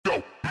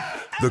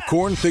The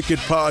Corn Thicket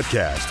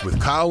Podcast with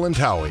Kyle and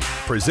Howie,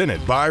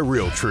 presented by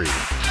Realtree.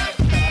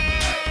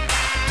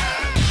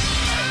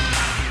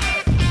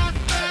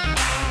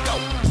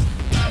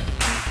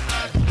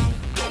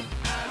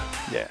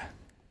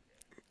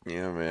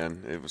 Yeah,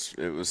 man, it was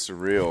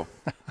surreal.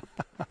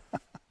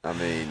 I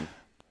mean,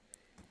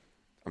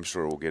 I'm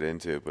sure we'll get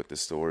into it, but the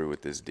story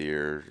with this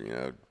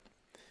deer,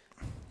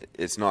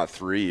 it's not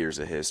 3 years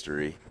of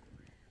history.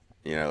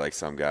 Like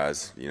some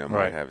guys,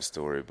 might have a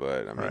story,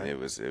 but I mean, it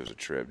was a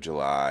trip.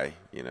 July,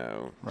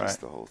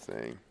 just the whole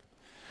thing.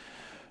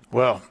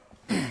 Well,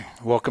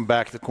 welcome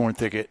back to the Corn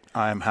Thicket.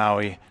 I'm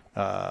Howie.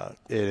 It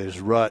is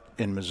rut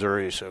in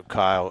Missouri, so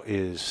Kyle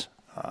is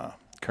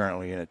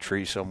currently in a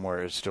tree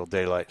somewhere. It's still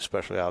daylight,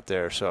 especially out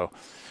there. So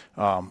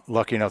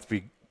lucky enough to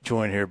be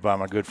joined here by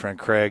my good friend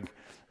Craig,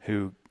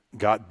 who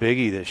got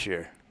Biggie this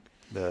year,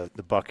 the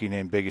bucky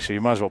named Biggie. So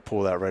you might as well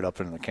pull that right up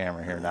into the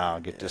camera here now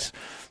and get this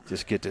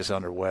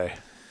underway.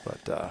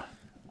 But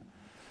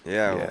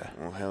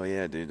well, hell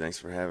yeah, dude. Thanks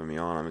for having me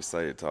on. I'm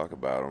excited to talk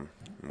about them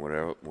and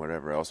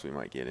whatever else we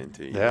might get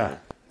into. Yeah.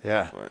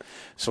 But,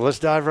 so let's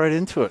dive right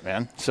into it,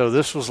 man. So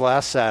this was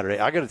last Saturday.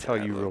 I got to tell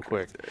you real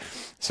quick.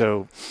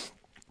 So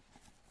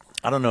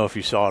I don't know if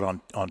you saw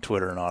it on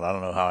Twitter or not. I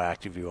don't know how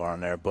active you are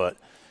on there, but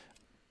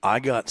I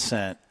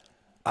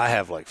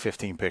have like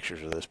 15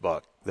 pictures of this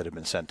buck that have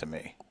been sent to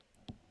me.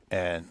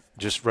 And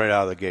just right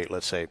out of the gate,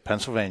 let's say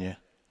Pennsylvania,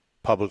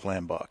 public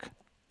land buck,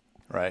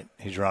 right?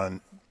 He's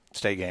running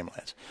state game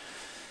lands.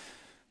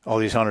 All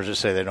these hunters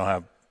just say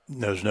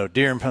there's no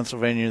deer in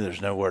Pennsylvania,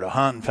 there's nowhere to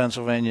hunt in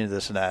Pennsylvania,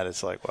 this and that.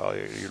 It's like, well,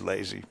 you're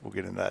lazy. We'll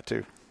get into that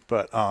too.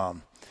 But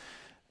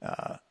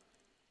I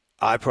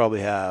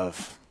probably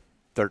have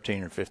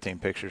 13 or 15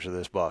 pictures of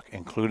this buck,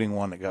 including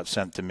one that got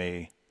sent to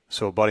me.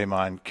 So a buddy of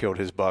mine killed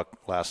his buck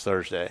last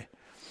Thursday,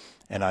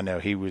 and I know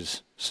he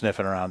was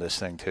sniffing around this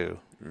thing too,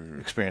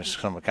 experienced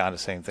some of the kind of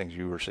same things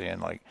you were seeing,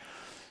 like,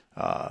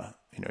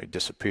 he'd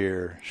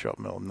disappear, show up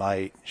in the middle of the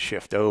night,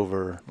 shift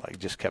over, like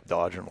just kept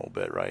dodging a little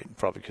bit, right?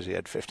 Probably because he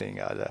had 15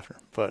 guys after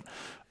him, but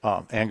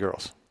and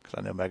girls, because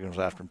I know Megan was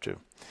after him too.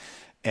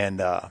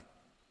 And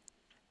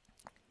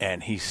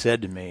he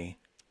said to me,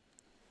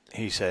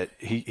 he said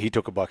he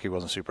took a buck he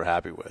wasn't super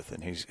happy with,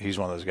 and he's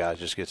one of those guys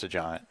just gets a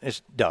giant.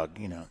 It's Doug,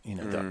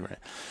 Doug, right?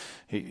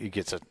 He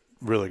gets a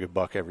really good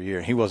buck every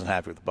year. He wasn't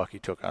happy with the buck he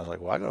took. I was like,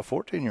 well, I got a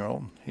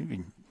 14-year-old. He'd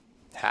be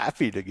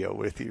happy to go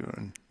with you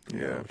and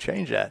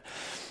change that.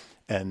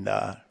 And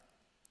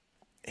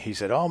he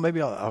said, oh,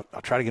 maybe I'll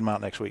try to get him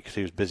out next week because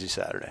he was busy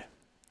Saturday.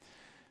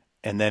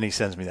 And then he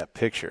sends me that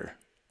picture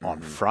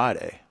on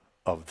Friday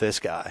of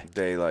this guy.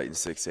 Daylight in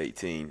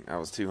 618. I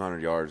was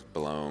 200 yards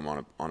below him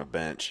on a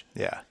bench.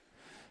 Yeah.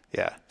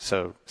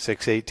 So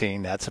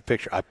 618, that's a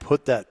picture. I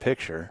put that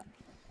picture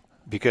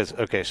because,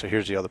 okay, so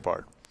here's the other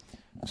part.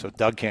 So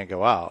Doug can't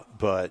go out,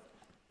 but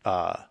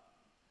my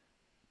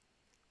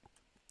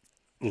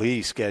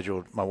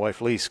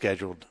wife Lee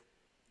scheduled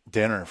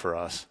dinner for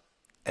us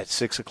at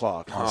 6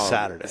 o'clock on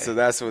Saturday. So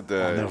that's what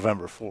on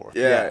November 4th.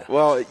 Yeah.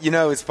 Well,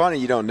 it's funny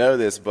you don't know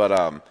this,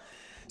 but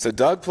so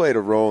Doug played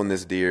a role in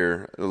this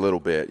deer a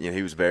little bit.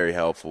 He was very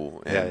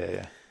helpful.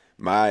 And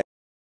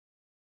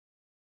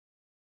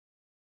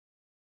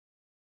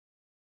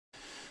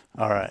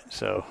All right,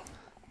 so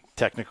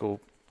technical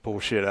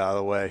bullshit out of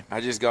the way.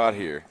 I just got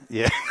here.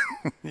 Yeah.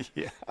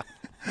 Yeah.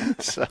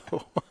 So,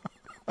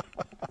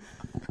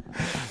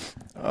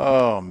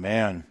 oh,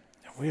 man.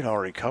 We had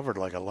already covered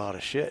like a lot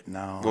of shit.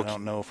 Now I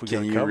don't know if we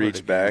can you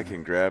reach back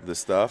and grab the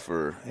stuff,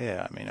 or?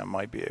 Yeah, I mean, I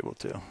might be able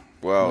to.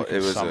 Well, it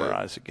was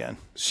summarize again.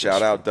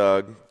 Shout out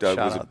Doug. Doug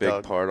was a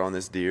big part on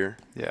this deer.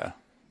 Yeah.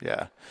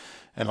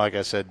 And like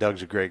I said,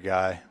 Doug's a great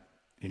guy.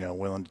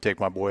 Willing to take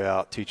my boy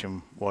out, teach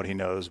him what he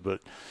knows.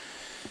 But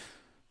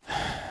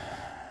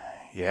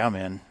yeah,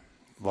 man,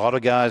 a lot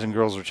of guys and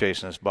girls are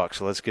chasing this buck.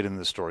 So let's get into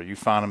the story. You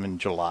found him in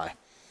July,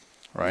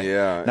 right?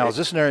 Yeah. Now, is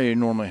this an area you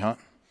normally hunt?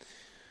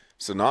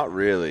 So not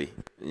really.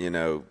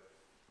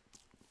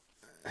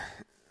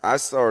 I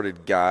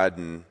started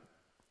guiding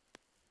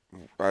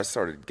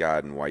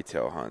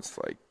whitetail hunts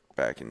like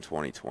back in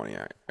 2020.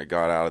 I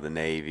got out of the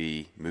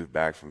Navy, moved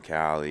back from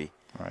Cali.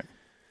 Right.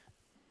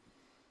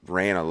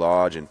 Ran a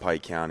lodge in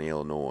Pike County,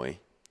 Illinois.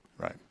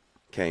 Right.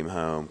 Came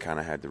home, kind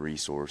of had the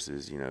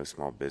resources,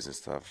 small business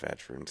stuff,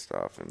 veteran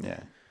stuff, and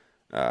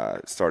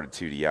started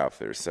 2D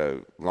Outfitters.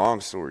 So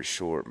long story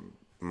short,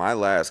 my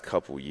last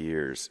couple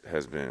years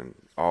has been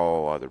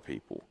all other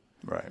people.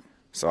 Right.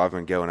 So I've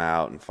been going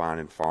out and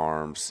finding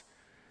farms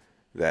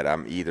that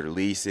I'm either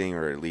leasing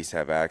or at least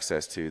have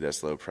access to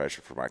that's low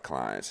pressure for my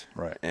clients.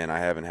 Right. And I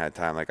haven't had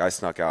time. Like I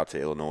snuck out to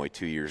Illinois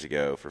 2 years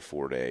ago for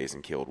 4 days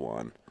and killed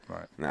one.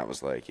 Right. And that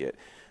was like it.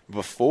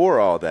 Before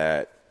all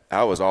that,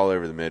 I was all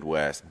over the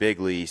Midwest, big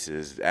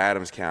leases,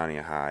 Adams County,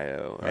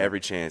 Ohio, every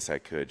chance I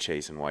could,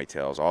 chasing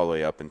whitetails all the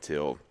way up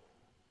until,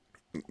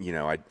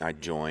 I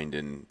joined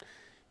and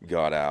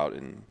got out.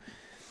 And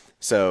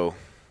so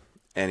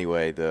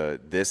anyway,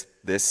 this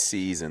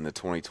season, the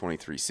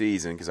 2023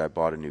 season, because I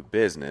bought a new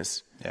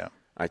business,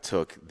 I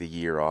took the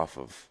year off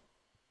of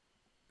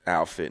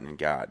outfitting and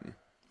guiding.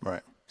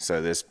 Right.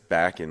 So this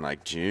back in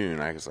like June,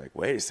 I was like,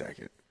 wait a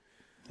second.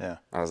 Yeah.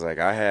 I was like,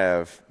 I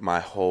have my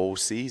whole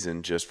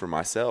season just for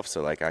myself.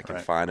 So like I can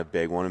find a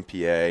big one in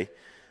PA.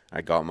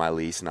 I got my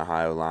lease in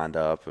Ohio lined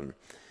up and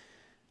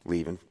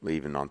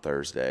leaving on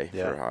Thursday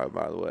for Ohio,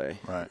 by the way.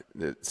 Right.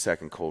 The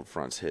second cold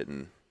front's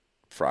hitting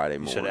Friday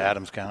morning. You said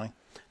Adams County?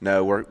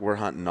 No, we're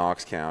hunting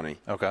Knox County.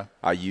 Okay.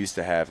 I used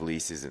to have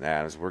leases in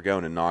Adams. We're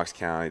going to Knox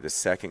County. The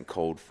second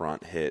cold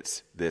front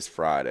hits this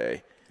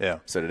Friday. Yeah.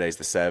 So today's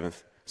the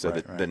 7th. So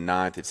the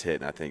 9th it's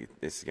hitting. I think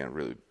it's going to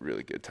really,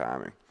 really good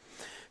timing.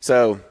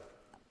 So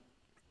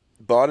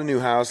bought a new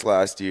house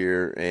last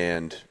year,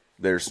 and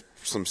there's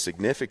some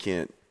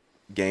significant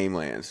game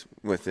lands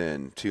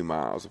within 2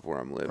 miles of where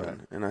I'm living. Right.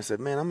 And I said,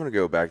 man, I'm going to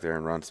go back there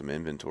and run some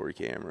inventory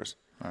cameras.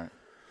 All right.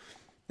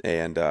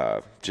 And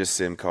just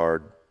SIM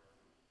card,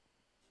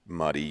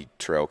 muddy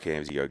trail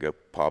cams. You got to go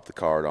pop the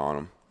card on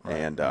them. Right.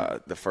 And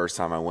the first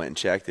time I went and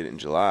checked it in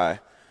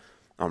July,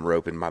 I'm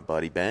roping my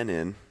buddy Ben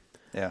in.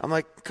 Yeah. I'm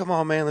like, come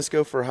on, man, let's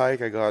go for a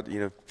hike. I got,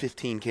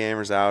 15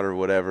 cameras out or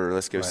whatever.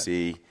 Let's go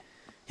see.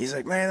 He's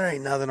like, man, there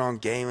ain't nothing on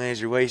game lands.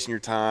 You're wasting your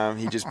time.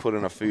 He just put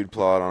in a food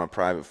plot on a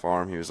private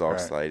farm. He was all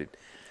excited.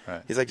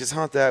 Right. He's like, just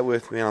hunt that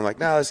with me. And I'm like,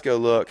 nah, let's go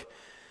look.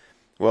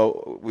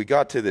 Well, we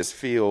got to this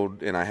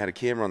field, and I had a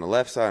camera on the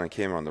left side and a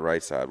camera on the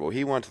right side. Well,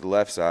 he went to the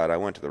left side. I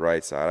went to the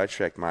right side. I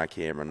checked my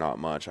camera, not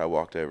much. I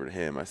walked over to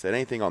him. I said,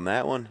 anything on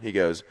that one? He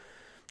goes,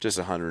 just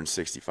a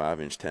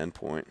 165-inch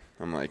 10-point.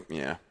 I'm like,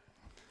 yeah.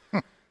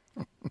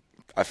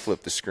 I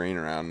flipped the screen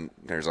around.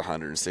 There's a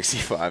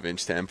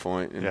 165-inch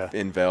 10-point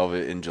in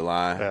velvet in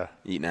July,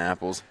 eating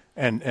apples.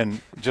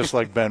 And just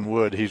like Ben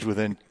Wood, he's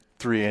within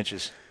 3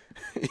 inches.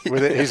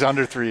 He's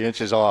under 3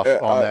 inches off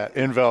on that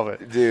in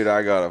velvet. Dude,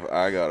 I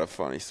got a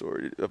funny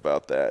story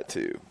about that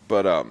too.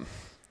 But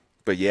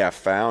yeah,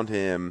 found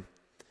him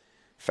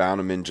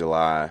in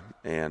July,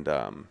 and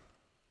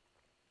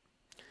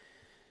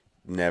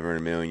never in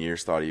a million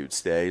years thought he would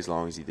stay as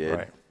long as he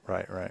did.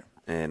 Right.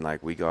 And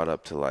like we got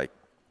up to like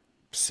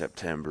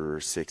September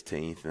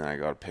 16th, and I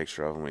got a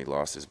picture of him when he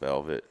lost his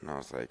velvet, and I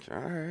was like, all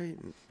right.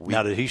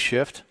 Now, did he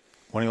shift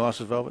when he lost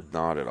his velvet?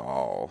 Not at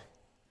all.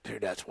 Dude,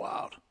 that's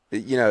wild.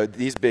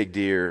 These big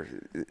deer.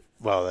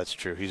 Well, that's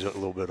true. He's a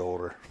little bit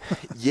older.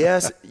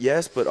 yes,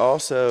 but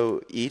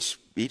also each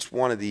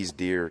one of these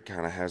deer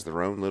kind of has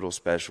their own little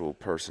special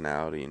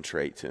personality and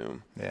trait to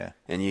them. Yeah.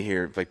 And you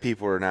hear, like,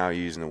 people are now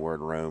using the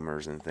word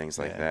roamers and things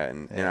like that.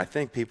 And I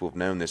think people have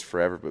known this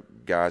forever,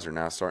 but guys are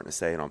now starting to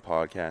say it on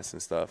podcasts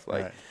and stuff.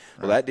 Like,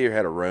 that deer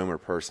had a roamer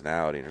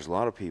personality. And there's a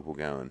lot of people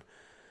going,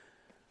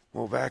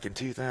 well, back in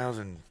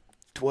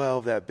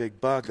 2012, that big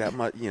buck, that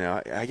much,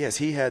 I guess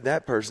he had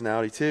that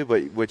personality too.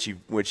 But what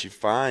you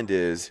find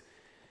is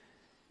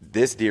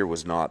this deer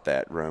was not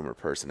that roamer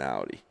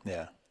personality.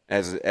 Yeah.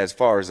 As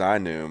far as I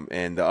knew him,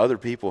 and the other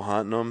people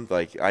hunting him,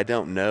 like, I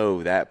don't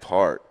know that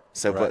part.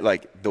 So, but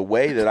like the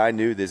way that I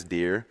knew this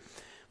deer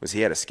was he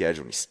had a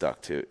schedule and he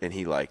stuck to it, and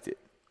he liked it.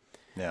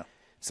 Yeah.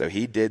 So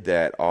he did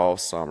that all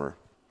summer.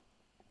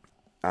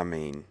 I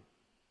mean,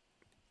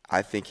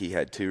 I think he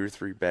had 2 or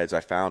 3 beds. I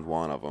found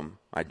one of them.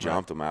 I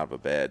jumped him out of a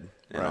bed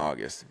in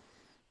August.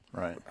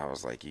 Right. I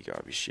was like, you got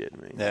to be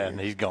shitting me. Yeah, and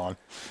he's gone.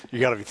 You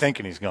got to be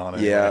thinking he's gone.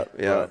 Anyway.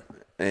 Yeah.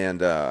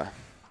 And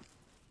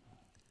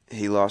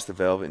he lost the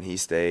velvet, and he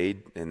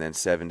stayed. And then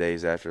 7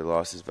 days after he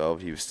lost his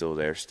velvet, he was still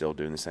there, still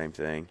doing the same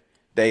thing.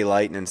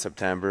 Daylighting in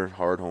September,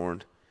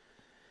 hard-horned.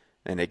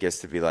 And it gets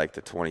to be like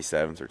the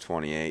 27th or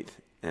 28th.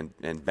 And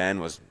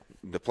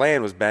the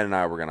plan was Ben and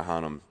I were going to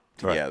hunt him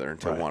together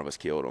until one of us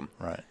killed him.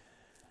 Right.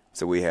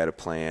 So we had a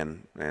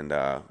plan, and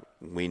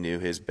we knew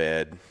his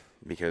bed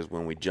because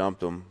when we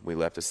jumped him, we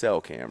left a cell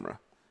camera.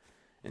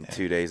 And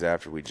 2 days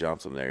after we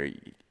jumped him there,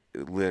 you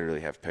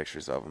literally have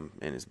pictures of him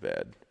in his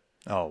bed.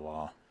 Oh,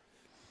 wow.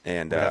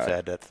 And we have to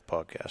add that to the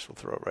podcast. We'll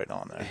throw it right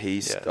on there.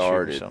 He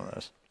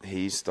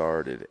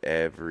started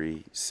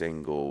every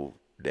single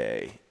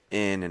day,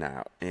 in and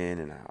out.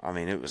 I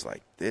mean, it was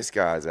like, this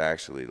guy's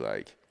actually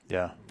like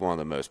one of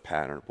the most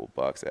patternable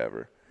bucks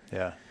ever.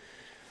 Yeah.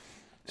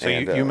 So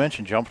you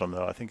mentioned jumping them,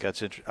 though. I think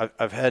that's interesting.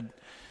 I've had,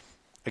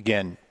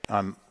 again,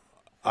 I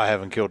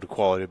haven't killed the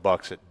quality of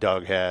bucks that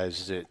Doug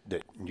has,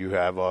 that you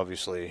have,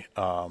 obviously,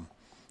 and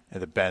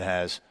that Ben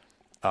has.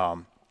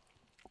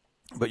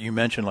 But you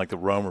mentioned, like, the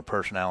roamer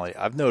personality.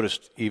 I've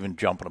noticed even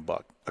jumping a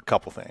buck, a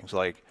couple things.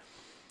 Like,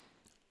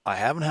 I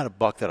haven't had a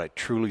buck that I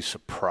truly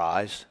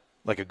surprised,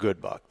 like a good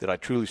buck, that I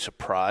truly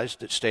surprised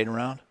that stayed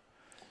around.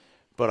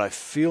 But I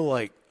feel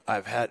like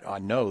I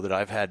know that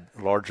I've had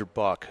larger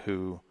bucks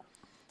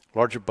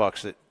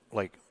that,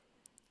 like,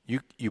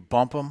 you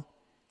bump them,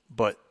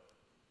 but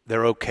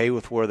they're okay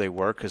with where they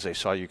were because they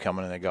saw you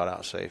coming and they got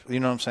out safe. You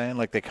know what I'm saying?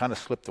 Like, they kind of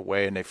slipped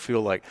away and they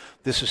feel like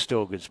this is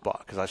still a good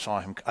spot because I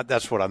saw him.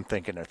 That's what I'm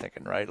thinking they're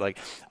thinking, right? Like,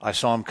 I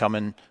saw him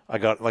coming. I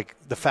got, like,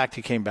 the fact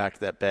he came back to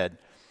that bed,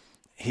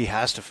 he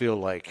has to feel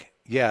like,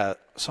 yeah,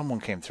 someone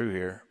came through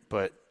here,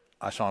 but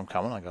I saw him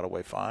coming. I got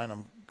away fine.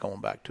 I'm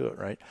going back to it,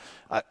 right?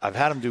 I've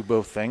had him do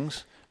both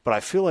things, but I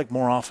feel like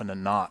more often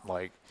than not,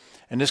 like,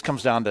 and this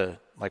comes down to,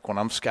 like, when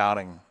I'm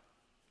scouting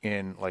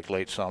in, like,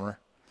 late summer,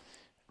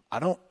 I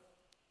don't,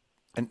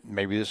 and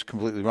maybe this is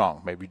completely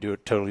wrong. Maybe do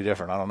it totally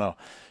different. I don't know.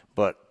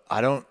 But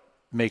I don't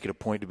make it a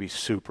point to be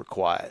super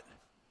quiet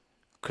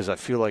because I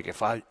feel like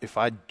if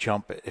I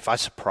jump it, if I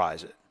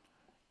surprise it,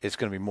 it's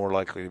going to be more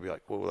likely to be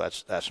like, well,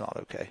 that's not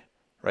okay,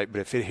 right?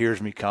 But if it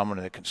hears me coming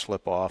and it can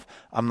slip off,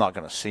 I'm not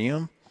going to see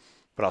him,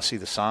 but I'll see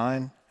the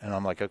sign, and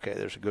I'm like, okay,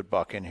 there's a good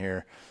buck in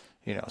here,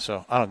 you know.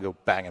 So I don't go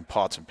banging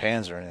pots and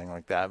pans or anything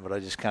like that, but I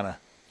just kind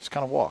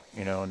of walk,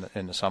 you know,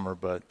 in the summer.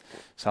 But it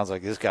sounds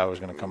like this guy was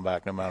going to come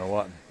back no matter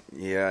what.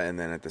 Yeah, and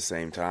then at the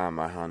same time,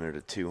 I hunted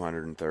a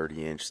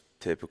 230-inch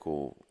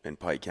typical in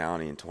Pike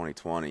County in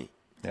 2020.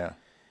 Yeah.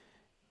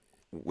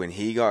 When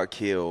he got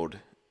killed,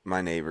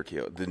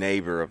 the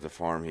neighbor of the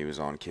farm he was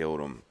on killed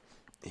him.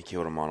 He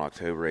killed him on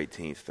October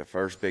 18th, the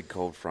first big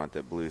cold front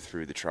that blew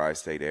through the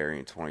tri-state area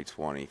in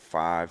 2020.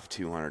 5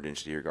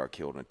 200-inch deer got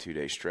killed in a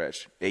 2-day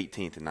stretch,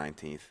 18th and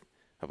 19th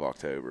of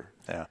October.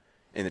 Yeah.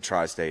 In the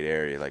tri-state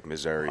area, like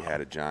Missouri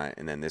had a giant.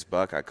 And then this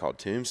buck I called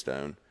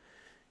Tombstone,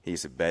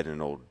 he's a bed in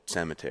an old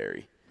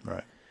cemetery.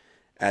 Right.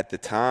 At the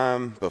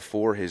time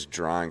before his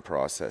drying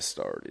process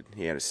started,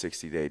 he had a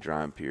 60-day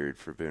drying period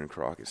for Boone and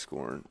Crockett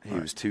scoring. He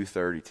was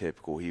 230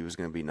 typical. He was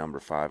going to be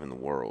number 5 in the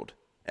world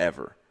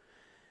ever.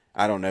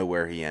 I don't know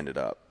where he ended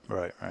up.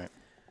 Right.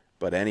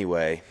 But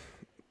anyway,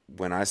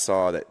 when I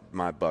saw that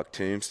my buck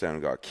Tombstone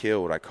got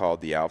killed, I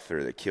called the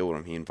outfitter that killed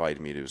him. He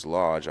invited me to his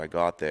lodge. I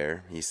got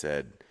there. He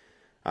said,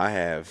 I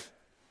have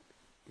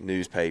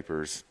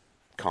newspapers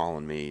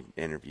calling me,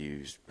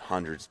 interviews,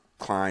 hundreds,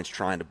 clients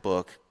trying to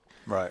book.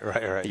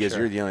 Right. He goes,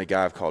 you're the only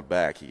guy I've called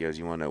back. He goes,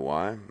 you want to know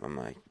why? I'm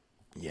like,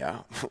 yeah.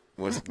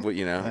 what,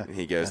 you know?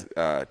 He goes,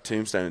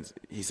 Tombstone.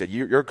 He said,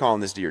 you're calling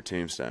this deer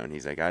Tombstone.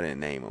 He's like, I didn't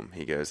name him.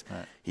 He goes,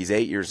 he's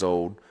 8 years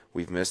old.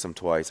 We've missed him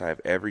twice. I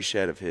have every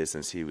shed of his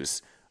since he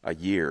was a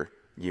year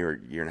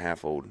and a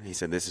half old. He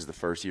said, this is the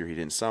first year he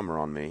didn't summer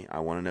on me.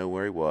 I want to know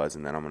where he was,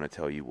 and then I'm going to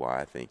tell you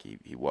why I think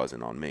he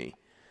wasn't on me.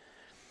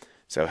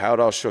 So how it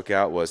all shook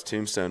out was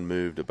Tombstone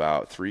moved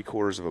about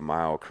 3/4 of a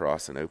mile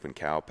across an open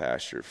cow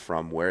pasture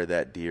from where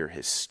that deer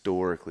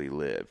historically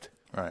lived.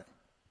 Right.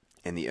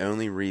 And the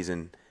only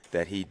reason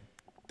that he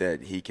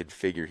could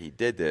figure he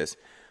did this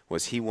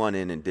was he went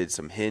in and did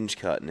some hinge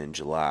cutting in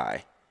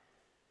July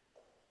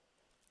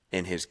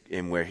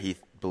in where he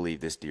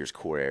believed this deer's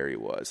core area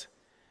was.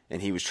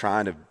 And he was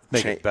trying to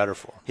make it better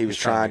for him. He was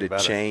trying to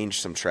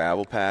change some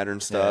travel pattern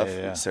stuff,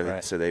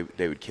 so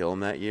they would kill him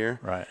that year.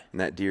 Right.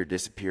 And that deer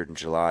disappeared in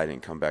July,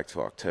 didn't come back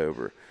till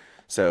October.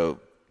 So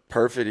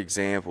perfect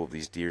example of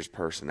these deer's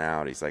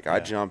personalities. Like I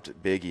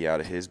jumped Biggie out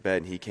of his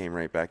bed, and he came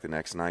right back the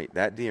next night.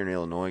 That deer in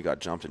Illinois got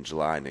jumped in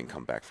July and didn't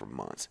come back for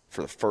months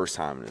for the first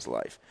time in his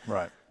life.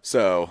 Right.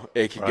 So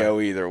it could go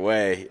either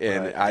way,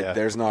 and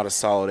There's not a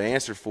solid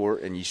answer for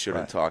it, and you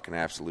shouldn't talk in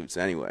absolutes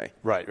anyway.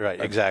 Right,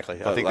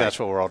 exactly. I think that's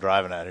what we're all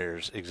driving at here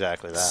is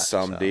exactly that.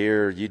 Some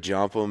deer, you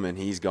jump him, and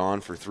he's gone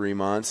for 3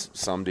 months.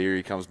 Some deer,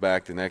 he comes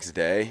back the next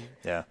day.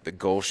 Yeah. The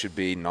goal should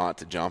be not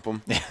to jump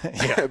them.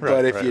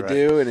 But if you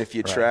do, and if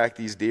you track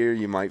these deer,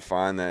 you might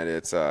find that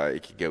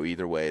it could go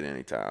either way at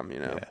any time, you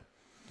know.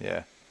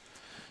 Yeah.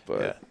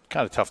 But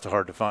kind of tough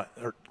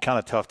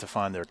to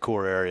find their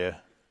core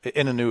area,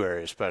 in a new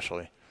area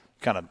especially.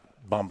 Kind of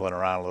bumbling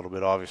around a little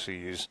bit. Obviously,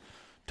 you use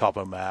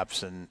topo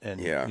maps and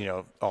you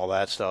know, all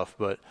that stuff.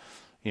 But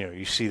you know,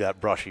 you see that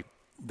brushy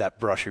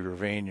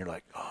ravine, you're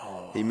like,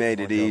 oh, he made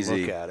it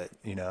easy. Look at it,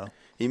 you know.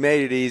 He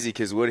made it easy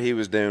because what he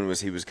was doing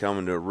was he was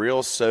coming to a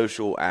real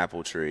social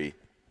apple tree,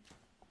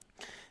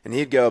 and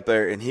he'd go up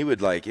there and he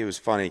would it was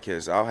funny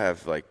because I'll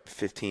have like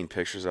 15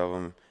 pictures of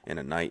him in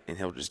a night, and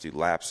he'll just do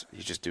laps.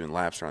 He's just doing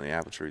laps around the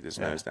apple tree with his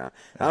nose down.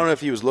 I don't know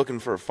if he was looking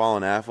for a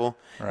fallen apple.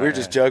 We were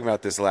just joking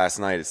about this last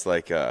night. It's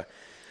like,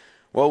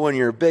 well, when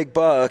you're a big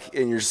buck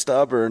and you're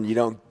stubborn, you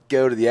don't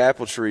go to the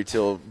apple tree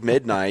till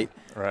midnight.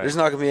 There's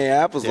not going to be any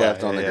apples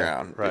left on the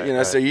ground. You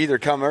know, so you either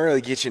come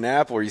early, get you an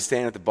apple, or you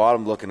stand at the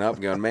bottom looking up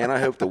and going, man, I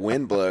hope the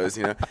wind blows,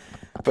 you know.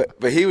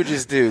 But he would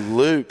just do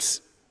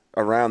loops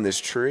around this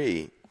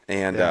tree,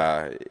 and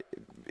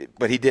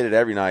but he did it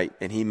every night,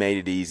 and he made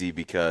it easy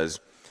because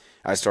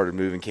I started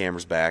moving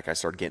cameras back. I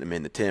started getting them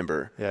in the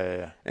timber.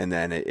 And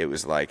then it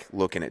was like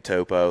looking at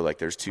topo. Like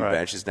there's two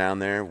benches down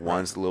there.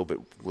 One's a little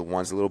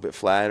bit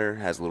flatter,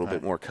 has a little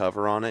bit more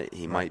cover on it.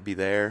 He might be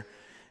there.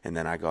 And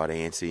then I got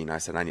antsy, and I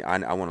said,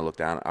 I want to look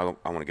down. I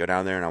want to go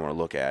down there, and I want to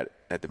look at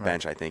the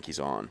bench I think he's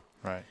on.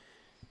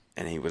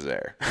 And he was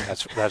there.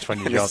 That's when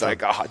you jumped. It's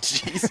like, oh,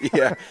 jeez,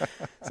 yeah.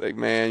 It's like,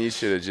 man, you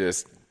should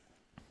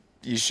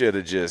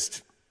have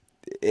just.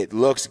 It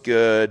looks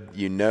good.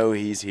 You know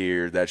he's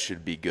here. That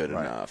should be good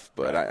enough.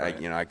 But I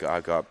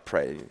got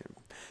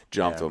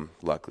jumped him.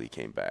 Luckily, he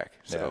came back.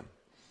 So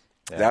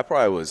that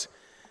was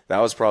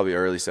probably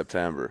early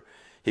September.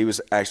 He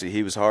was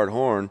hard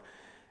horn,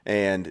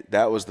 and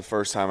that was the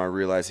first time I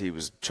realized he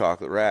was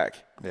chocolate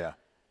rack.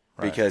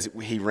 Because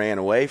he ran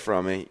away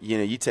from me. You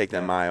know, you take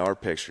them IR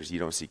pictures, you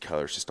don't see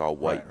colors, just all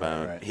white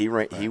bone. He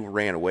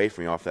ran away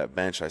from me off that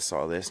bench. I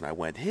saw this, and I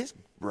went, his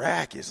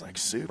rack is like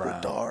super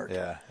dark.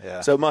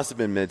 So it must have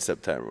been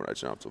mid-September when I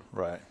jumped him.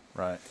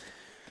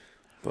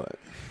 But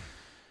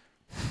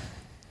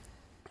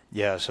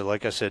Yeah, so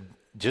like I said,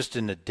 just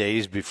in the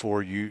days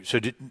before you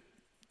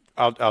 –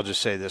 I'll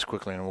just say this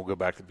quickly, and we'll go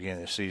back to the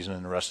beginning of the season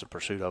and the rest of the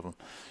pursuit of him.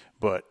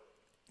 But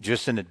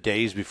just in the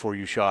days before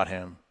you shot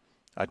him,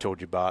 I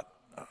told you about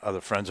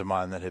other friends of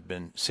mine that had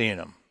been seeing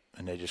him,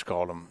 and they just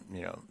called him,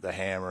 the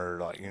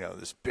hammer,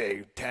 this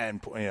big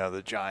 10,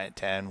 the giant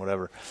 10,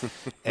 whatever.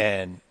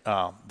 And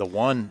the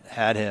one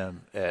had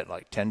him at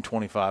like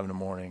 10:25 in the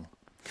morning,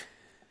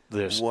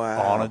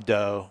 on a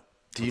doe.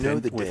 Do you know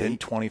the within date?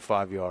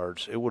 25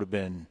 yards? It would have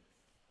been,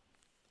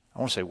 I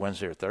want to say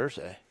Wednesday or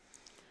Thursday.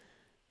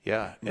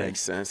 Yeah.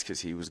 Makes sense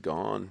because he was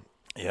gone.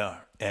 Yeah.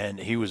 And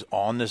he was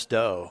on this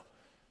doe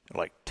at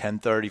like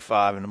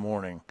 10:35 in the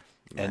morning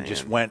and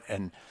just went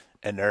and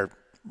they're,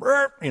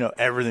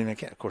 everything they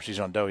can. Of course, he's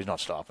on doe. He's not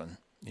stopping.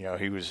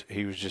 He was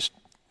just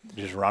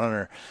running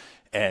her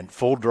and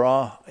full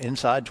draw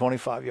inside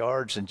 25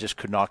 yards and just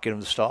could not get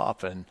him to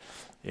stop. And,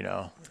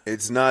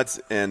 It's nuts.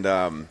 And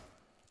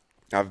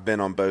I've been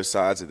on both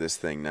sides of this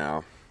thing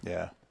now.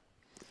 Yeah.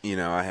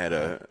 I had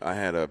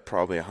a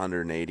probably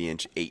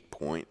 180-inch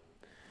 8-point.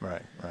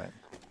 Right.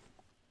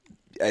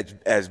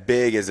 As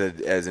big as an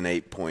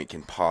 8-point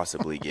can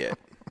possibly get.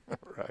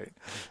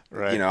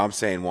 Right. I'm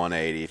saying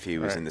 180. If he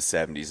was in the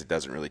 70s, it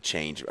doesn't really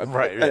change.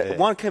 Right.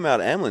 One came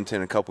out of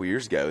Emlenton a couple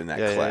years ago in that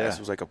class. Yeah. It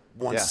was like a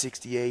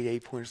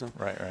 168 8-point or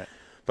something. Right.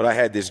 But I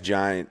had this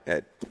giant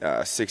at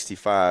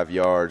 65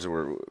 yards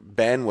where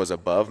Ben was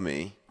above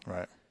me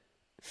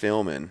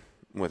filming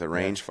with a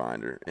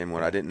rangefinder. And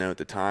what I didn't know at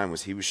the time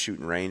was he was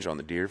shooting range on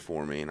the deer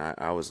for me, and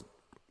I was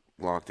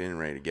locked in and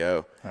ready to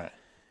go. Right.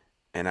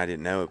 And I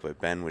didn't know it, but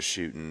Ben was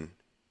shooting.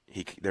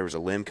 There was a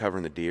limb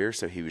covering the deer,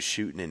 so he was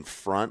shooting in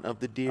front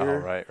of the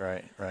deer. Oh,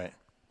 right.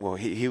 Well,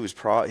 he was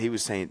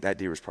saying that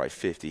deer was probably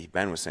 50.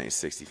 Ben was saying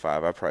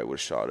 65. I probably would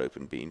have shot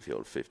open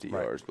Beanfield 50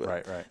 yards. But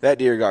right. that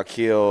deer got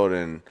killed,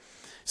 and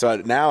so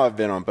now I've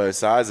been on both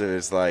sides of it.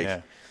 It's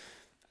like,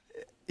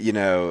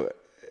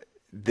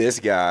 this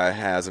guy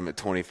has him at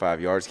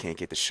 25 yards, can't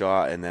get the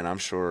shot, and then I'm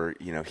sure,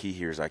 he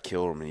hears I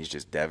killed him, and he's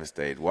just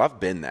devastated. Well, I've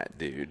been that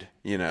dude,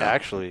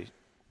 Actually,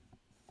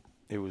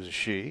 it was a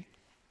she.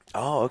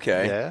 Oh,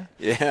 okay.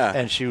 Yeah.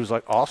 And she was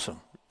like,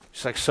 awesome.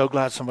 She's like, so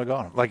glad somebody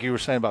got him. Like you were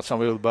saying about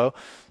somebody with a bow.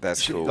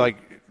 That's cool. Like,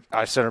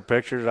 I sent her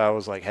pictures. I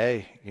was like,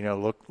 hey,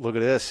 look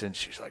at this. And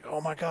she's like,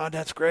 oh my God,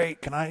 that's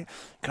great. Can I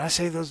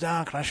save those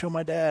down? Can I show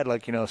my dad?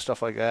 Like,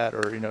 stuff like that.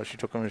 Or, she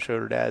took them and showed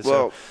her dad.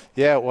 Well, so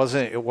yeah,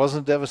 it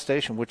wasn't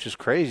devastation, which is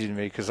crazy to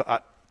me because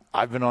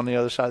I've been on the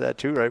other side of that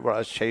too, right? Where I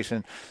was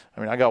chasing. I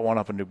mean, I got one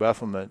up in New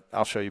Bethlehem that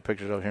I'll show you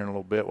pictures of here in a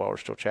little bit while we're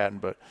still chatting,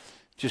 but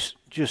just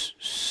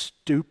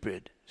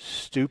stupid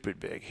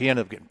big. He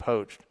ended up getting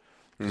poached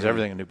because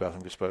everything in New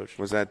Bethlehem gets poached.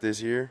 Was that this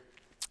year?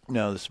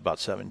 No, this is about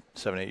 7,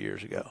 8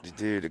 years ago.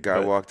 Dude, a guy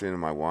walked into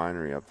my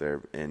winery up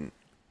there in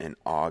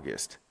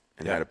August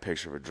and had a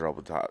picture of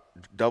a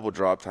double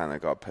drop time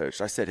that got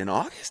poached. I said, in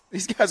August?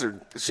 These guys are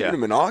shooting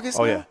them in August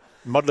now? Yeah.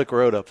 Mudlick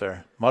Road up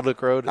there.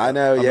 Mudlick Road. I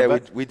know,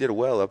 we did a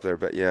well up there,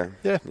 but yeah.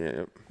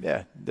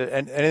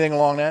 And anything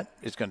along that,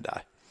 it's going to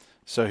die.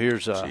 So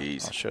here's I'll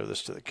show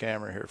this to the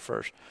camera here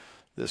first.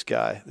 This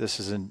guy, this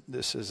is in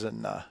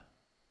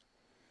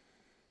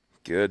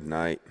good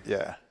night.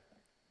 Yeah,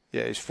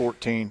 he's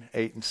 14,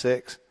 8 and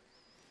 6.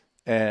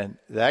 And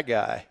that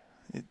guy,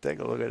 you take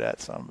a look at that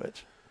son of a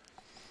bitch.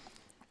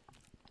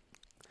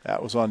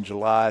 That was on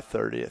July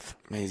 30th.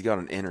 Man, he's got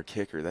an inner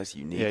kicker. That's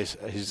unique.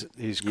 Yeah, he's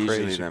Usually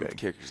crazy them big.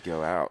 kickers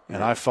go out.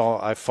 And I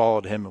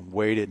followed him and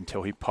waited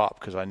until he popped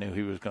because I knew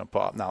he was going to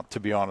pop. Now, to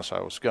be honest,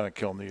 I was going to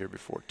kill him the year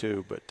before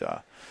too,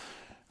 but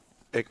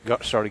it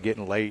started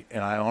getting late,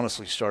 and I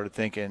honestly started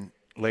thinking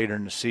later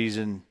in the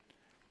season,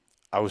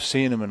 I was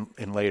seeing him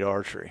in late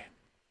archery,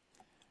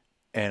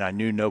 and I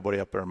knew nobody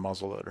up there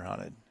muzzleloader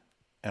hunted.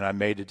 And I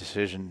made a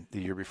decision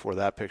the year before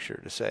that picture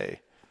to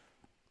say,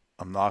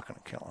 I'm not going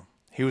to kill him.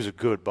 He was a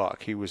good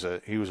buck. He was a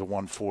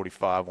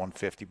 145,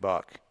 150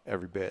 buck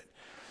every bit.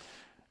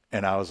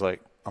 And I was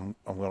like, I'm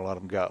going to let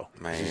him go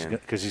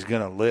because he's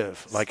going to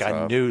live. Like tough.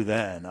 I knew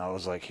then. I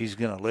was like, he's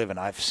going to live, and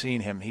I've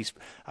seen him.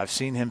 I've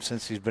seen him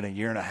since he's been a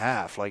year and a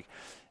half. Like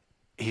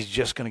he's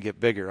just going to get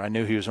bigger. I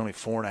knew he was only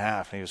 4.5,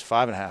 and he was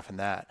 5.5 in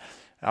that.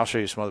 And I'll show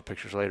you some other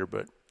pictures later,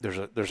 but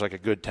there's like a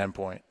good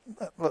 10-point,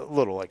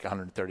 little like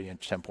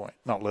 130-inch 10-point,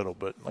 not little,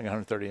 but like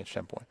 130-inch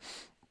 10-point.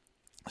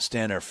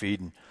 Stand there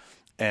feeding,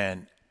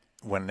 and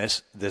when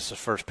this is the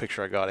first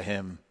picture I got of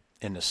him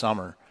in the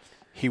summer,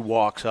 he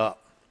walks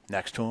up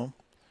next to him.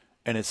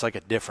 And it's like a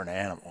different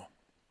animal.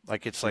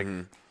 Like it's like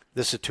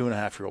this is a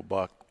 2.5-year-old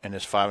buck and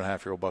this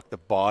 5.5-year-old buck. The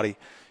body,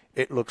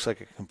 it looks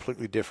like a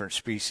completely different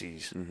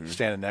species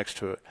standing next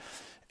to it.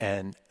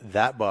 And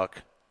that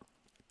buck,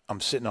 I'm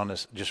sitting on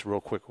this, just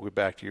real quick, we'll get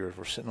back to yours.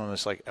 We're sitting on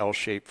this like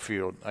L-shaped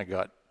field. I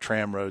got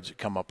tram roads that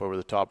come up over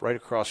the top, right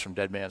across from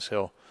Dead Man's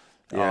Hill.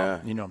 Yeah.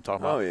 You know what I'm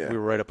talking about? Oh, yeah. We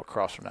were right up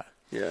across from that.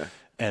 Yeah.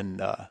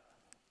 And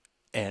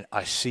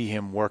I see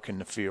him working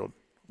the field,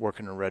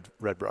 working the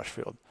red brush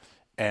field.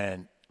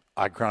 And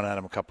I grunt at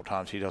him a couple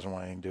times. He doesn't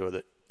want anything to do with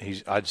it.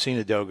 I'd seen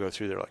a doe go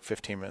through there like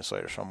 15 minutes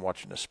later, so I'm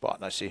watching this spot,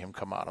 and I see him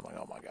come out. I'm like,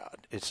 oh, my God,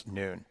 it's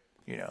noon.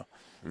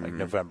 like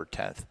November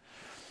 10th.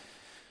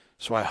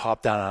 So I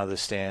hop down out of the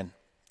stand,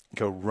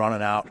 go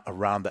running out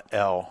around the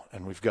L,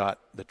 and we've got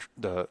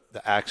the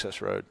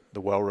access road.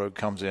 The well road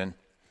comes in,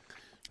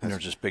 and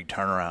there's this big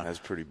turnaround. That's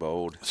pretty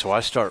bold. So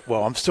I'm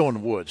still in the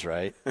woods,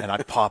 right? And I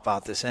pop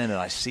out this end,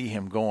 and I see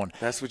him going.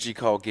 That's what you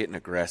call getting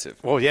aggressive.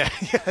 Well, yeah,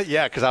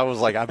 because I was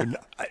like,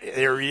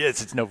 there he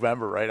is. It's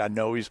November, right? I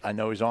know he's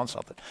on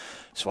something.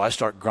 So I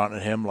start grunting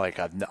at him like,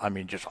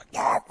 just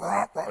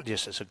like,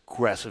 just as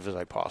aggressive as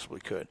I possibly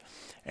could.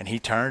 And he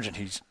turns, and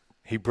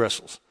he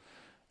bristles.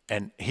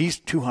 And he's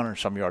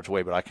 200-some yards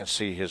away, but I can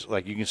see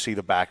you can see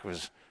the back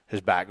of his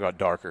back got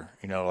darker,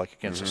 like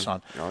against the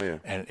sun. Oh, yeah.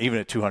 And even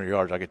at 200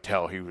 yards, I could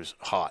tell he was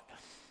hot.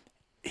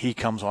 He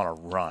comes on a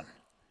run.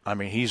 I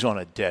mean, he's on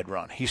a dead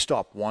run. He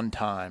stopped one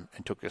time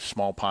and took a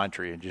small pine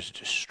tree and just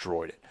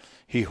destroyed it.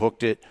 He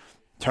hooked it,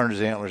 turned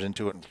his antlers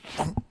into it,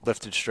 and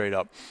lifted straight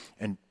up.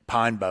 And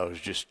pine boughs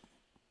just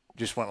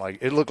went like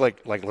 – it looked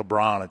like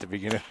LeBron at the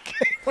beginning of the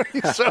game when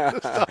he set the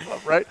stuff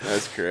up, right?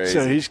 That's crazy.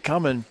 So he's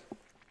coming,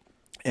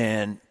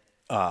 and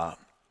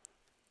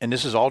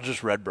this is all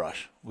just red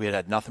brush. We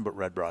had nothing but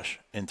red brush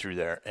in through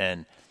there,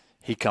 and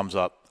he comes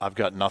up. I've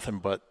got nothing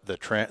but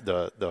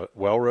the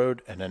well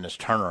road and then this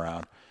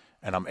turnaround,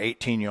 and I'm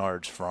 18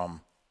 yards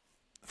from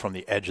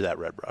the edge of that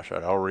red brush.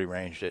 I'd already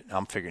ranged it.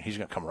 I'm figuring he's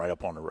going to come right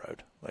up on the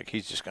road. Like,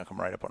 he's just going to come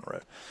right up on the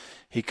road.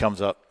 He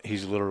comes up.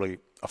 He's literally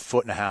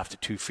 1.5 to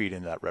 2 feet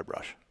into that red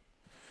brush,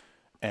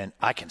 and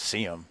I can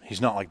see him.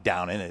 He's not like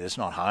down in it. It's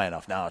not high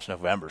enough now. It's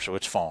November, so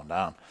it's falling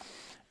down,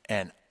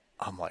 and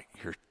I'm like,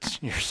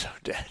 you're so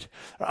dead.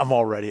 I'm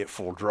already at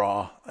full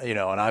draw, and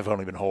I've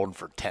only been holding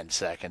for 10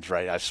 seconds,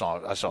 right? I saw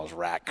his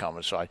rack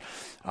coming, so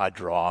I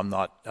draw. I'm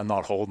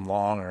not holding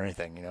long or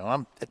anything,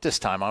 I'm at this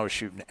time I was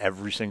shooting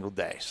every single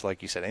day. So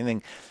like you said,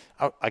 anything.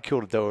 I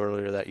killed a doe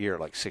earlier that year,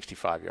 like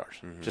 65 yards,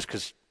 just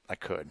because I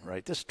could,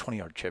 right? This is a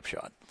 20-yard chip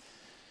shot,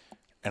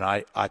 and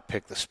I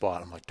picked the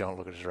spot. I'm like, don't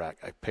look at his rack.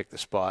 I picked the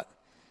spot.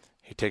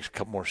 He takes a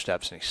couple more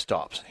steps and he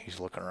stops. And he's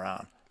looking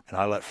around, and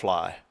I let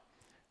fly.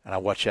 And I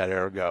watch that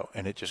arrow go,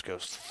 and it just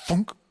goes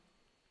thunk,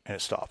 and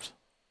it stops.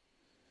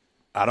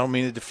 I don't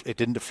mean it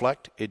didn't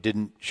deflect. It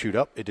didn't shoot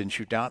up. It didn't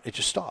shoot down. It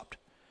just stopped.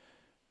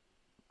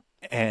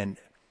 And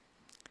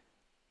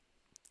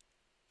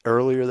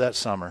earlier that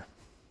summer,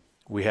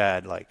 we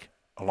had,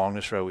 along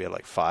this road, we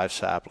had 5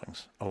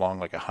 saplings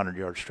along a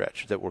 100-yard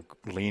stretch that were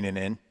leaning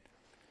in.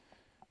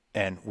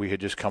 And we had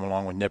just come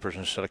along with nippers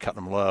instead of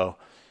cutting them low.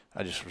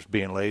 I just was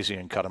being lazy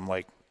and cut them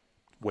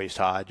waist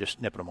high,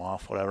 just nipping them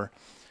off, whatever.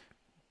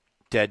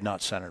 Dead,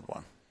 not centered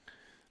one.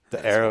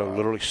 The arrow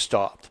literally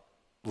stopped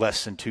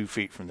less than 2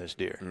 feet from this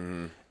deer.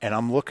 Mm-hmm. And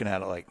I'm looking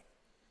at it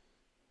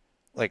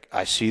like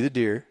I see the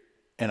deer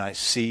and I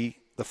see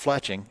the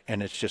fletching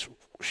and it's just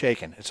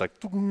shaking. It's like,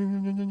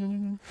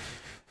 and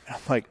I'm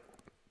like,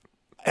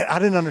 I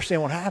didn't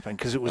understand what happened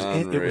because it was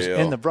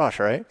in the brush,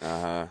 right?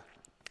 Uh-huh.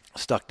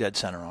 Stuck dead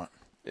center on it.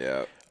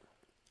 Yeah.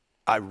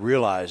 I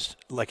realized,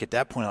 at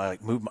that point, I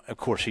moved. Of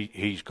course,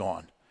 he's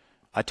gone.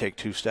 I take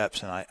 2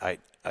 steps and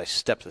I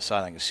step to the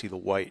side. I can see the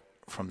white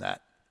from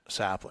that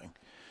sapling,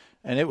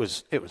 and it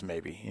was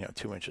maybe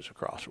 2 inches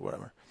across or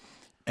whatever,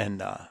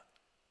 and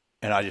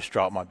I just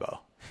dropped my bow.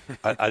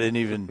 I didn't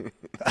even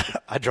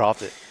I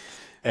dropped it,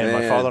 and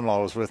my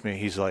father-in-law was with me.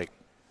 He's like,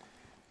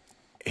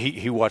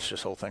 he watched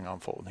this whole thing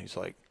unfold, and he's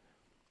like,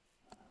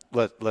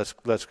 let's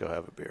go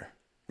have a beer.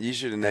 You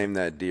should have named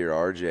that deer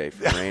RJ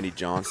for Randy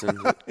Johnson.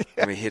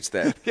 When he hits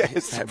that,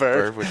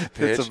 bird with the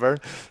pitch. It's a bird.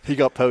 He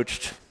got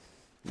poached.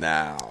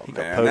 No, he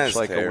man, got that's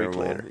poached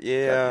terrible. A week later.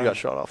 Yeah, he got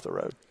shot off the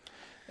road.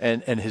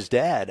 And his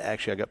dad,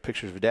 actually, I got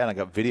pictures of his dad. I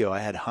got video. I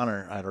had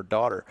her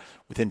daughter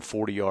within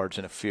 40 yards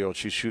in a field.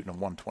 She's shooting a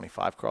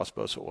 125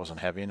 crossbow, so it wasn't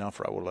heavy enough,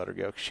 or I would let her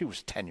go. She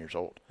was 10 years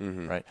old,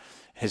 right?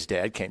 His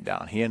dad came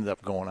down. He ended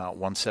up going out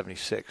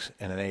 176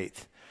 and an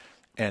eighth.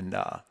 And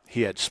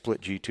he had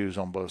split G2s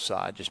on both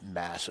sides, just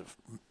massive.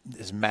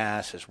 His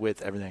mass, his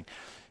width, everything.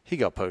 He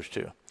got poached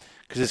too.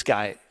 Because this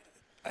guy,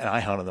 and I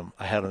hunted him.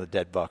 I had him a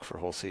dead buck for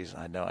a whole season.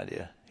 I had no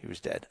idea he was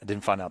dead. I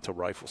didn't find out till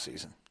rifle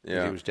season.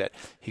 Yeah. He was dead.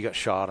 He got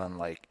shot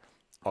on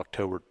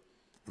October,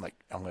 I'm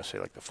going to say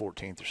the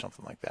 14th or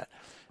something like that.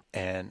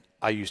 And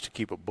I used to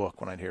keep a book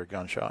when I'd hear a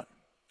gunshot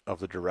of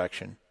the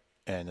direction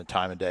and the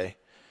time of day.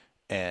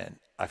 And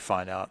I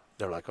find out,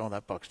 they're like, oh,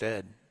 that buck's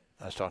dead.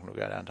 I was talking to a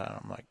guy downtown.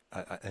 I'm like,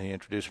 and he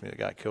introduced me to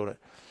the guy who killed it.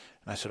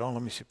 And I said, oh,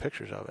 let me see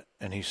pictures of it.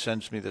 And he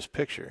sends me this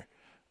picture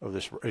of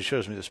this. He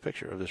shows me this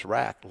picture of this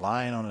rack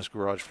lying on his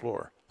garage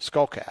floor,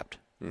 skull capped,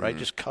 right,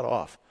 just cut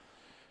off.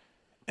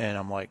 And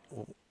I'm like,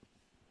 well,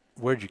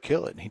 where'd you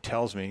kill it? And he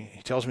tells me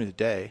the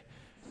day,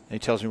 and he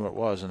tells me what it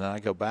was. And then I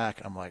go back,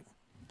 and I'm like,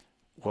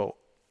 well,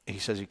 he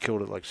says he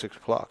killed it 6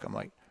 o'clock. I'm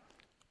like,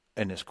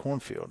 in this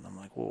cornfield. And I'm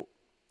like, well,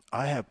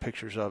 I have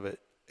pictures of it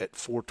at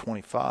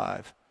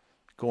 4:25.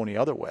 Going the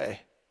other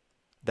way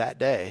that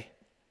day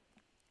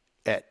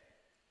and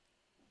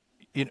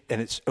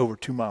it's over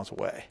 2 miles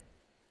away.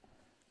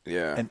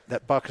 Yeah. And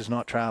that buck is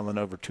not traveling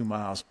over 2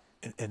 miles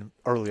in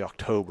early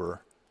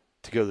October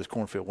to go to this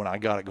cornfield when I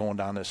got it going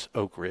down this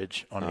Oak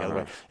Ridge on the other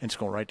way. And it's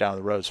going right down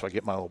the road. So I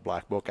get my little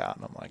black book out,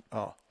 and I'm like,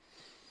 oh,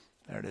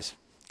 there it is.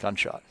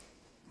 Gunshot.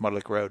 Mud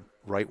Lick Road,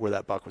 right where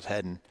that buck was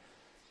heading,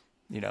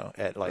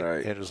 at like,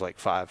 it was like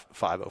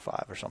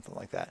 5:05 or something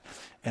like that.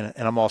 And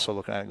I'm also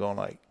looking at it going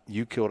like,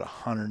 you killed a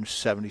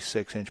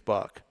 176-inch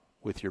buck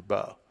with your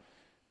bow,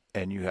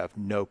 and you have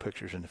no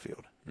pictures in the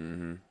field.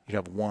 Mm-hmm. You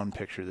have one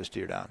picture of this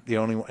deer down. The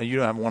only one, you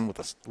don't have one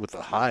with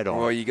the hide on.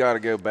 Well, you got to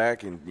go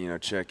back and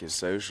check his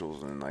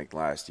socials. And like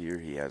last year,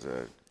 he has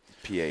a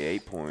PA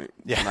 8-point,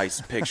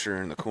 nice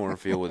picture in the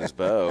cornfield with his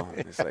bow.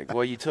 It's like,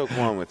 well, you took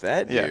one with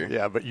that deer.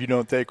 Yeah, but you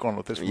don't take one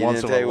with this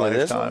once in a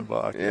lifetime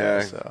buck.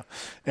 Yeah. So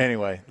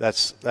anyway,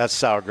 that's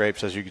sour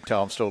grapes, as you can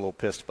tell. I'm still a little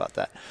pissed about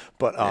that.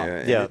 But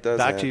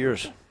back to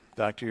yours.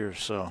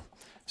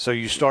 So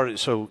you started.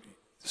 So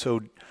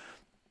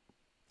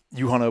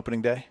you hunt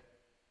opening day.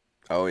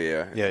 Oh,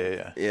 yeah.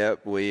 Yeah.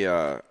 Yep,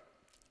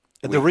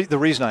 the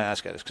reason I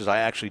ask that is because I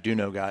actually do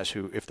know guys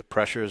who, if the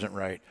pressure isn't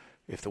right,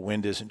 if the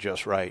wind isn't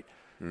just right,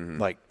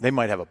 like they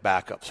might have a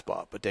backup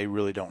spot, but they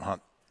really don't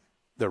hunt.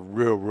 They're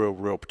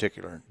real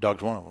particular.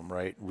 Doug's one of them,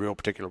 right? Real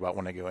particular about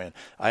when they go in.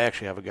 I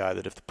actually have a guy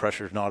that if the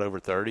pressure's not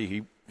over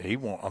 30, he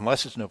won't,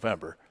 unless it's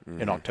November.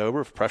 In October,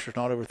 if the pressure's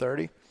not over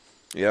 30,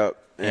 yep,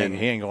 and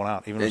he ain't going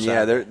out. Even and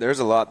there's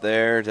a lot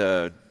there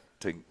to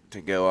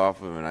go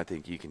off of, and I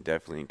think you can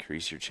definitely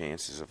increase your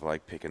chances of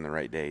like picking the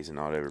right days and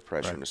not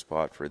overpressuring the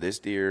spot for this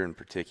deer in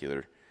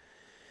particular.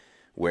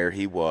 Where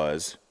he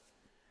was,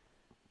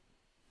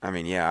 I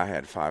mean, I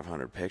had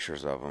 500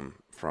 pictures of him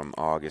from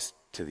August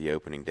to the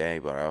opening day,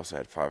 but I also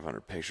had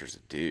 500 pictures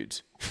of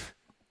dudes.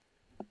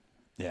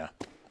 Yeah.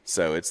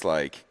 So it's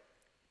like,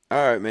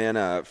 all right,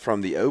 man,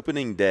 from the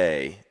opening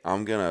day,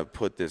 I'm going to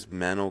put this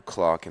mental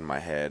clock in my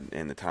head,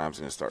 and the time's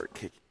going to start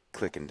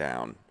clicking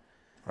down.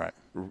 Right.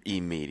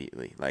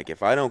 Immediately. Like,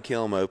 if I don't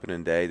kill him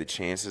opening day, the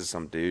chances of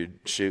some dude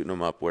shooting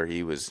him up where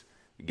he was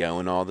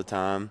going all the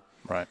time.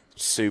 Right.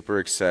 Super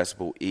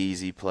accessible,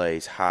 easy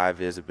place, high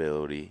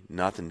visibility,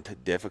 nothing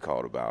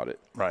difficult about it.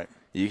 Right.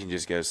 You can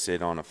just go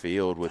sit on a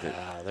field with it.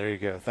 There you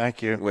go.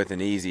 Thank you. With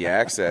an easy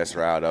access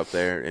route up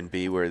there and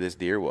be where this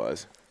deer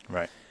was.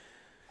 Right.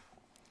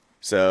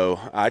 So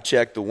I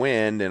checked the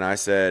wind, and I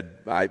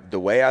said, the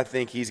way I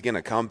think he's going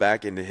to come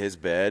back into his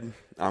bed,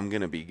 I'm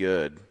going to be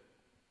good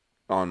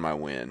on my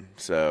win.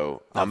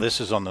 So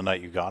this is on the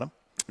night you got him?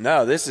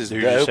 No, this is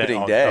the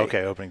opening day.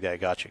 Okay, opening day.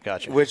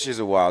 Gotcha. Which is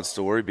a wild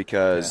story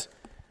because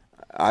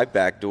I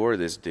backdoor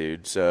this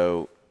dude.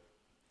 So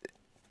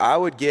I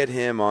would get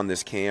him on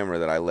this camera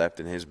that I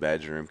left in his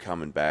bedroom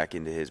coming back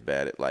into his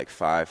bed at like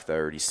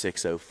 5:30,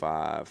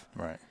 6:05.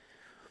 Right.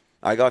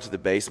 I got to the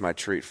base of my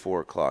tree at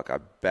 4 o'clock. I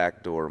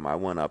backdoored him. I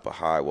went up a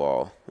high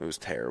wall. It was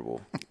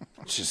terrible.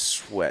 Just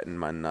sweating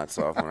my nuts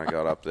off when I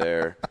got up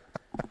there.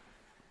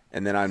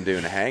 And then I'm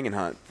doing a hanging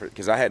hunt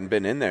because I hadn't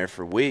been in there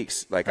for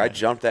weeks. Like, I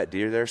jumped that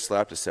deer there,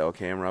 slapped a cell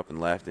camera up,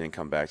 and left, and then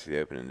come back to the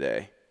opening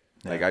day.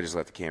 Like, I just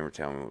let the camera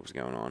tell me what was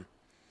going on.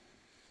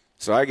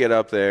 So I get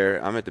up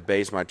there. I'm at the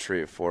base of my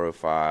tree at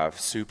 4:05.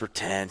 Super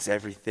tense.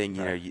 Everything,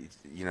 a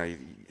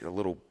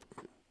little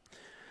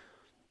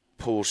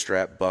pull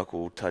strap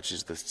buckle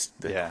touches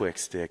the quick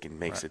stick and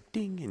makes a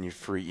ding, and you're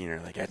free.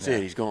 You're like, that's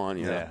it. He's gone.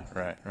 Yeah,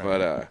 right.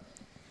 But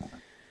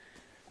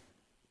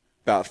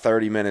about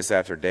 30 minutes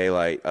after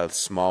daylight, a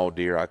small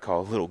deer I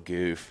call Little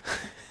Goof.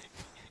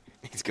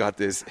 he's got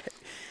this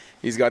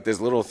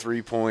little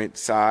 3-point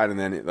side, and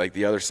then like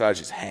the other side's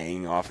just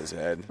hanging off his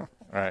head.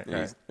 Right.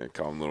 I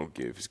call him Little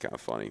Goof. It's kind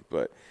of funny,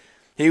 but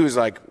he was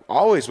like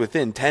always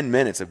within 10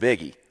 minutes of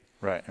Biggie.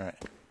 Right.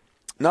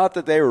 Not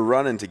that they were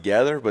running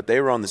together, but they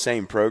were on the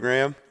same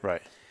program.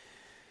 Right.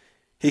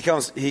 He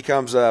comes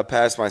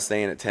past my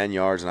stand at 10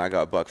 yards, and I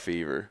got buck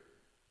fever.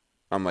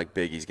 I'm like,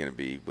 Biggie's going to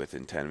be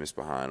within 10 minutes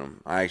behind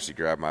him. I actually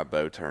grabbed my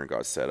bow turn,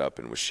 got set up,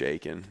 and was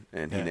shaking,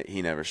 and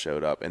he never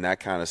showed up. And that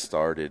kind of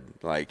started,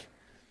 like,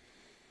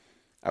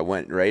 I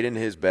went right into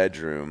his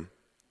bedroom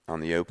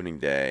on the opening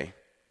day,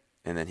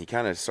 and then he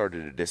kind of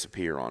started to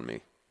disappear on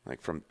me,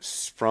 like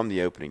from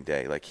the opening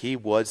day. Like, he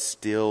was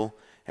still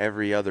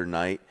every other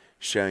night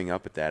showing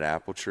up at that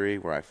apple tree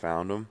where I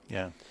found him.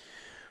 Yeah.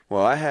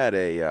 Well, I had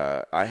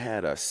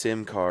a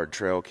SIM card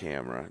trail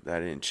camera that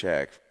I didn't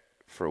check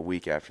for a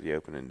week after the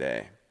opening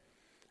day.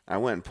 I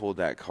went and pulled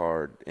that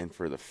card, and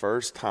for the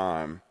first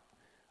time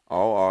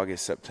all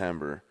August,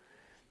 September,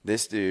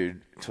 this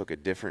dude took a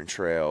different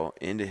trail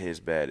into his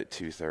bed at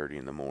 2:30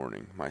 in the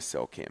morning. My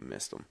cell cam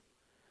missed him.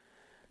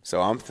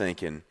 So I'm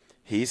thinking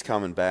he's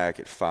coming back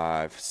at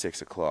 5,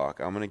 6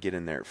 o'clock. I'm going to get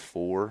in there at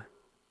 4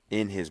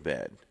 in his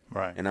bed.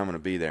 Right. And I'm going to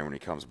be there when he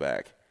comes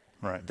back.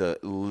 Right. The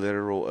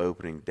literal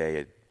opening day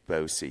of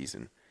bow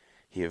season.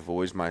 He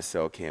avoids my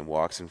cell cam,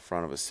 walks in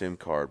front of a SIM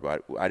card,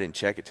 but I didn't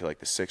check it till like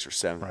the 6th or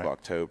 7th of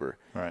October.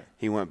 Right.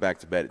 He went back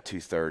to bed at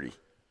 2:30.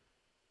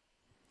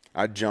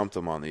 I jumped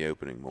him on the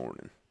opening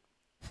morning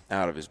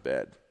out of his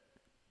bed.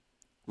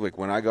 Like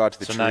when I got to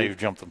the tree. So now you've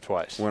jumped him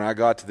twice. When I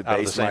got to the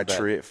base of my bed.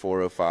 tree at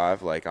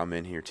 4:05, like I'm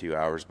in here 2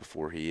 hours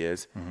before he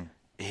is. Mm-hmm.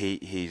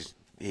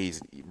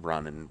 He's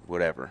running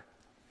whatever.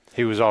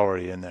 He was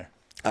already in there.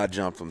 I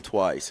jumped him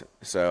twice.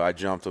 So I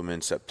jumped him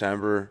in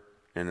September,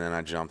 and then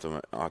I jumped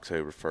him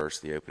October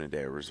 1st, the opening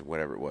day, or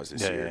whatever it was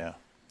this year.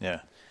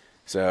 Yeah.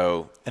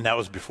 So, and that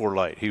was before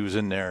light. He was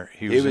in there.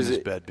 He was in his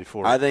bed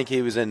before. I think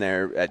he was in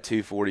there at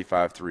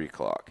 2:45, 3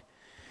 o'clock.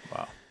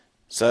 Wow.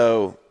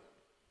 So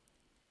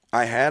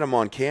I had him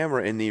on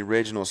camera in the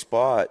original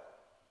spot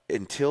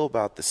until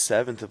about the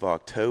 7th of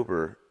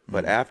October.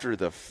 But after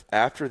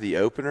the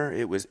opener,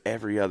 it was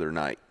every other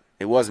night.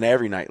 It wasn't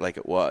every night like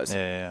it was.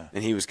 Yeah.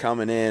 And he was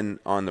coming in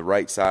on the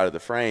right side of the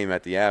frame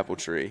at the apple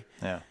tree,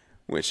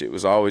 which it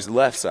was always the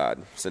left side.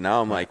 So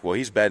now I'm like, well,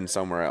 he's bedding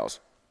somewhere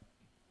else.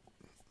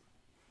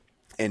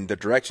 And the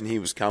direction he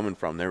was coming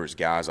from, there was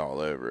guys all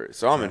over it.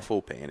 So I'm in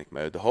full panic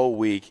mode. The whole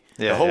week,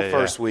 the whole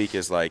first week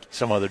is like,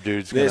 some other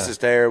dude's this is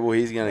terrible.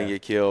 He's going to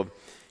get killed.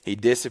 He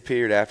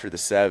disappeared after the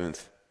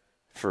 7th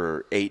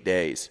for 8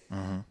 days.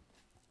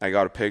 I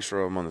got a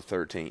picture of him on the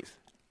 13th,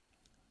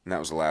 and that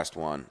was the last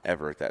one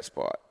ever at that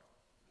spot.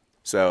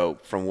 So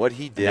from what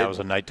he did – that was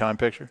a nighttime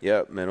picture?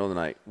 Yep, middle of the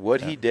night.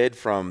 What he did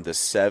from the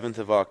 7th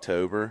of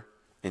October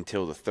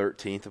until the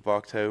 13th of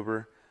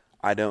October,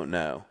 I don't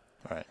know.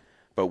 Right.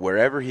 But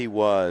wherever he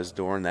was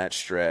during that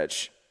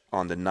stretch,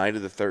 on the night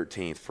of the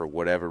 13th, for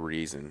whatever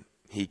reason,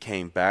 he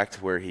came back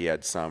to where he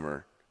had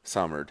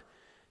summered,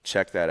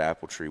 checked that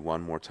apple tree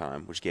one more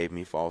time, which gave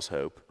me false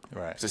hope.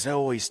 Right. So I said,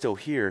 oh, he's still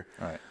here.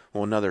 Right.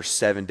 Well, another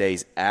 7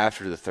 days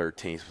after the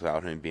 13th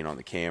without him being on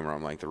the camera,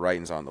 I'm like, the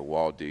writing's on the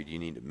wall, dude. You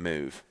need to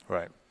move.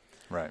 Right.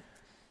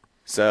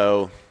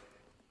 So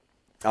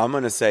I'm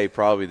going to say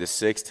probably the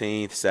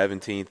 16th,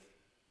 17th,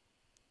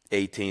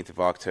 18th of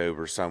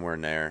October, somewhere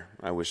in there.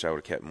 I wish I would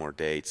have kept more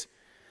dates.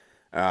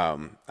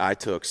 I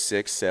took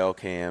 6 cell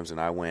cams,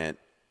 and I went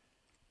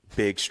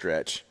big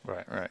stretch.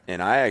 Right.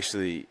 And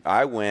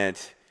I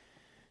went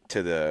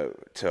to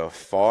a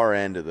far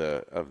end of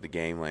the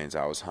game lanes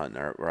I was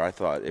hunting, where I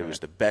thought it was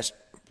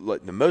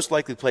the most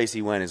likely place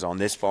he went is on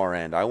this far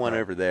end. I went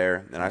over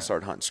there, and I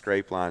started hunting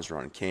scrape lines,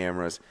 running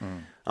cameras.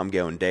 I'm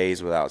going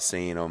days without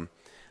seeing him.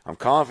 I'm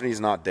confident he's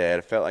not dead.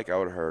 I felt like I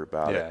would have heard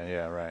about it.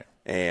 Yeah, right.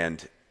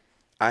 And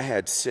I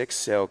had 6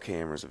 cell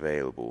cameras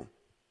available,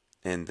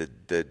 and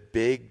the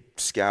big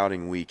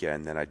scouting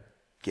weekend that I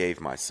gave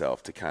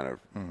myself to kind of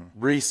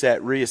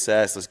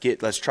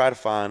reassess. Let's try to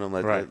find them.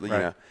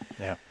 Right.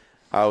 Yeah.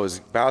 I was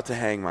about to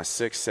hang my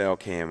 6 cell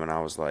cam, and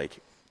I was like,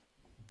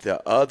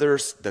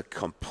 the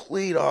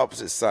complete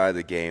opposite side of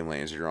the game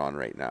lanes you're on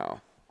right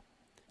now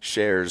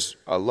shares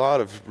a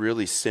lot of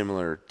really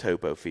similar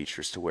topo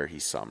features to where he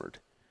summered.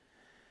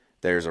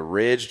 There's a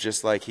ridge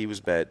just like he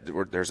was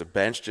there's a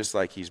bench just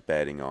like he's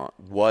bedding on.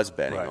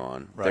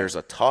 Right. There's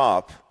a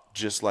top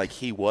just like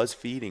he was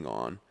feeding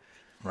on.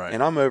 Right.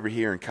 And I'm over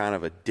here in kind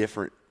of a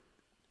different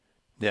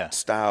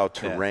style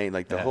terrain.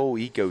 Like the whole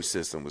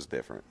ecosystem was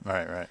different.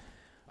 Right.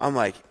 I'm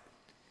like,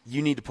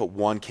 you need to put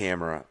one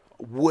camera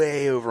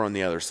way over on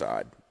the other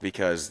side,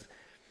 because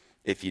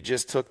if you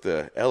just took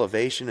the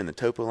elevation and the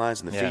topo lines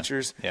and the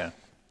features,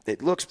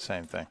 it looks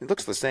same thing. It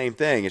looks the same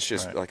thing. It's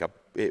just like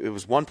it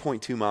was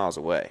 1.2 miles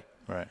away.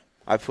 Right.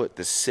 I put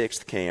the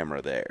 6th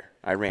camera there.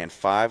 I ran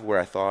 5 where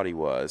I thought he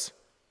was,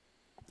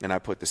 and I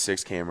put the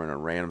 6th camera in a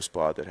random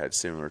spot that had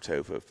similar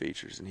topo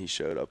features, and he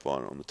showed up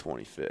on the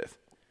 25th. It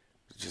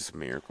was just a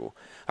miracle.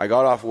 I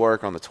got off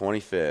work on the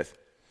 25th.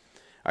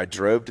 I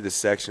drove to the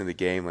section of the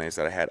game lanes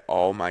that I had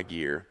all my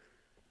gear.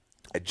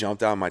 I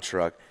jumped out of my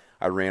truck.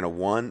 I ran a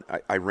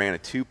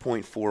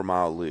 2.4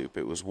 mile loop.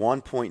 It was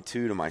 1.2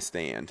 to my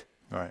stand.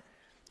 Right.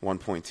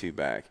 1.2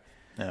 back.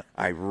 Yeah.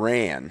 I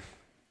ran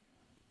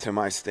to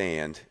my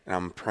stand, and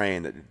I'm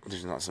praying that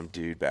there's not some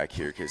dude back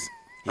here, because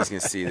he's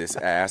going to see this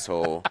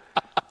asshole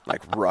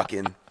like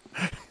rucking.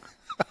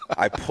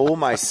 I pull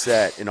my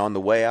set, and on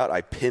the way out,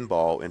 I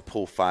pinball and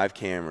pull 5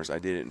 cameras. I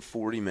did it in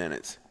 40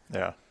 minutes.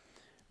 Yeah.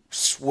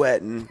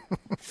 Sweating,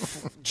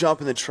 jump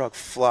in the truck,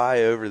 fly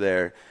over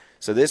there.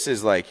 So this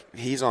is like,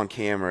 he's on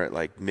camera at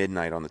like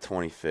midnight on the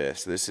 25th.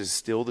 So this is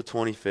still the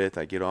 25th.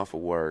 I get off of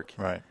work.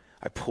 Right.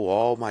 I pull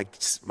all my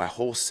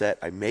whole set.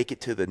 I make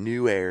it to the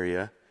new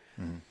area,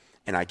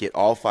 and I get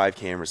all 5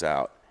 cameras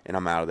out, and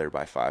I'm out of there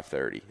by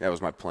 5:30. That was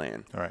my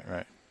plan.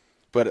 Right.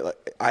 But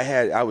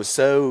I was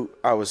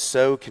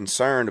so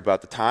concerned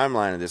about the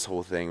timeline of this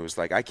whole thing. It was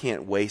like, I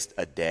can't waste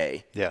a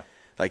day. Yeah.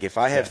 Like if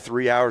I have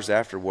 3 hours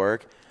after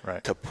work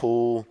to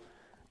pull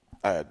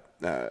a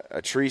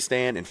tree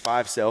stand and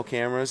 5 cell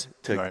cameras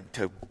to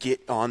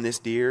get on this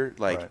deer,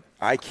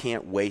 I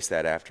can't waste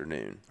that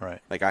afternoon.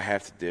 Right. Like I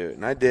have to do it.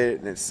 And I did it,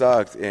 and it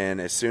sucked. And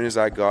as soon as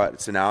I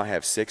so now I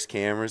have 6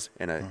 cameras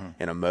and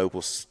a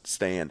mobile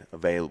stand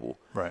available.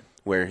 Right.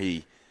 Where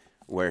he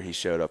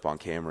showed up on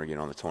camera again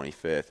on the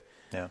 25th.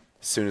 Yeah.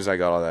 As soon as I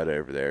got all that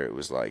over there, it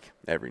was like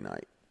every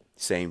night.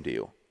 Same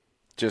deal.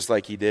 Just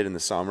like he did in the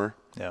summer.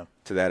 Yeah.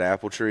 To that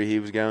apple tree he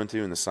was going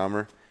to in the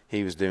summer.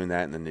 He was doing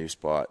that in the new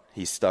spot.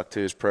 He stuck to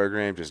his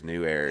program, just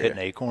new area. Hitting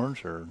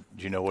acorns, or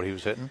do you know what he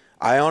was hitting?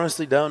 I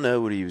honestly don't know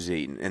what he was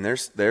eating. And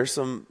there's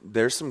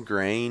some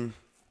grain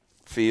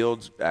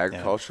fields,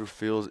 agricultural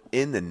fields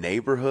in the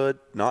neighborhood,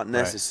 not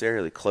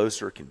necessarily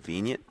close or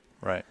convenient.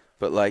 Right.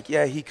 But, like,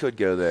 yeah, he could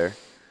go there.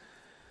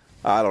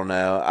 I don't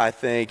know. I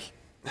think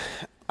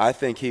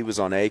he was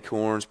on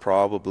acorns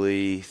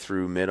probably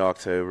through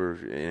mid-October.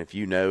 And if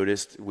you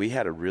noticed, we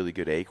had a really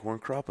good acorn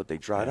crop, but they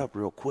dried up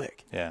real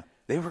quick. Yeah.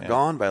 They were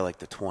gone by, like,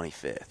 the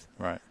 25th.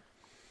 Right.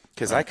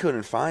 Because I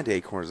couldn't find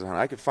acorns.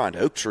 I could find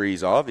oak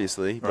trees,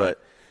 obviously,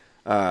 but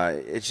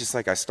it's just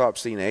like I stopped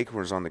seeing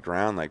acorns on the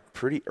ground, like,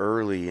 pretty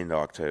early into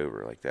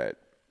October, like that,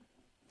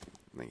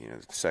 like,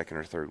 second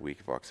or third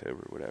week of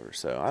October, whatever.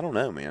 So I don't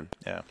know, man.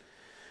 Yeah.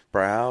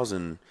 Browse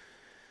and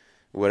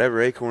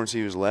whatever acorns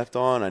he was left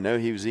on. I know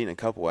he was eating a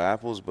couple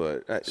apples,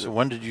 but So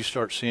when did you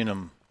start seeing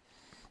him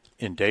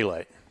in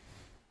daylight?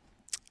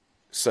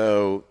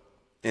 So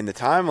in the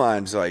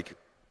timelines, like,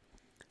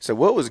 so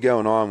what was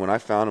going on when I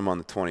found him on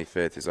the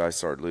 25th is I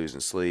started losing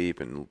sleep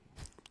and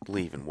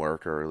leaving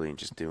work early and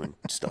just doing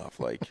stuff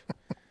like,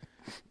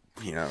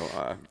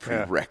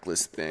 pretty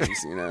reckless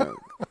things,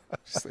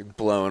 just like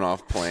blowing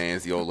off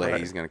plans. The old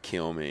lady's going to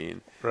kill me.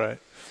 And, right.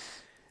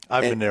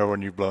 I've been there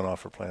when you've blown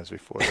off her plans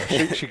before.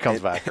 She comes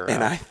back around.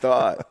 And I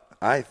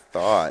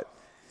thought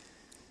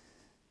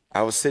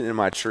I was sitting in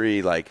my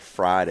tree like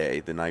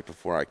Friday, the night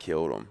before I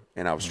killed him,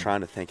 and I was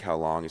trying to think how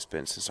long it's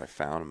been since I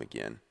found him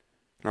again.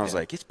 And I was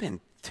like, it's been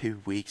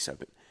 2 weeks.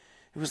 It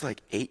was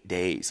like 8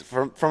 days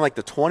from like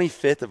the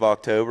 25th of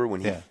October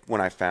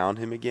when I found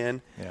him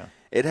again. Yeah.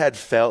 It had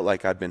felt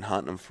like I'd been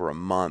hunting him for a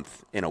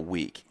month in a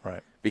week.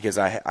 Right. Because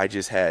I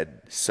just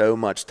had so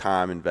much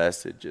time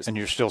invested. And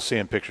you're still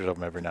seeing pictures of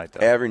him every night, though?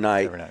 Every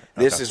night. Okay.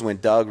 This is when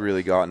Doug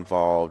really got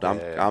involved.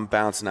 I'm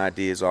bouncing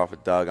ideas off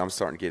of Doug. I'm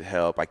starting to get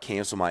help. I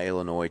canceled my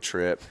Illinois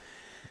trip.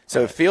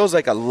 So it feels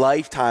like a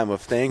lifetime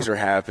of things are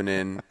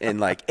happening in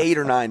like 8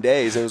 or 9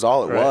 days. It was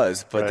all it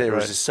was. But there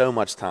was just so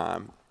much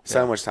time.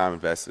 So much time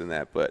invested in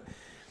that. But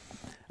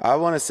I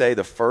want to say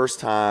the first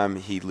time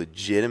he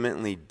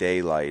legitimately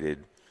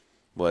daylighted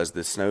was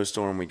the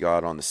snowstorm we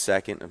got on the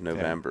 2nd of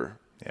November.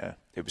 Yeah.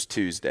 It was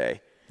Tuesday.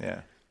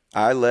 Yeah.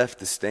 I left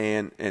the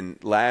stand, and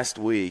last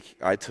week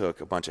I took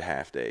a bunch of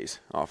half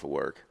days off of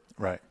work.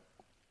 Right.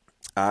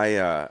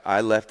 I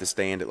left the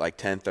stand at like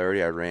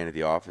 10:30. I ran to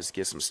the office to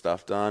get some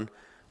stuff done.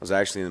 I was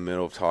actually in the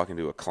middle of talking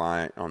to a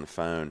client on the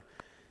phone,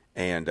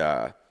 and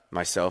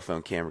my cell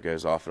phone camera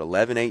goes off at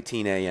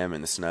 11:18 a.m.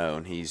 in the snow,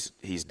 and he's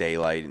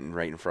daylighting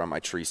right in front of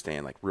my tree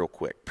stand, like real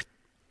quick,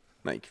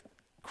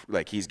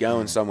 like he's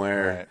going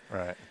somewhere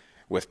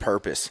with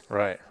purpose.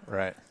 Right.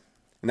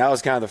 And that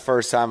was kind of the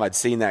first time I'd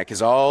seen that,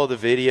 because all the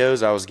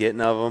videos I was getting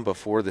of him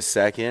before the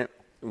 2nd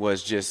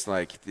was just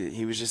like,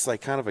 he was just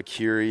like kind of a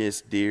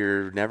curious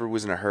deer, never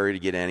was in a hurry to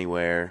get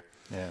anywhere.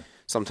 Yeah.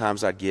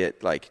 Sometimes I'd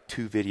get like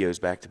 2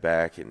 videos back to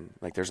back, and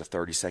like there's a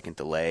 30-second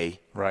delay.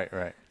 Right.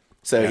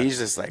 So he's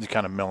just like, he's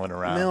kind of milling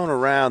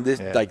around.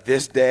 Like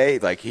this day,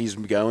 like he's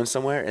going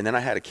somewhere. And then I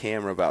had a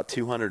camera about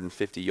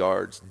 250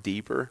 yards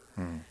deeper,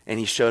 and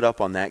he showed up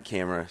on that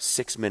camera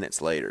 6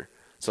 minutes later.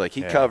 So, like,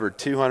 he covered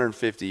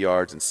 250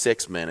 yards in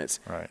 6 minutes,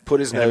 put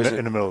his nose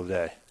in the middle of the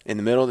day. In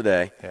the middle of the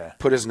day,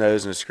 put his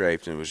nose in a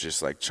scrape, and it was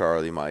just like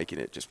Charlie Mike,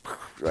 and it just,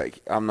 like,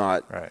 I'm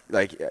not,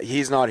 like,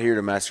 he's not here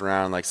to mess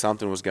around. Like,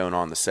 something was going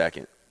on the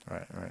 2nd.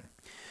 Right.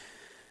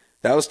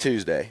 That was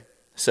Tuesday.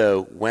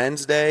 So,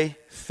 Wednesday,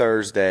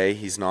 Thursday,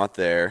 he's not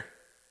there.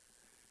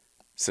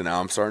 So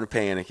now I'm starting to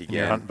panic again. And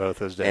you're hunting both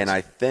those days. And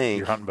I think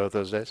you're hunting both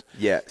those days.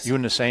 Yes. You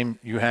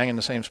hang in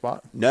the same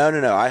spot?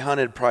 No. I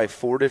hunted probably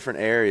 4 different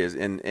areas,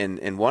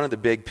 and one of the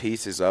big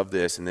pieces of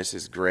this, and this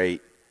is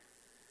great.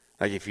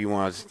 Like if you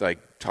want to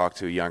like talk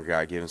to a younger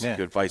guy, give him some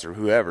good advice or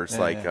whoever, it's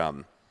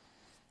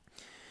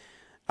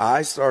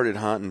I started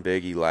hunting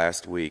Biggie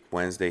last week,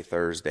 Wednesday,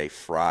 Thursday,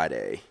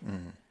 Friday,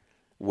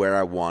 where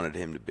I wanted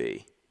him to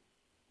be.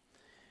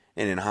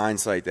 And in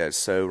hindsight, that's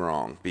so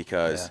wrong,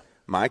 because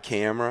my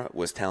camera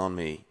was telling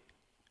me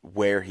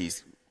where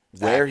he's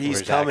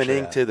coming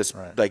into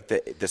the like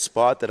the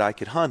spot that I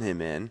could hunt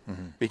him in,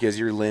 because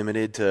you're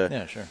limited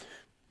to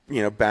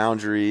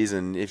boundaries,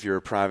 and if you're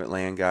a private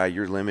land guy,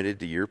 you're limited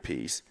to your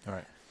piece. All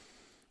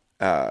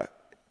right.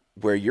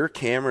 Where your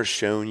camera's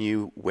showing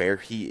you where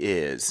he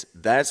is,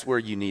 that's where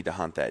you need to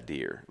hunt that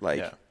deer.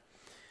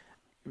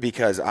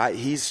 Because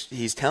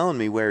he's telling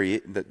me where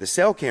the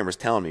cell camera's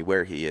telling me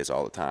where he is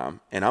all the time,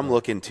 and I'm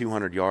looking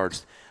 200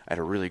 yards at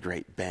a really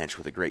great bench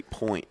with a great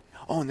point.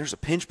 Oh, and there's a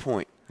pinch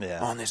point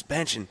on this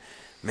bench, and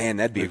man,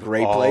 that'd be a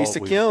great place to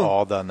kill him. We've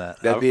all done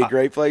that. That'd be a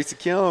great place to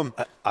kill him.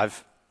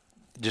 I've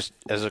just,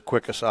 as a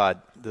quick aside,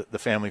 the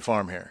family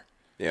farm here.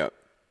 Yeah.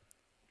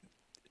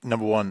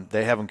 Number one,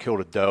 they haven't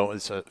killed a doe.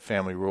 It's a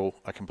family rule.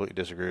 I completely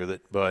disagree with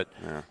it, but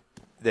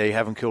they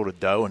haven't killed a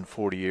doe in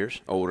 40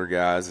 years. Older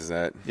guys, is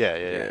that?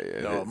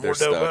 Yeah. No, more doe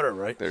stuck. better,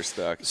 right? They're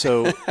stuck.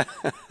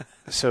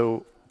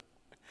 So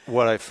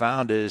what I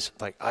found is,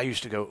 like, I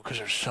used to go, because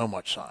there's so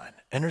much sign,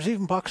 and there's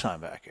even buck sign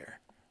back here,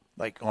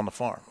 like on the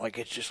farm. Like,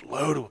 it's just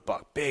loaded with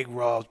buck, big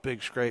raws,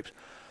 big scrapes.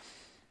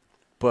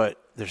 But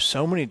there's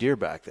so many deer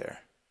back there.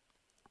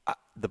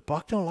 The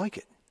buck don't like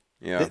it.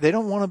 Yeah. They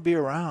don't want to be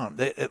around.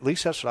 At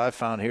least that's what I've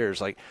found here.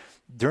 Is like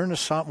during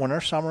the when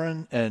they're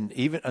summering, and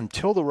even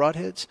until the rut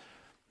hits,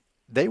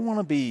 they want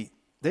to be.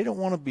 They don't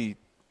want to be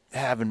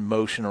having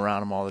motion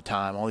around them all the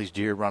time, all these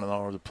deer running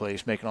all over the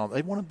place, they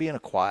want to be in a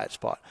quiet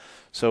spot.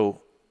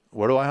 So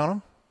where do I hunt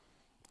them?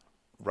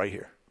 Right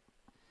here.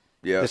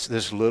 Yeah.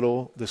 This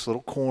little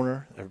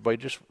corner, everybody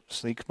just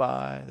sneaks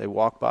by. They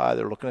walk by.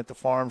 They're looking at the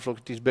farms, look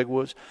at these big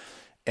woods.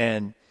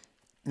 And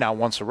now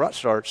once the rut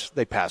starts,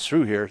 they pass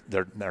through here.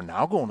 They're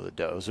now going to the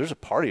does. There's a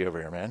party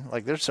over here, man.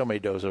 Like, there's so many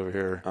does over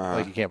here,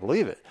 like you can't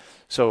believe it.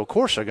 So, of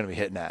course, they're going to be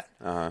hitting that.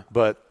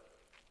 But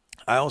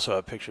I also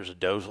have pictures of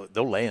does.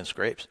 They'll lay in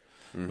scrapes.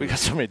 We got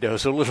so many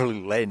does. They'll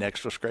literally lay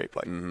next to a scrape.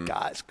 Like,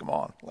 guys, come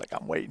on. Like,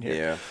 I'm waiting here.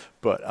 Yeah.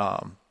 But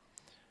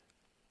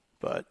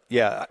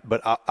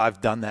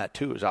I've done that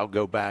too. Is I'll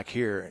go back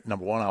here.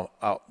 Number one,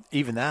 I'll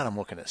even that I'm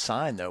looking at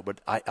sign though.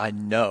 But I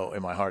know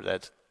in my heart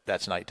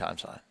that's nighttime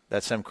sign.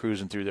 That's them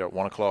cruising through there at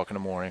 1 o'clock in the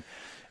morning,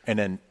 and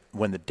then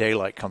when the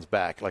daylight comes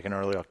back, like in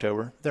early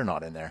October, they're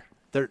not in there.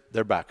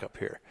 They're back up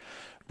here.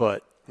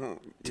 But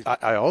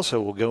I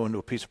also will go into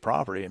a piece of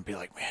property and be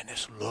like, man,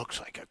 this looks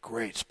like a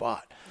great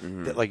spot.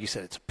 That, like you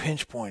said, it's a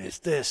pinch point. It's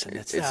this and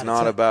it's that. It's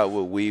not about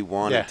what we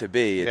want it to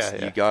be. It's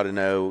Yeah. you got to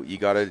know. You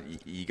got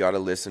to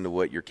listen to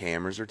what your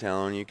cameras are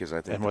telling you, because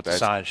I think And what the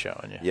sign's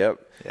showing you. Yep.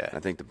 Yeah.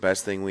 I think the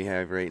best thing we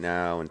have right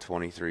now in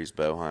 23's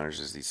bow hunters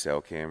is these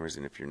cell cameras,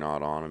 and if you're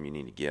not on them, you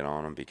need to get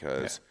on them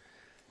because.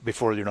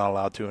 Before you're not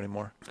allowed to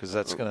anymore, because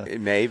that's gonna. It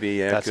may be.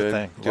 Yeah. That's the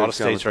thing. A lot of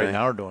states right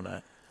now are doing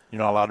that. You're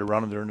not allowed to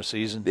run them during the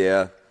season.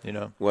 Yeah. You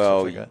know.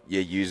 Well, like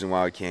use them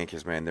while you can,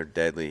 because, man, they're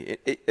deadly.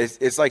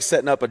 It's like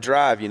setting up a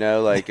drive, you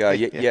know, like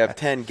you have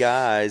 10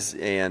 guys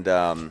and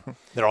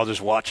they're all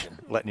just watching,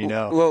 letting you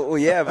know. Well,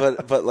 yeah,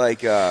 but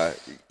like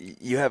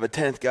you have a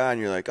 10th guy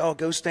and you're like, oh,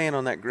 go stand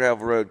on that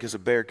gravel road because a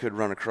bear could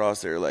run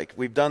across there. Like,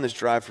 we've done this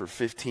drive for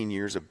 15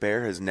 years. A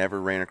bear has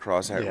never ran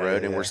across that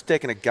road, and we're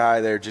sticking a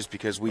guy there just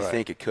because we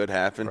think it could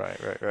happen. Right.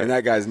 And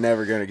that guy's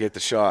never going to get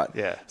the shot.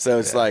 Yeah. So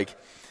it's like,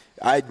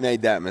 I'd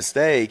made that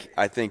mistake,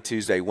 I think,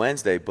 Tuesday,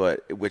 Wednesday,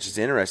 but which is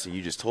interesting.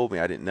 You just told me.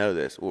 I didn't know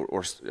this.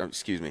 Or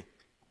excuse me.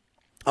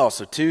 Oh,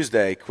 so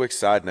Tuesday, quick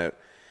side note.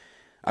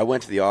 I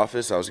went to the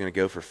office. I was going to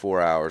go for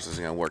 4 hours. I was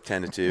going to work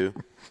 10 to 2.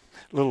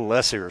 A little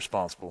less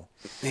irresponsible.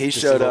 He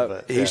showed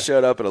up. He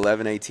showed up at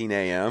 11:18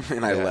 a.m.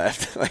 and I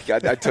left. Like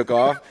I took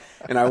off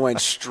and I went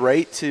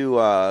straight to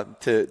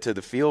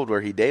the field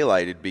where he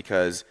daylighted,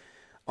 because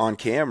on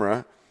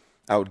camera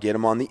I would get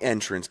him on the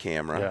entrance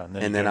camera,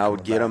 and then I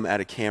would get him at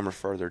a camera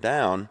further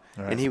down,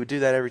 and he would do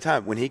that every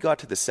time. When he got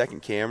to the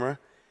second camera,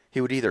 he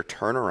would either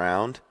turn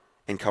around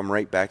and come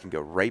right back and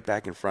go right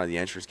back in front of the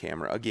entrance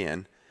camera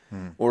again,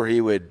 or he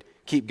would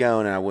keep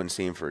going and I wouldn't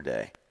see him for a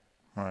day.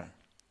 Right.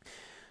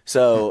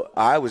 So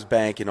I was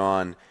banking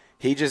on,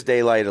 he just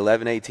daylighted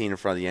 11:18 in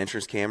front of the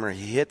entrance camera.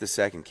 He hit the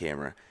second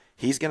camera.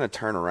 He's going to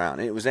turn around.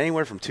 And it was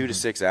anywhere from 2 to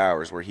 6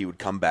 hours where he would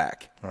come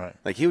back. Right.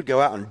 Like, he would go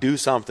out and do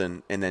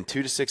something, and then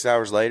 2 to 6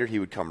 hours later, he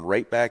would come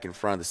right back in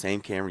front of the same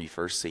camera you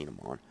first seen him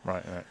on.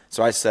 Right.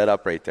 So I set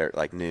up right there at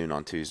like noon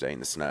on Tuesday in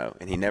the snow,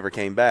 and he never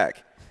came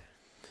back.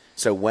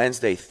 So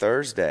Wednesday,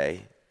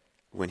 Thursday,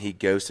 when he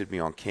ghosted me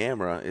on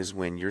camera, is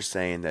when you're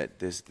saying that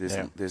this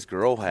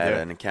girl had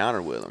an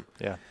encounter with him.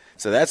 Yeah.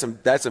 So that's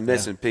a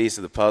missing piece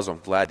of the puzzle.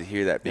 I'm glad to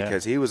hear that,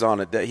 because he was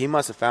on he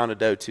must have found a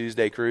doe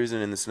Tuesday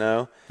cruising in the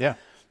snow. Yeah.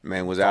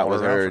 Man, was out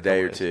with her a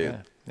day or two.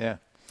 Yeah.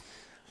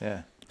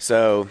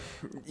 So,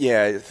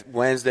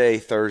 Wednesday,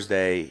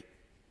 Thursday,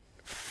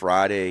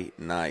 Friday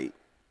night,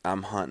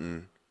 I'm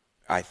hunting.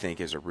 I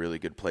think is a really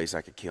good place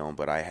I could kill him,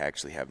 but I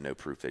actually have no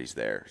proof that he's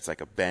there. It's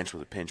like a bench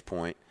with a pinch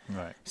point.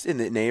 Right. It's in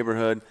the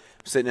neighborhood.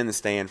 I'm sitting in the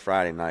stand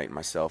Friday night, and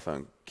my cell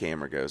phone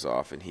camera goes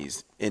off, and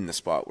he's in the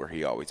spot where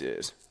he always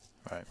is.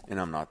 Right. And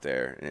I'm not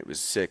there. And it was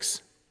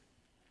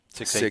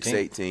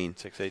 6:18.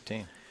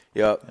 6:18.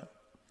 Yep.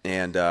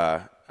 And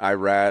I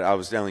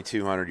was only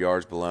 200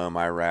 yards below him.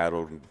 I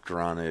rattled and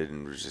grunted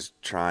and was just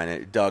trying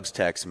it. Doug's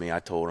texting me. I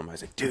told him, I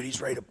was like, dude,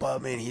 he's right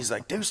above me. And he's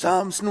like, do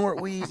something,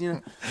 snort, wheeze, you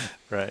know.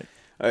 Right.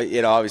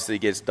 It obviously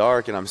gets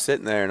dark, and I'm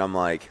sitting there, and I'm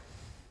like,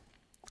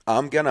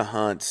 I'm going to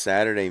hunt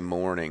Saturday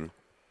morning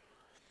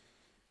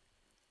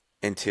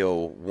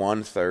until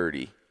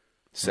 1:30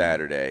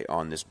 Saturday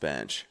on this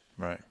bench.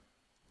 Right.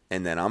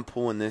 And then I'm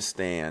pulling this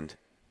stand.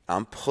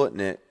 I'm putting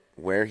it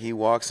where he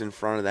walks in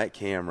front of that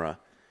camera,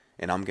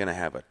 and I'm going to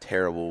have a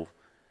terrible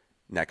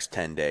next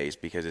 10 days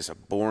because it's a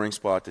boring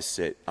spot to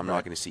sit. I'm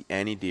not going to see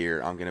any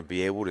deer. I'm going to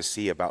be able to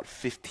see about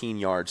 15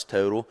 yards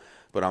total,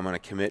 but I'm going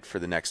to commit for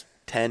the next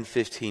 10,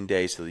 15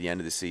 days to the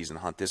end of the season,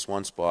 hunt this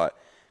one spot,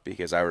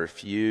 because I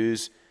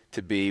refuse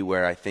to be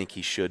where I think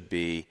he should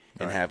be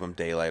and have him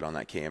daylight on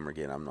that camera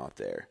again. I'm not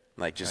there.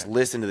 Like, just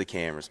listen to the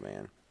cameras,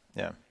 man.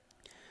 Yeah.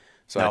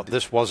 So now,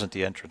 this wasn't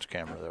the entrance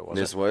camera, though, was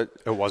it? This what?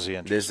 It was the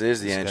entrance. This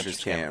is the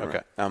entrance camera.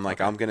 Okay. I'm like,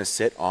 I'm going to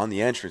sit on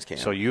the entrance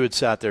camera. So you had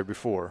sat there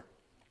before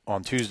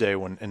on Tuesday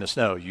when in the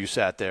snow. You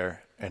sat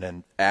there, and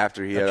then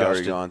after he had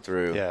already gone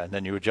through. Yeah, and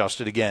then you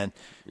adjusted again.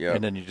 Yeah.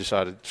 And then you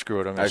decided,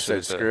 screw it. I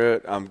said, screw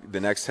it. The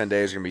next 10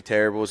 days are going to be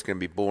terrible. It's going to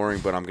be boring,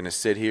 but I'm going to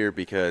sit here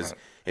because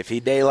if he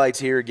daylights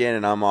here again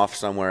and I'm off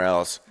somewhere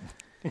else,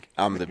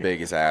 I'm the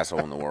biggest asshole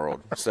in the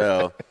world.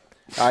 So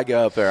I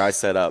go up there. I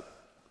set up.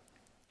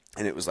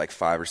 And it was like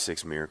 5 or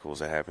 6 miracles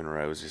that happened in a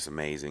row. It was just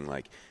amazing.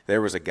 Like,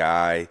 there was a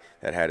guy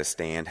that had a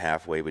stand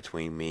halfway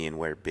between me and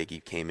where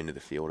Biggie came into the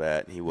field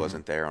at, and he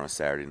wasn't there on a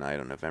Saturday night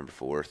on November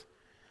 4th.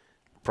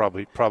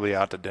 Probably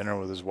out to dinner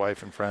with his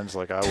wife and friends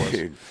like I was.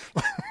 Dude,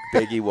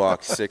 Biggie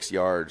walked 6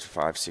 yards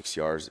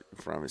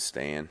from his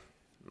stand,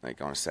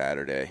 like on a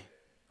Saturday.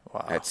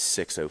 Wow. At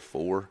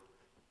 6:04,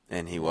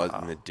 and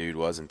the dude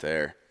wasn't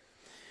there.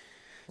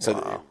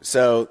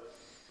 So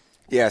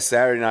yeah,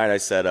 Saturday night I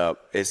set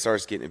up. It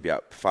starts getting to be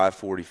about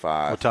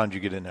 5:45. What time did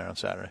you get in there on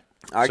Saturday?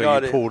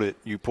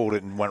 You pulled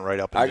it and went right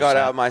up. And I got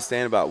out of my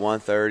stand about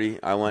 1:30.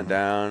 I went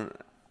down.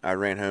 I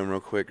ran home real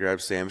quick, grabbed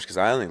a sandwich because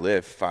I only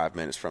live 5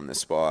 minutes from this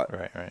spot.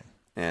 Right.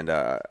 And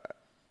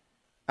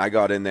I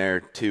got in there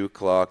 2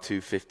 o'clock,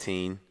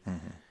 2:15.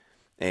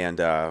 And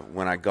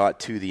when I got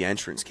to the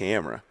entrance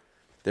camera,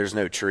 there's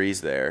no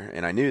trees there,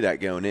 and I knew that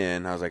going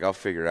in. I was like, I'll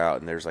figure it out.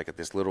 And there's like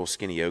this little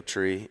skinny oak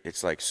tree.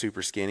 It's like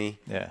super skinny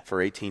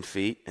for 18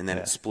 feet, and then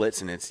it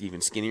splits, and it's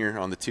even skinnier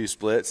on the 2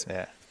 splits.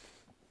 Yeah.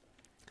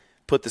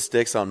 Put the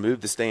sticks on,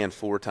 moved the stand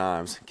 4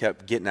 times,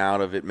 kept getting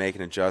out of it,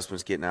 making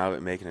adjustments,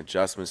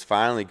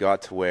 Finally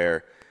got to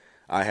where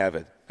I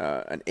have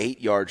an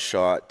 8-yard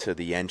shot to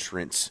the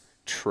entrance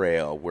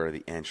trail where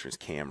the entrance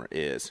camera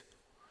is.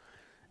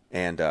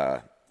 And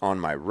on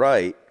my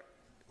right,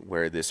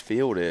 where this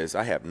field is,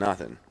 I have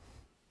nothing.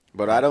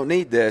 But I don't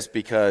need this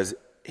because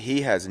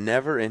he has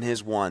never in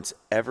his once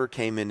ever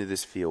came into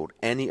this field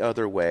any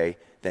other way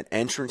than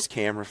entrance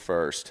camera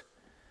first,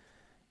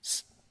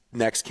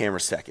 next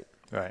camera second.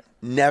 Right.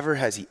 Never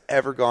has he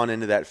ever gone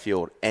into that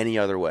field any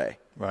other way.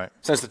 Right.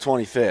 Since the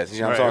 25th.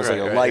 You know, it's almost like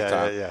a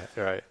lifetime. Yeah.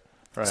 Right.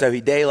 So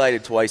he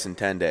daylighted twice in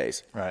 10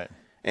 days. Right.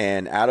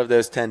 And out of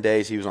those 10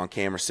 days, he was on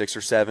camera 6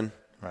 or 7.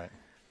 Right.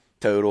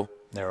 Total.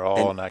 They were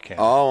all on that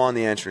camera. All on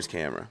the entrance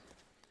camera.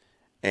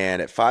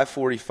 And at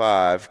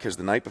 5:45, because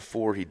the night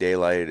before he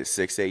daylighted at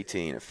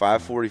 6:18, at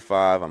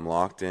 5:45 I'm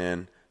locked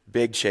in.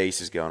 Big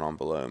chase is going on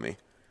below me.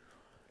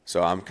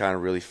 So I'm kind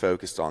of really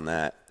focused on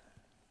that.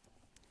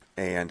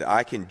 And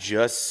I can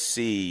just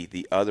see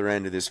the other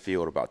end of this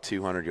field about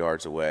 200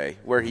 yards away,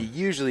 where he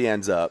usually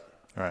ends up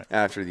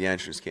after the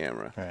entrance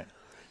camera. Right.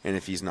 And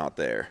if he's not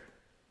there,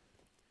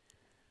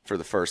 for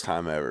the first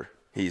time ever,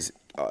 he's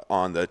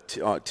on the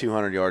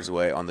 200 yards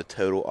away on the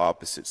total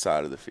opposite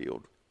side of the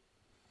field.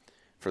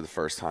 For the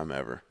first time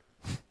ever.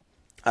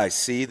 I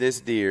see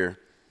this deer.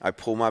 I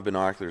pull my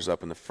binoculars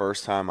up, and the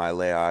first time I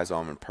lay eyes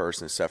on him in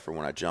person, except for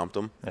when I jumped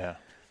him,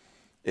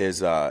 is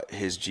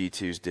his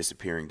G2's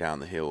disappearing down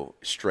the hill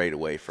straight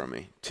away from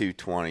me.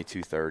 220,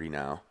 230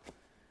 now.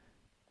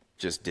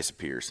 Just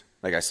disappears.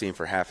 Like I see him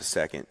for half a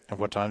second. And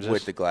what time is this?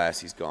 With the glass,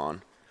 he's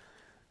gone.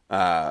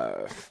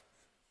 Probably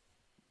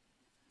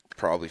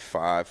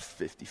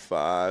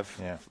 5:55.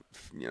 Yeah.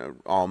 You know,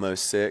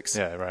 almost 6.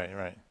 Yeah,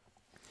 right.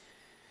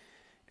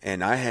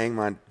 And I hang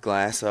my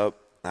glass up.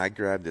 I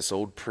grab this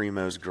old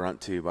Primo's grunt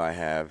tube I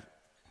have.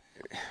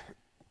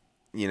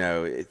 You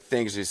know,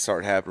 things just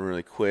start happening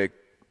really quick.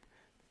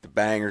 The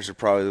bangers are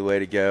probably the way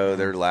to go.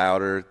 They're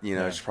louder. You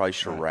know, it's probably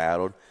should have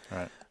rattled.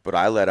 Right. But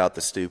I let out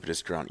the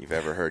stupidest grunt you've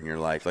ever heard in your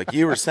life. Like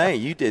you were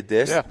saying, you did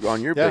this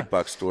on your big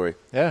buck story.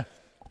 Yeah.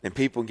 And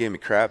people give me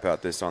crap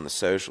about this on the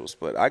socials.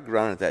 But I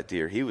grunted that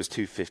deer. He was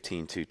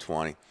 215,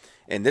 220.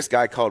 And this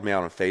guy called me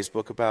out on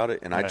Facebook about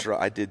it, and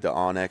I did the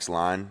Onyx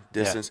line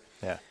distance.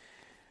 Yeah.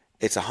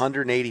 It's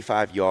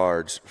 185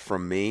 yards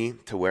from me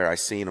to where I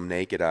seen him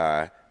naked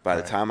eye. By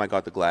the time I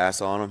got the glass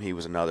on him, he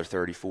was another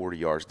 30, 40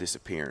 yards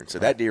disappearing. So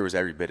that deer was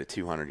every bit of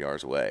 200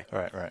 yards away.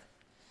 Right.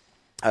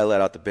 I let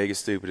out the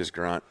biggest, stupidest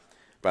grunt.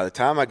 By the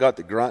time I got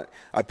the grunt,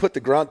 I put the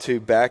grunt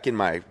tube back in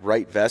my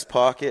right vest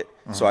pocket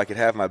so I could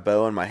have my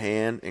bow in my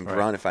hand and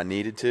grunt if I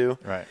needed to.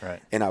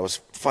 Right. And I was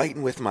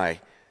fighting with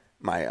my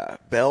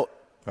belt.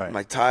 Right.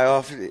 My tie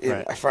off.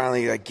 I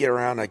finally get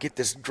around. I get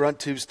this grunt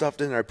tube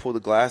stuffed in there. I pull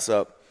the glass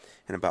up,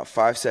 and about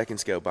 5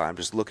 seconds go by. I'm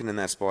just looking in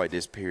that spot. He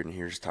disappeared, and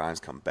here's times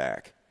come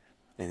back,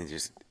 and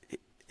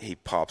he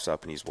pops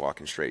up and he's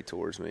walking straight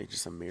towards me.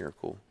 Just a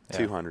miracle.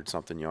 200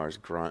 something yards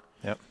grunt.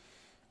 Yep.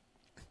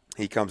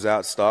 He comes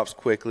out, stops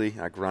quickly.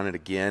 I grunt it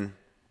again.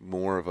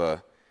 More of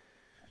a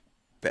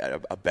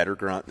better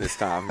grunt this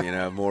time. You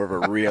know, more of a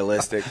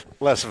realistic.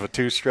 Less of a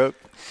two-stroke.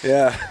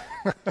 Yeah.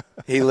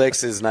 He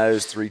licks his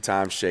nose 3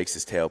 times, shakes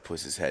his tail,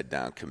 puts his head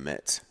down,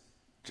 commits.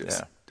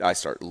 I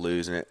start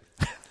losing it.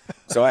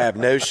 So I have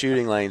no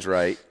shooting lanes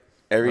right.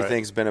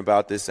 Everything's been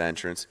about this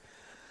entrance.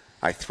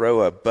 I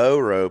throw a bow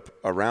rope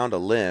around a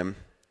limb.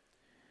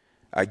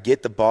 I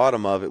get the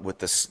bottom of it with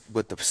the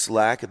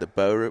slack of the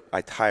bow rope.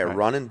 I tie a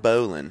running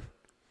bowline.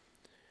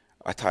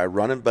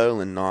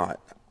 Knot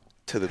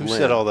to the limb. Who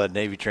said all that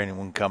Navy training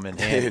wouldn't come in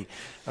handy?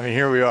 I mean,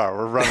 here we are.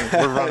 We're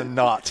running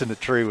knots in the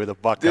tree with a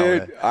buck on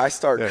it. Dude, I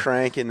start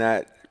cranking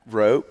that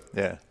rope.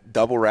 Yeah.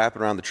 Double wrap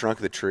it around the trunk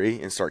of the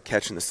tree and start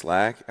catching the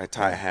slack. I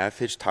tie a half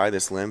hitch, tie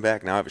this limb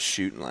back. Now I have a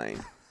shooting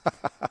lane.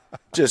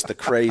 Just the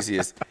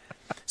craziest.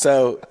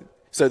 So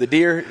So the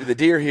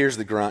deer hears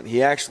the grunt.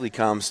 He actually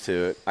comes to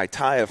it. I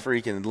tie a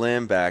freaking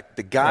limb back.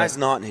 The guy's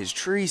not in his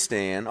tree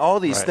stand. All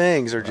these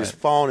things are just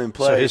falling in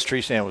place. So his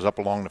tree stand was up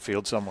along the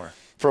field somewhere.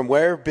 From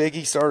where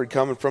Biggie started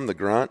coming from the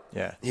grunt,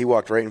 he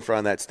walked right in front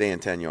of that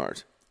stand 10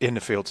 yards. In the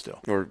field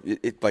still? Or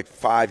like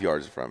 5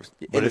 yards in front of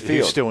him. In the field. He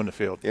was still in the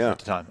field at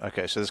the time.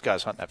 Okay, so this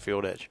guy's hunting that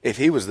field edge. If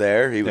he was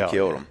there, he would have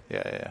killed him.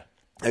 Yeah.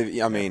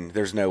 I mean,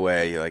 there's no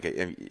way. Like,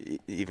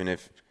 even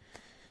if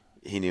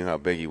he knew how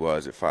big he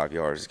was at 5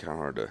 yards, it's kind of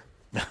hard to.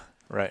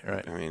 Right.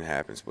 I mean, it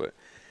happens. But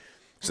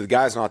so the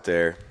guy's not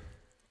there.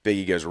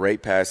 Biggie goes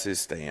right past his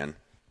stand,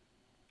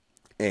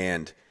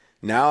 and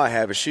now I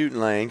have a shooting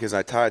lane because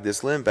I tied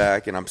this limb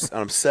back, and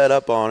I'm set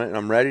up on it, and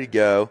I'm ready to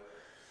go.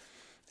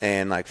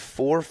 And like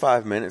 4 or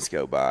 5 minutes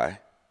go by,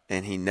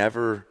 and he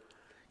never,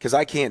 because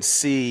I can't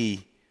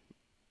see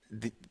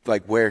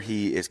like where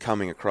he is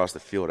coming across the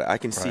field. I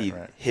can see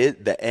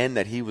the end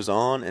that he was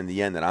on and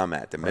the end that I'm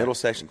at. The middle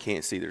section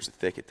can't see. There's a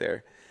thicket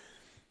there.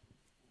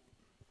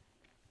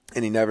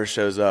 And he never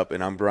shows up,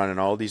 and I'm running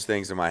all these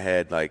things in my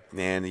head like,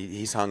 man,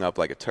 he's hung up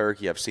like a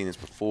turkey. I've seen this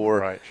before.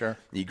 Right, sure.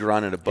 You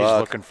grunted a buck. He's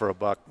looking for a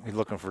buck. He's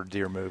looking for a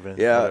deer moving.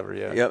 Yeah, whatever,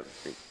 yep.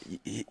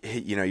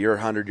 You're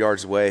 100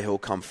 yards away. He'll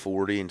come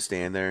 40 and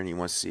stand there, and he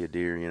wants to see a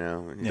deer,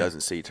 and he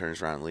doesn't see, he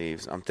turns around and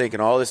leaves. I'm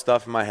thinking all this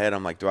stuff in my head.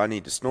 I'm like, do I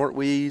need to snort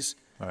wheeze?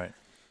 Right.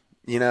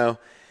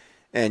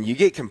 And you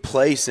get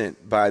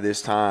complacent by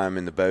this time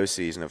in the bow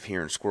season of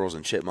hearing squirrels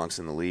and chipmunks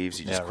in the leaves.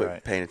 You just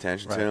quit paying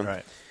attention to them.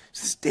 Right.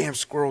 This damn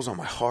squirrel's on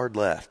my hard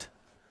left.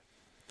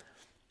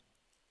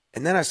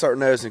 And then I start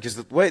noticing, because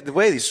the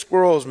way these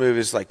squirrels move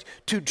is like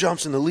 2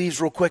 jumps in the leaves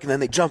real quick, and then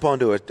they jump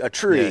onto a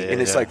tree, and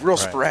it's like real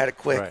sporadic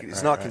quick.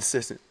 It's not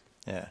consistent.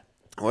 Yeah.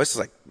 Well, it's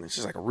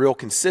just like a real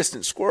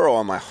consistent squirrel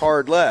on my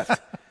hard left.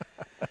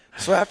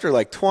 So after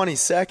like 20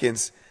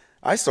 seconds,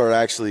 I start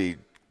actually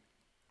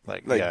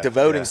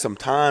devoting some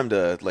time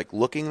to like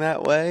looking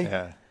that way.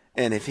 Yeah.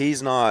 And if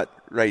he's not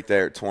right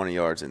there at 20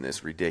 yards in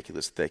this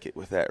ridiculous thicket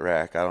with that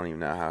rack, I don't even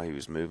know how he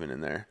was moving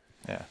in there.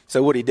 Yeah.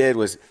 So what he did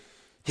was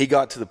he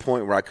got to the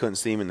point where I couldn't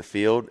see him in the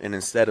field, and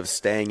instead of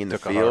staying in the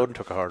field,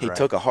 he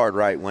took a hard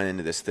right, went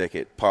into this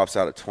thicket, pops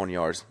out at 20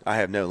 yards. I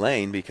have no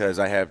lane because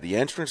I have the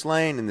entrance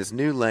lane and this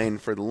new lane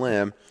for the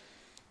limb.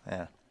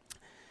 Yeah.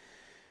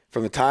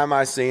 From the time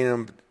I seen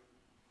him,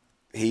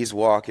 he's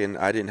walking.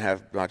 I didn't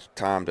have much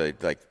time to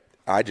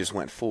I just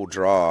went full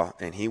draw,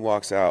 and he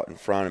walks out in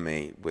front of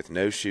me with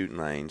no shooting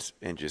lanes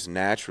and just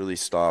naturally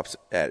stops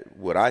at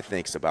what I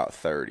think is about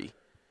 30.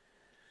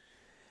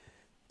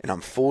 And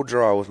I'm full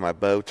draw with my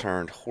bow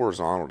turned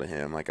horizontal to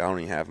him. Like I don't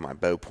even have my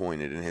bow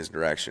pointed in his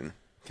direction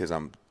because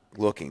I'm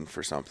looking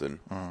for something.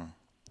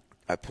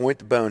 I point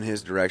the bow in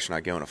his direction.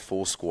 I go in a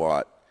full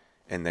squat,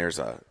 and there's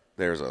a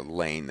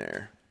lane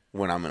there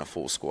when I'm in a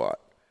full squat.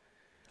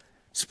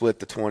 Split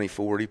the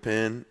 20-40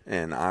 pin,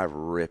 and I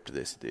ripped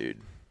this dude.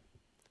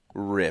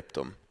 Ripped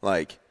him.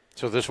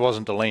 So this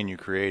wasn't the lane you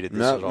created.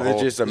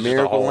 It's just a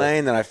miracle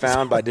lane that I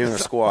found by doing a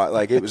squat.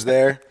 Like it was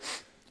there.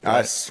 Right.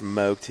 I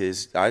smoked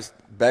his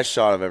best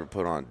shot I've ever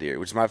put on a deer,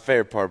 which is my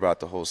favorite part about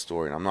the whole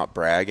story. And I'm not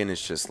bragging.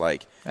 It's just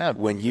like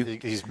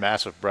he's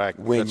massive brag.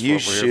 When you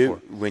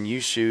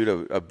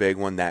shoot a big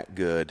one that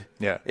good,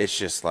 it's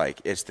just like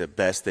it's the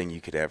best thing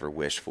you could ever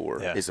wish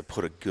for is to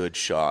put a good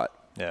shot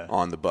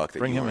on the buck.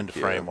 Bring him into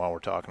frame while we're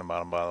talking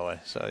about him, by the way.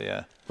 So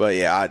yeah. But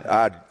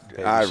yeah,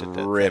 I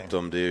ripped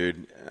him,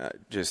 dude.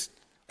 Just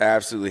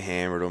absolutely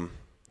hammered him.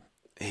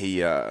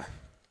 He. So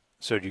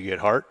did you get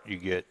heart?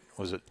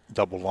 Was it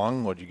double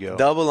lung? What'd you go?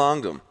 Double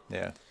lunged him.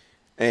 Yeah.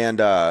 And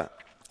as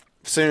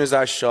soon as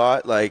I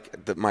shot,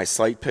 my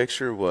sight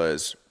picture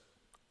was,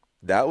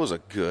 that was a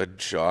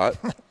good shot.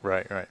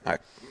 Right. I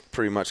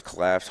pretty much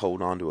collapsed,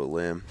 holding onto a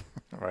limb.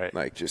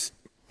 Right. Just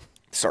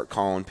start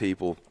calling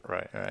people.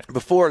 Right.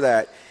 Before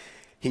that,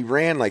 he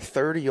ran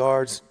 30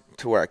 yards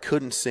to where I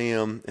couldn't see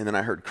him, and then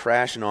I heard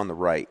crashing on the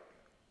right.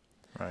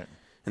 Right.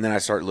 And then I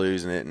start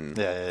losing it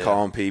and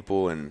calling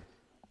people and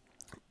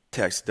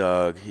text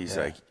Doug. He's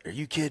like, "Are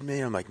you kidding me?"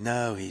 I'm like,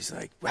 "No." He's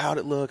like, "How'd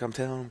it look?" I'm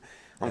telling him.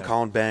 I'm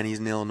calling Ben. He's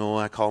in Illinois.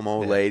 I call my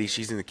old lady.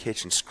 She's in the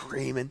kitchen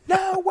screaming,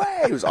 "No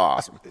way!" It was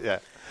awesome.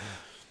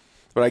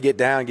 But I get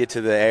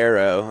to the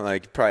arrow.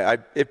 It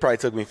probably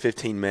took me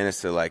 15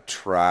 minutes to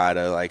try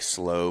to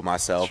slow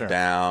myself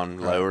down,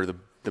 lower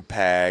the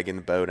pag and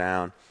the bow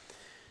down.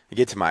 I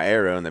get to my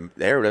arrow, and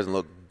the arrow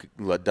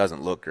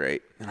doesn't look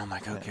great. And I'm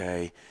like,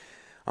 okay,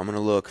 I'm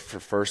gonna look for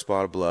first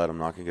spot of blood. I'm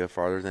not gonna go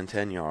farther than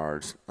 10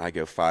 yards. I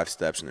go 5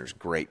 steps, and there's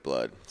great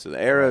blood. So the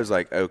arrow's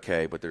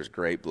okay, but there's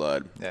great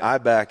blood. I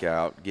back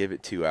out, give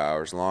it 2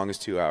 hours,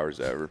 longest 2 hours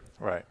ever.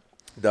 Right.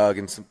 Doug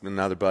and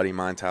another buddy of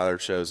mine, Tyler,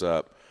 shows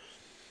up.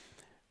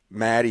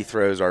 Maddie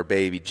throws our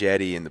baby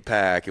Jetty in the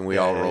pack, and we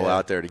all roll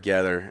out there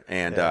together.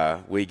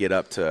 And we get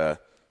up to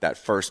that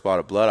first spot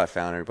of blood I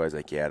found. Everybody's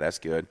like, "Yeah, that's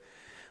good."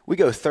 We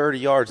go 30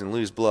 yards and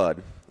lose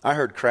blood. I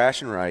heard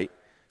crashing right,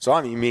 so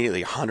I'm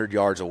immediately 100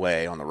 yards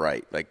away on the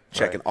right,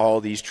 checking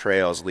all these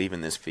trails leaving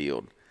this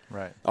field.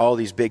 Right. All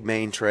these big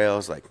main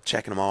trails,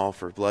 checking them all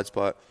for blood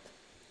spot.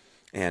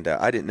 And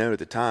I didn't know at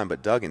the time,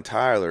 but Doug and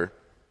Tyler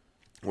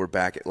we're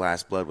back at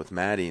Last Blood with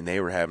Maddie, and they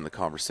were having the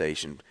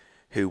conversation,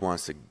 who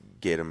wants to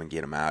get him and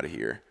get him out of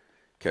here,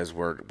 because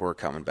we're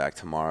coming back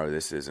tomorrow.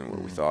 This isn't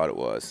what we thought it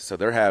was. So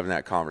they're having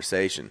that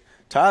conversation.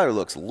 Tyler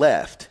looks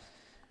left,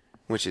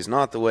 which is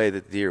not the way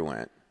that the deer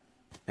went,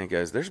 and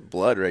goes, "There's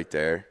blood right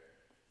there."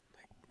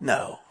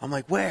 No. I'm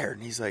like, "Where?"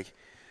 And he's like,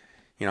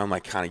 I'm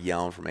like kind of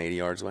yelling from 80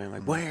 yards away. I'm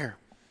like, "Where?"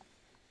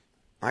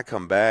 I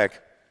come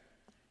back,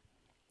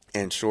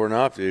 and sure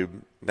enough,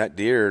 dude, that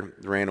deer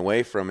ran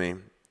away from me.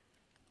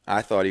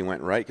 I thought he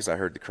went right because I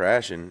heard the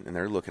crashing, and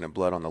they're looking at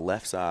blood on the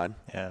left side.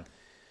 Yeah.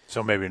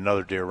 So maybe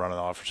another deer running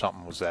off or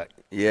something was that.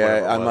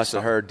 Yeah, I must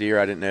have heard deer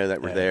I didn't know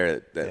that were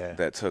there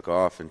that took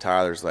off. And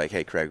Tyler's like,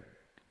 "Hey, Craig,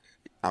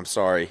 I'm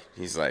sorry."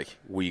 He's like,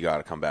 "We got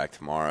to come back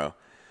tomorrow."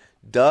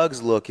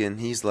 Doug's looking.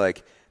 He's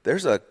like, there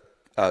was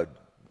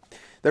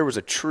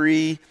a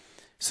tree,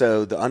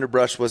 so the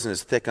underbrush wasn't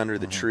as thick under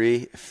the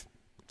tree.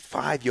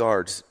 5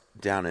 yards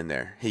down in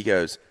there, he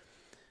goes,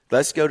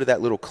 "Let's go to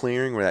that little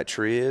clearing where that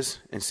tree is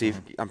and see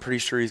if I'm pretty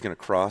sure he's going to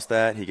cross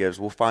that." He goes,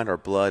 "We'll find our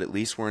blood. At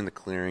least we're in the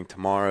clearing.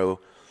 Tomorrow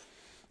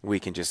we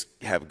can just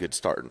have a good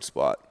starting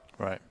spot."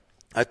 Right.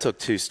 I took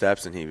 2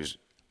 steps, and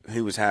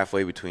he was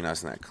halfway between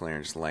us and that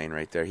clearing, just laying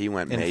right there. He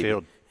went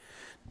Infield.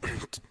 maybe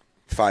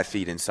 5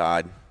 feet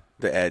inside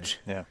the edge.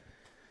 Yeah.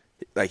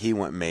 Like he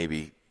went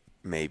maybe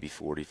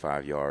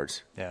 45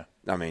 yards. Yeah.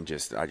 I mean,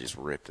 I just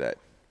ripped that.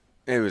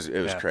 It was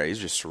crazy. It was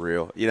just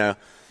surreal,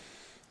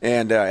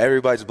 And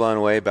everybody's blown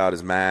away about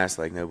his mask.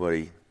 Like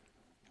nobody,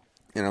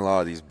 and a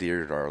lot of these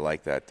deer are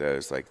like that. Though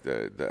it's like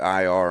the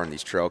IR and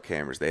these trail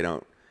cameras. They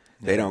don't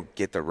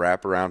get the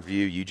wraparound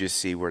view. You just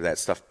see where that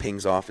stuff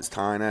pings off its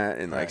tine at,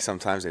 and like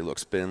sometimes they look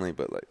spindly.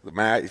 But like the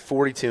mask,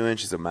 42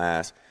 inches of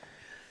mask.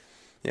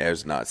 Yeah, it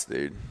was nuts,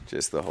 dude.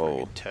 Just the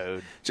whole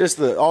toad. Just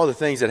all the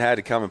things that had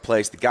to come in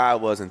place. The guy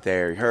wasn't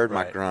there. He heard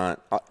my grunt.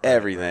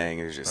 Everything.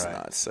 It was just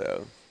nuts.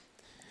 So.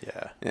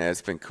 Yeah,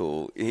 it's been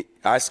cool.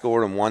 I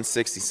scored him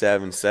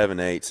 167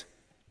 7/8.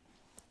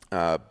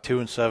 2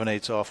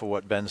 7/8 off of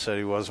what Ben said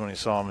he was when he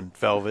saw him in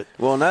velvet.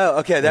 Well, no,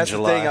 okay, that's the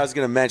thing I was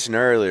going to mention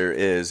earlier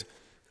is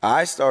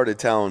I started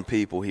telling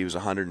people he was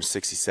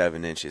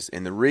 167 inches,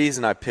 and the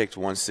reason I picked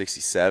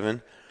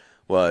 167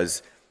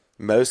 was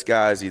most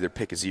guys either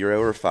pick a 0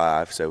 or a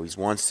 5, so he's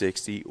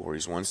 160 or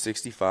he's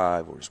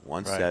 165 or he's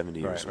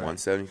 170 or he's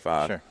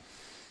 175. Sure.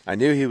 I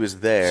knew he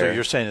was there. So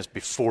you're saying this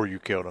before you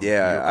killed him?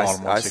 Yeah,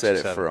 I said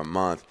it for a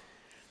month.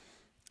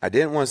 I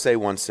didn't want to say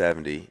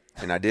 170,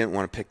 and I didn't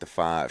want to pick the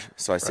 5.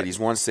 So I said he's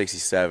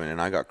 167, and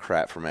I got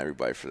crap from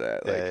everybody for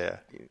that. Like,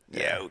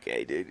 yeah,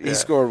 okay, dude. He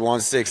scored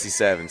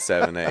 167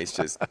 7/8,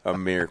 just a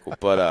miracle.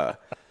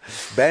 But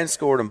Ben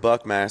scored him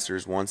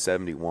Buckmasters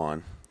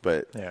 171,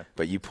 but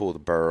you pull the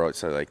burrow,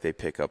 so like they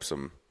pick up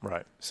some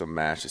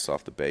mash just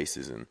off the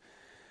bases, and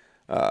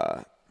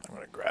I'm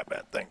gonna grab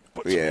that thing,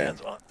 put some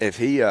hands on. If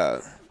he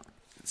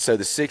so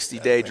the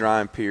 60-day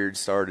drying period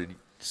started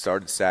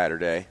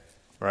Saturday.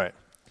 Right.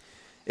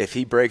 If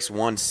he breaks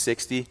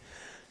 160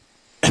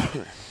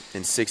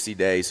 in 60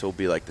 days, he'll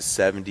be like the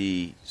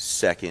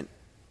 72nd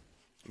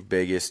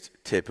biggest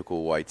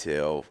typical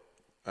whitetail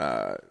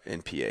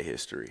in PA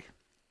history,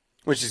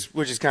 which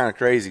is kind of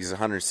crazy because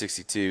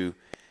 162.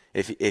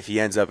 If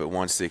he ends up at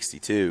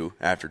 162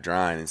 after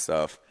drying and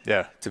stuff,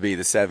 to be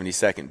the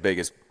 72nd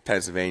biggest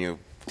Pennsylvania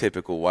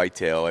typical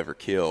whitetail ever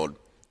killed,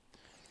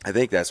 I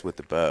think that's with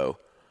the bow.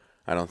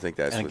 I don't think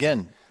that's. And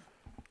again,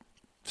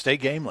 state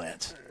game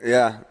lands.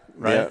 Yeah.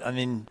 Right. Yeah. I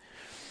mean.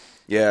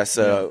 Yeah.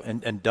 So.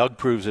 And Doug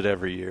proves it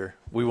every year.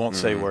 We won't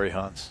say where he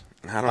hunts.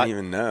 I don't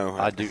even know.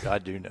 I do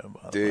know.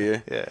 By the way.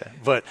 You? Yeah.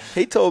 But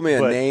he told me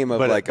a name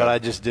of like. But I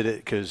just did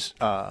it because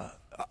I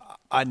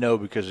know,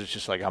 because it's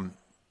just like I'm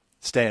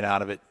staying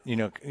out of it. You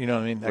know what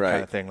I mean? That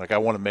kind of thing. Like I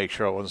want to make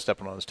sure I wasn't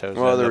stepping on his toes.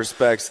 Well, the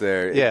respect's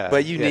there. Yeah.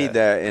 But you need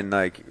that, and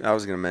like I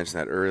was going to mention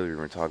that earlier when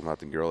we were talking about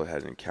the girl that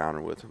had an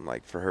encounter with him.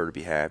 Like for her to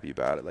be happy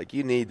about it, like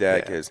you need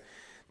that because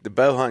the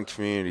bow hunting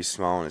community is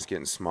small and it's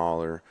getting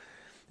smaller.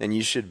 And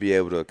you should be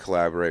able to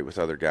collaborate with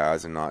other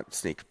guys and not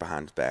sneak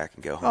behind his back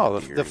and go home.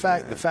 The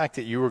fact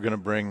that you were going to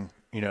bring,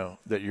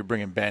 that you're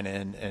bringing Ben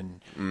in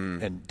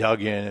and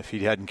Doug in if he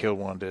hadn't killed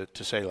one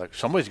to say like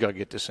somebody's got to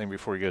get this thing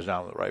before he goes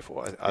down with the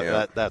rifle.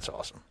 That's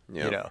awesome.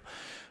 Yep.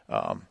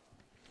 Now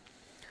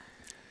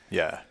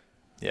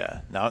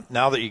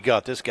that you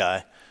got this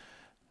guy,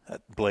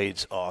 that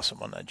blade's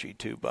awesome on that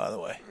G2, by the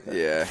way.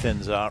 That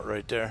thins out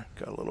right there.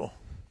 Got a little.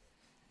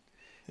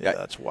 Yeah,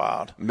 that's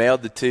wild.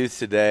 Mailed the tooth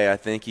today.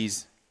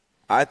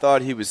 I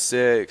thought he was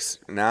 6.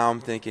 Now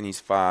I'm thinking he's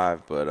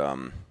 5. But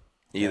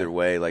either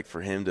way, like for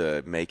him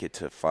to make it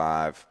to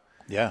 5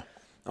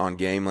 on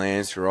game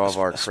lands for all of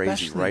our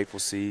crazy rifle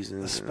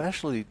seasons.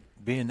 Especially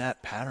being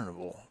that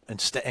patternable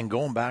and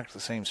going back to the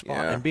same spot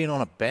and being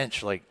on a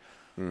bench. Like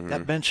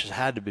that bench has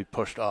had to be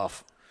pushed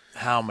off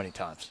how many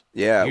times?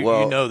 Yeah,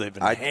 they've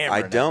been hammering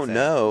I don't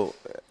know.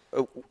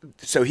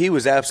 So he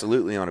was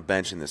absolutely on a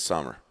bench in the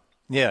summer.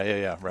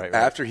 Yeah, right.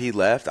 After he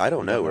left, I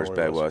don't know where his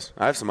bed was.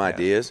 I have some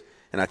ideas.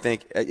 And I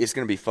think it's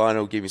going to be fun.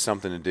 It'll give you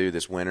something to do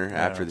this winter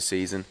after the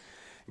season.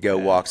 go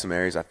walk some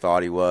areas I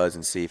thought he was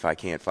and see if I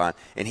can't find.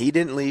 And he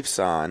didn't leave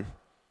sign.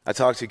 I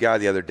talked to a guy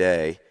the other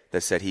day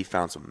that said he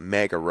found some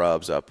mega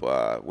rubs up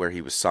where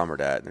he was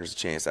summered at, and there's a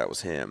chance that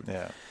was him.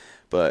 Yeah.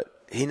 But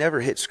he never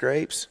hit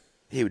scrapes.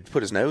 He would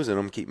put his nose in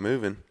them and keep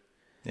moving.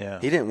 Yeah.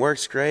 He didn't work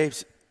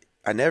scrapes.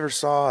 I never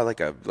saw like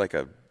a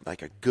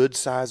good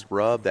sized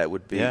rub that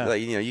would be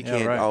you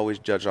can't always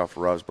judge off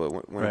rubs,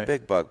 but when a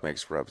big buck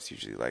makes rubs, it's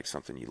usually like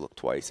something you look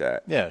twice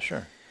at. Yeah,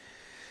 sure.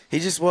 He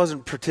just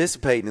wasn't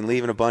participating and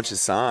leaving a bunch of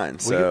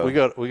signs. So. We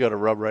got a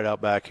rub right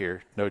out back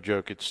here. No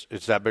joke.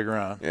 It's that big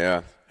around.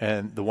 Yeah.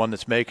 And the one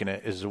that's making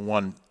it is the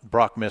one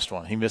Brock missed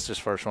one. He missed his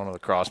first one with a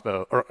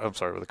crossbow,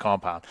 with a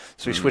compound.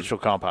 So he switched to a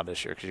compound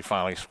this year because he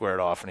finally squared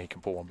off and he can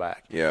pull one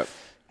back. Yep.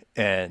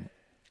 And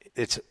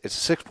it's a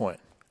 6-point.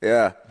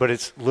 Yeah. But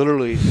it's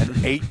literally an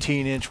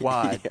 18-inch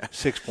wide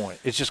 6-point.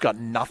 It's just got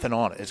nothing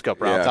on it. It's got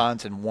brown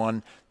tines and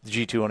one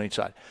G2 on each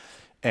side.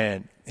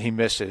 And he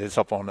missed it. It's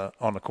up on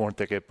the corn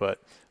thicket,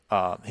 but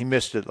he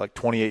missed it like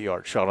 28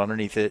 yards, shot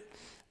underneath it.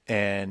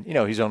 And,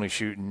 he's only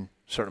shooting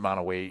a certain amount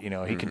of weight. He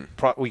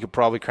we could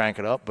probably crank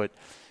it up, but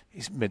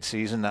he's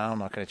mid-season now. I'm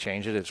not going to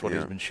change it. It's what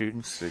he's been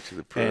shooting. Stick to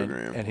the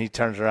program. And he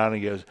turns around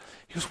and he goes,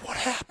 what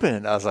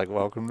happened? I was like,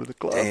 welcome to the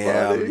club,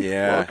 buddy.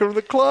 Yeah. Welcome to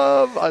the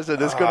club. I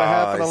said, it's going to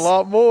happen a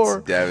lot more.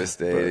 It's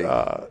devastating.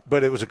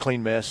 But it was a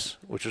clean miss,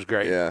 which was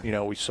great.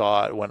 Yeah. We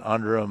saw it, went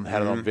under him,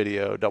 had it on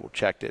video,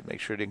 double-checked it, make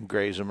sure it didn't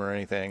graze him or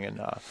anything. And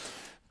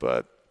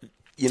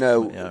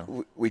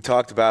we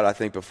talked about, I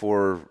think,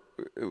 before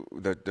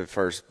the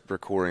first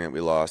recording that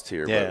we lost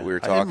here, but we were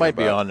talking about. It might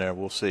be on there.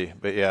 We'll see.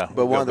 But,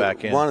 but one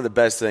of the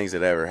best things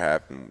that ever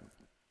happened,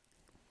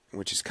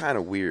 which is kind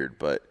of weird,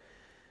 but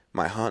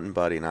my hunting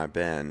buddy and I,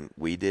 Ben,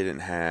 we didn't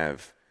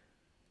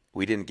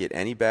get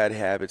any bad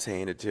habits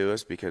handed to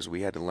us because we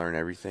had to learn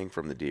everything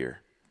from the deer.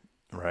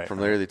 Right. From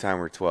literally the time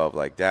we were 12.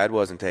 Like, Dad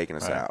wasn't taking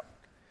us out.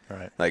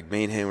 Right. Like,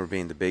 me and him were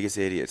being the biggest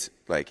idiots.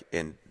 Like,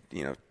 in,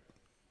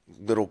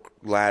 little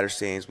ladder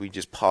stands, we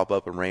just pop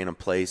up and random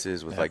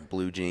places with like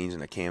blue jeans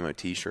and a camo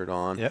T-shirt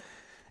on. Yep.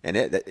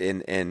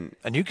 And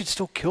you could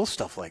still kill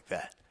stuff like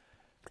that.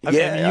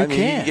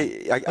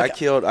 I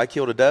killed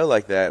a doe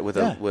like that with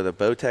a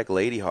Bowtech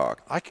Lady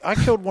Hawk. I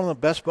killed one of the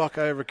best buck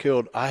I ever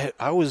killed.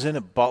 I was in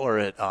a Butler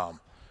at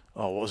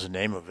what was the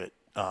name of it?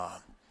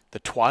 The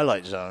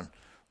Twilight Zone,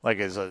 like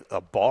as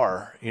a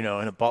bar, in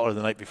a Butler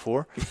the night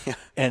before. Yeah.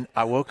 And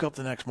I woke up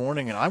the next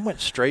morning and I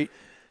went straight.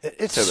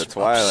 It's to the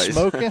Twilight.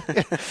 Smoking.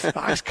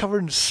 I was covered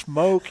in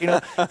smoke,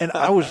 and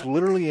I was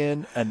literally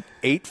in an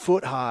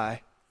 8-foot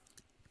high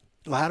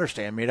ladder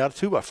stand made out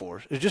of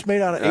 2x4s. It was just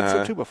made out of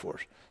 8-foot 2x4s.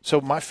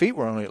 So my feet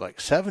were only like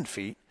 7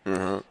 feet,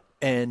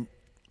 and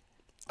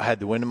I had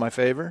the wind in my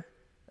favor.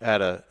 I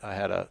had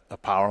a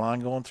power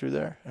line going through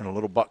there, and a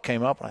little buck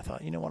came up, and I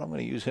thought, you know what, I'm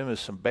going to use him as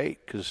some bait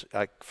because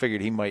I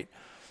figured he might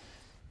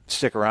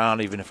stick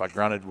around even if I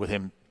grunted with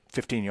him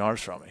 15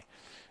 yards from me.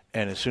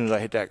 And as soon as I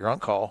hit that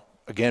grunt call,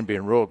 again,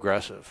 being real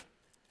aggressive,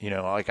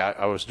 like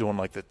I was doing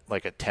like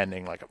a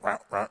tending, like a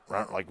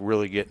run, like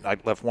really getting. I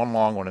left one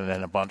long one and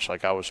then a bunch,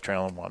 like I was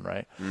trailing one,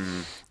 right?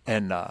 Mm-hmm.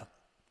 And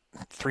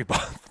three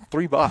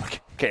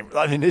buck came.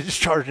 I mean, they just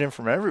charged in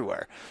from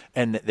everywhere,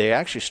 and they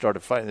actually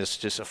started fighting. This is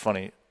just a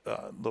funny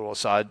little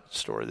aside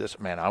story.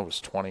 I was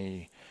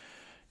 20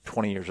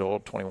 years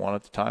old, 21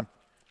 at the time.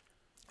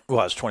 Well,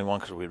 I was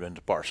 21 because we'd been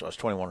to bar, so I was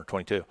 21 or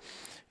 22,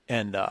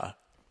 and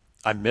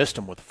I missed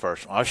him with the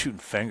first one. I was shooting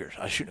fingers.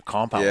 I was shooting a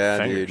compound with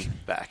fingers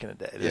back in the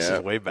day. This is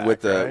way back,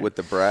 with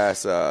the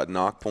brass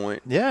knock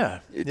point. Yeah,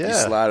 You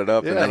slide it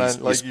up and then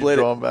you split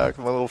it. Drawing back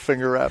with my little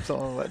finger wraps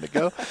on and letting it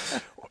go.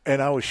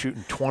 And I was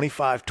shooting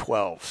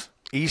 25-12s,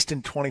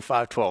 Easton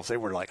 25-12s. They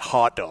were like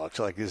hot dogs,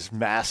 like this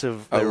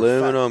massive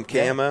aluminum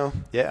camo.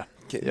 Yeah.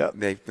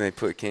 They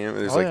put camo.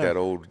 There's that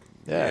old.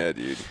 Yeah,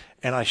 dude.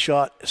 And I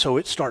shot. So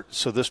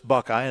this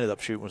buck I ended up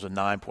shooting was a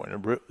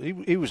 9-point.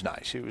 He was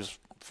nice. He was.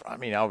 I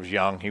mean, I was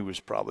young. He was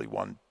probably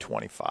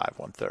 125,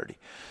 130,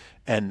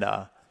 and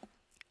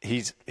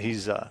he's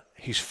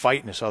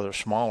fighting this other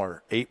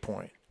smaller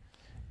 8-point,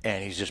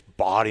 and he's just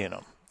bodying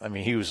him. I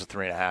mean, he was a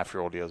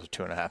 3.5-year-old. The other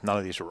 2.5. None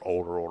of these were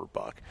older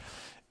buck.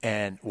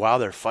 And while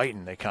they're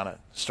fighting, they kind of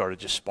started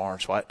just sparring.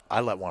 So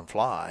I let one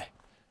fly,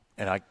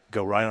 and I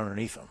go right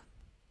underneath them.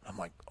 I'm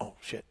like, oh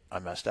shit, I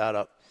messed that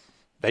up.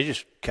 They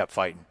just kept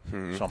fighting.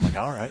 Mm-hmm. So I'm like,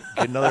 all right,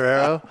 get another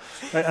arrow.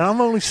 Right? And I'm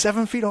only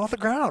 7 feet off the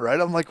ground, right?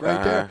 I'm like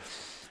right there.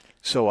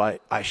 So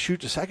I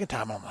shoot the second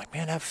time. I'm like,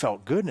 man, that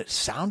felt good, and it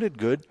sounded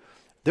good.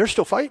 They're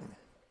still fighting.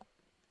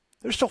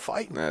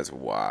 That's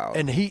wild.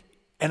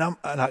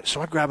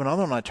 So I grab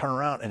another one, and I turn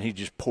around, and he's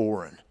just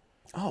pouring.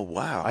 Oh,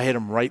 wow. I hit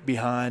him right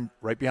behind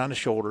the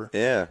shoulder.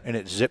 Yeah. And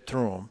it zipped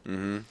through him.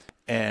 Mm-hmm.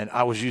 And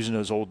I was using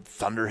those old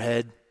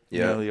Thunderhead,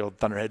 the old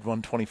Thunderhead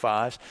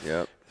 125s.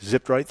 Yep.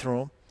 Zipped right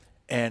through him.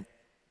 And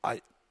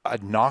I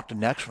knocked the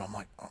next one. I'm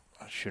like, oh,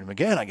 I'll shoot him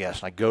again, I guess.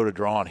 And I go to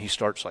draw, and he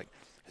starts like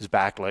his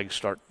back legs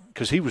start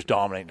because he was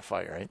dominating the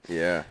fight, right?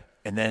 Yeah.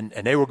 And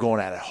they were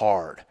going at it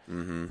hard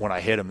when I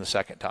hit him the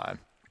second time.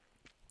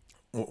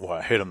 well,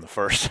 I hit him the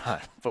first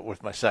time, but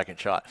with my second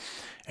shot.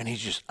 And he's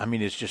just, I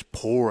mean, it's just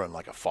pouring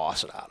like a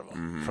faucet out of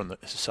him from the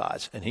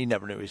sides. And he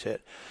never knew he's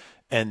hit.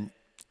 And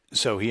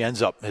so he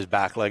ends up, his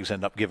back legs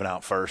end up giving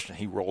out first, and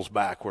he rolls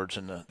backwards,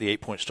 and the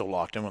 8-point still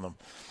locked in with him.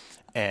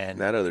 And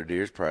that other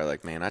deer's probably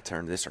like, man, I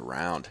turned this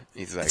around.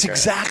 He's like, that's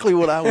exactly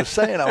what I was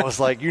saying. I was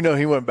like, he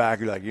went back.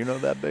 He's like,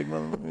 that big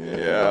one?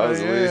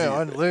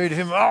 I laid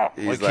him out.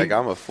 He's like,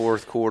 I'm a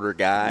fourth quarter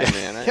guy,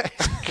 man.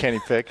 Kenny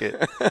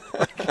Pickett.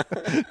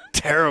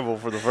 Terrible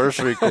for the first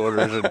 3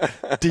 quarters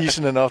and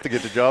decent enough to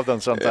get the job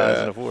done sometimes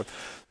in the fourth.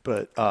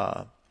 But,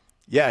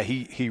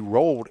 he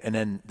rolled, and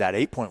then that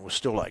 8-point was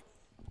still like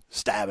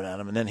stabbing at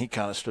him. And then he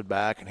kind of stood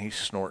back, and he's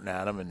snorting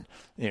at him, and,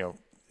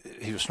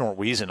 he was snort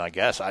wheezing, I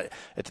guess. At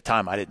the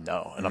time, I didn't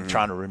know, and I'm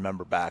trying to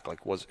remember back,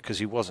 because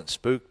he wasn't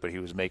spooked, but he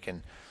was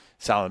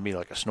sounding to me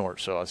like a snort.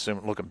 So I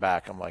assume, looking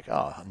back, I'm like,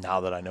 oh, now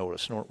that I know what a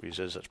snort wheeze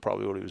is, that's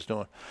probably what he was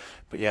doing.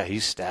 But yeah,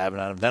 he's stabbing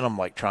at him. Then I'm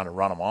like trying to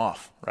run him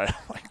off, right?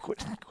 I'm like,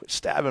 quit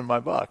stabbing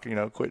my buck,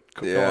 quit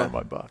going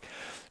my buck.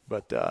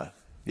 But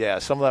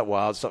some of that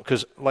wild stuff.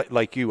 Because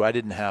like you, I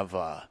didn't have.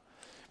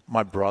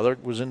 My brother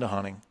was into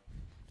hunting,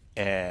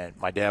 and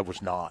my dad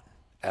was not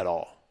at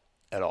all.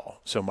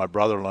 So my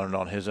brother learned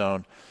on his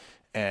own,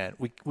 and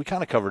we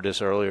kind of covered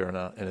this earlier in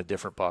a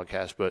different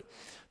podcast, but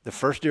the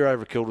first deer I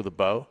ever killed with a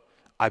bow,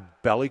 I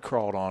belly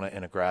crawled on it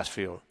in a grass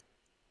field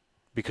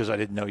because I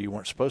didn't know you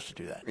weren't supposed to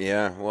do that.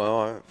 Yeah,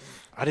 well,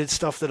 I did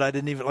stuff that I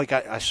didn't even,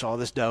 I saw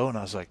this doe, and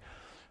I was like,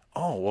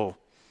 oh, well,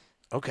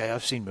 okay,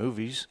 I've seen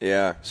movies.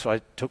 Yeah. So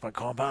I took my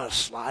compound,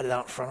 slide it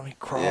out in front of me,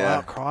 crawl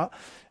out,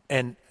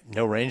 and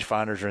no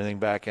rangefinders or anything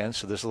back in,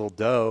 so this little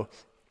doe,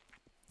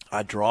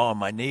 I draw on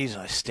my knees,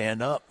 and I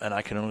stand up, and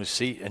I can only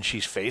see, and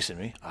she's facing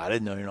me. I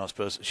didn't know you're not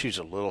supposed to. She's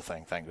a little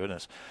thing, thank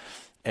goodness.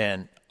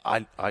 And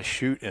I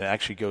shoot, and it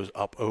actually goes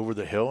up over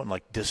the hill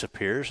and,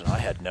 disappears, and I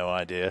had no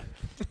idea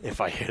if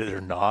I hit it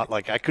or not.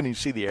 I couldn't even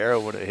see the arrow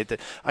when it hit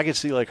it. I could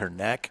see, her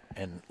neck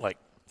and, the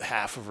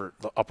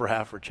upper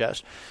half of her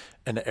chest,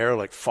 and the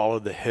arrow,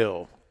 followed the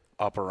hill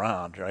up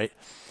around, right?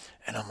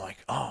 And I'm like,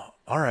 oh,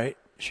 all right.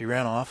 She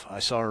ran off. I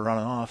saw her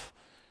running off.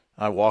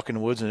 I walk in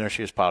the woods, and there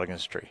she is piled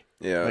against a tree.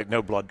 Yeah.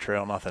 No blood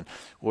trail, nothing.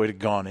 Well, it had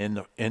gone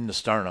in the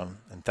sternum,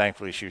 and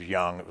thankfully she was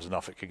young. It was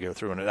enough it could go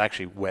through, and it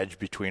actually wedged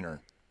between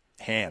her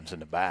hams in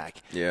the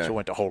back. Yeah. So it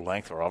went the whole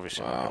length, or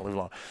obviously not going to live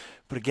long.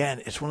 But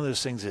again, it's one of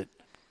those things that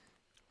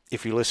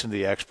if you listen to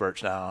the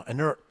experts now, and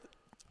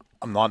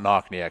I'm not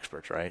knocking the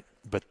experts, right?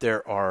 But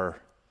there are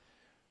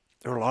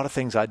a lot of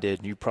things I did,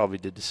 and you probably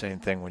did the same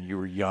thing when you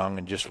were young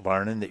and just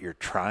learning that you're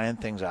trying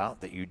things out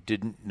that you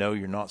didn't know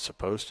you're not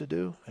supposed to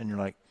do, and you're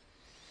like,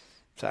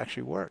 it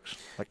actually works.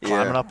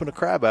 Climbing up in a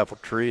crabapple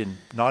tree and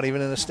not even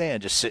in a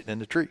stand, just sitting in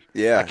the tree.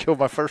 Yeah. I killed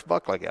my first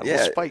buck like that.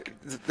 Little spike.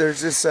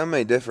 There's just so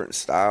many different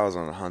styles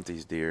on to hunt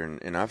these deer,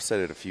 and I've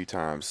said it a few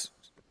times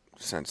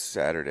since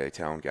Saturday,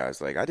 telling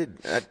guys,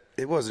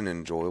 it wasn't an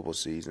enjoyable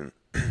season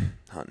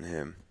hunting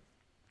him.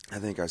 I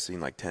think I've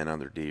seen 10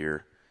 other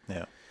deer.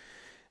 Yeah.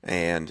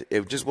 And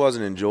it just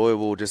wasn't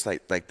enjoyable, just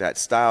like that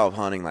style of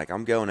hunting.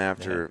 I'm going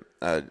after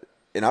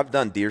and I've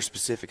done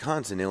deer-specific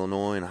hunts in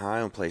Illinois and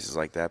Ohio and places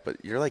like that, but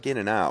you're in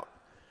and out.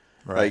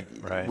 Right.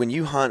 When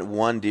you hunt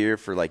one deer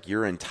for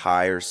your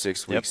entire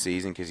 6-week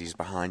season because he's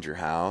behind your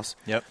house,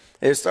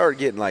 it started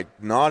getting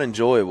not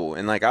enjoyable.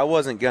 And I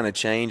wasn't gonna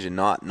change and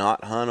not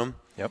hunt them.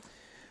 Yep.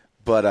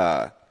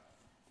 But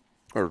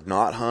or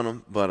not hunt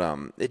them, but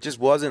it just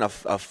wasn't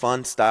a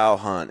fun style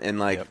hunt.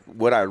 And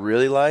what I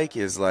really like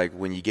is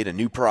when you get a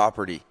new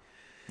property.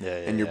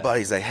 And your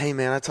buddy's like, hey,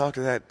 man, I talked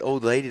to that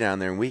old lady down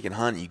there, and we can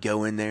hunt. You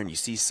go in there, and you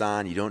see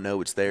sign. You don't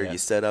know it's there. You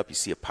set up. You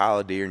see a pile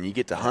of deer, and you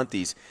get to hunt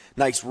these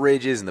nice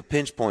ridges and the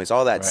pinch points,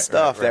 all that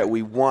stuff that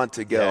we want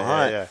to go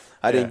hunt.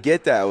 I didn't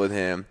get that with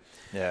him.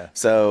 Yeah.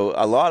 So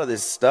a lot of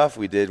this stuff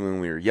we did when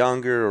we were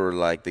younger, or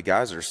the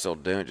guys that are still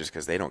doing it just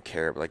because they don't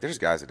care. But there's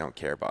guys that don't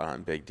care about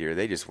hunting big deer.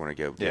 They just want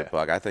to go get a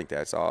buck. I think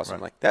that's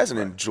awesome. That's an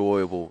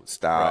enjoyable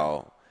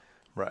style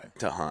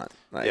to hunt.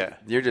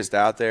 You're just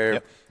out there.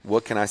 Yep.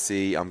 What can I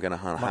see? I'm going to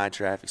hunt a high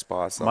traffic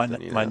spot.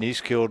 My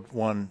niece killed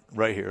one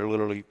right here,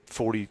 literally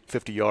 40,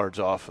 50 yards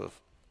off of.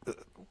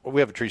 We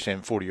have a tree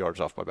stand 40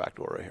 yards off my back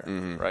door right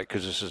here, right?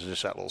 Because this is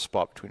just that little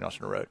spot between us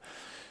and the road.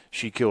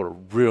 She killed a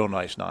real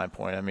nice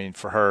 9-point. I mean,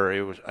 for her,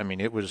 it was. I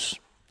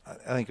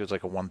think it was a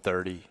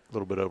 130, a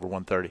little bit over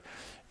 130.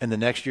 And the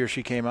next year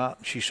she came out,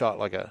 she shot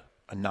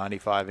a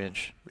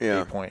 95-inch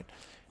 8-point,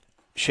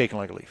 shaking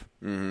like a leaf.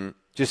 Mm-hmm.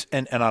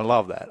 And I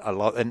love that.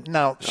 And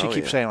now she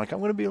keeps saying I'm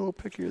going to be a little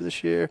pickier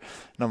this year,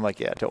 and I'm like,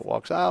 until it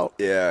walks out.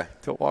 Yeah.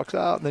 Until it walks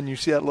out, and then you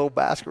see that little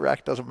basket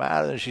rack, doesn't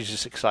matter, and she's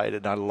just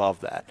excited, and I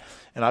love that.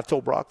 And I've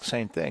told Brock the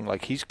same thing.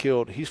 He's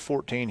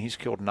 14, he's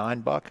killed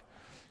 9 buck,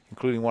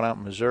 including one out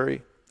in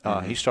Missouri.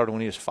 He started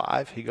when he was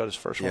 5. He got his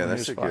first one when he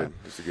was 5.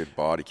 That's a good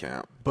body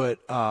count. But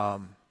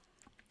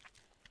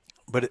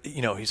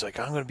he's like,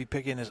 I'm going to be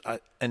picking this.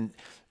 And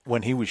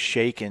when he was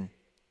shaking.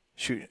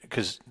 Shoot,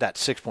 because that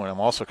 6-point,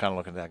 I'm also kind of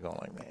looking at that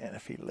going man,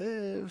 if he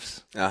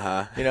lives.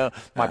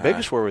 My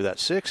biggest worry with that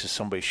 6 is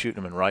somebody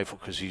shooting him in rifle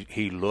because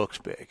he looks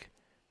big.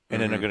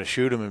 and then they're going to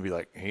shoot him and be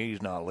like,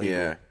 he's not legal.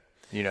 Yeah.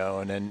 You know,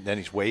 and then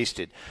he's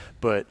wasted.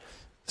 But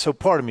so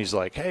part of me is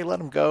like, hey, let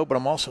him go. But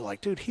I'm also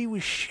like, dude, he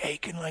was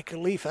shaking like a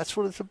leaf. That's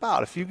what it's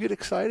about. If you get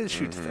excited,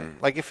 shoot the thing.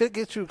 Like, if it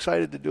gets you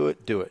excited to do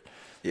it, do it.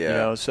 Yeah. You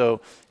know,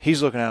 so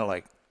he's looking at it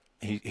like,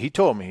 he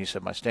told me, he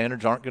said, my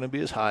standards aren't going to be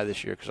as high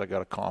this year because I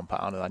got a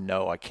compound and I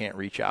know I can't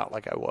reach out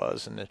like I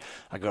was. And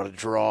I got to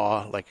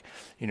draw. Like,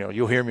 you know,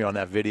 you'll hear me on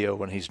that video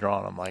when he's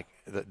drawing. I'm like,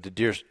 the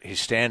deer, he's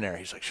standing there.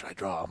 He's like, should I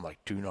draw? I'm like,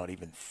 do not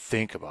even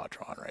think about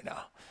drawing right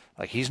now.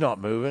 Like, he's not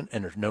moving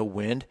and there's no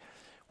wind,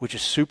 which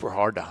is super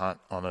hard to hunt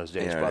on those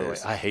days, by the way.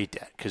 I hate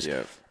that because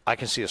I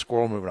can see a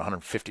squirrel moving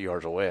 150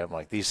 yards away. I'm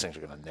like, these things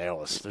are going to nail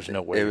us. There's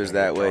no way. It was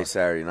that way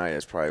Saturday night.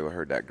 That's probably what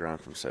heard that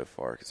grunt from so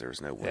far because there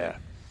was no wind.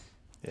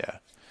 Yeah.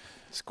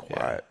 It's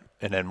quiet.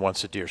 Yeah. And then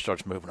once the deer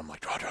starts moving, I'm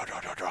like, draw.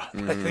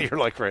 You're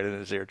like right in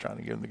his ear trying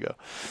to get him to go.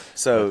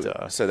 So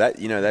that,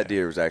 you know, that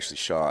deer was actually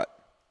shot.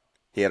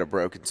 He had a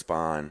broken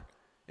spine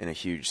and a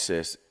huge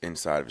cyst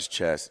inside of his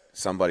chest.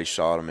 Somebody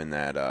shot him in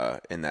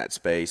that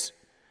space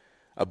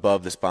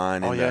above the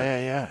spine. Oh,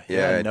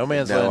 yeah. No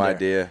man's no land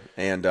idea.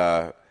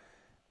 And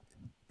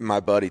my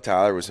buddy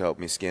Tyler was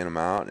helping me skin him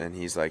out, and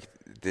he's like,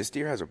 this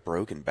deer has a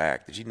broken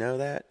back. Did you know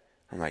that?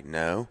 I'm like,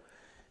 no.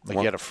 Like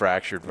he had a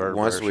fractured vertebra.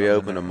 Once we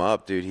opened him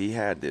up, dude, he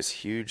had this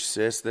huge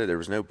cyst there. There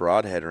was no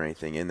broadhead or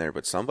anything in there,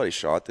 but somebody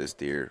shot this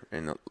deer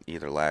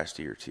either last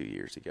year or 2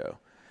 years ago.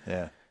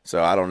 Yeah.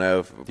 So I don't know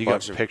if you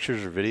got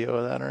pictures or video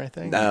of that or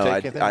anything? No,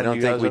 I don't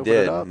think we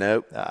did.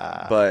 Nope.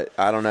 But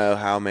I don't know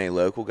how many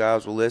local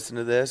guys will listen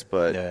to this,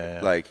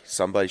 but like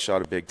somebody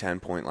shot a big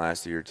 10-point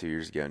last year or 2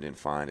 years ago and didn't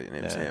find it, and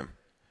it was him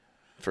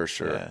for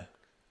sure. Yeah.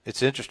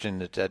 It's interesting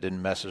that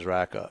didn't mess his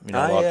rack up. You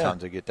know, a lot of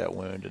times they get that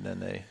wound and then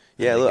they.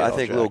 Yeah, look, I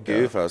think Little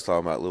Goof. I was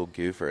talking about Little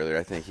Goof earlier.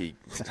 I think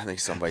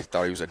somebody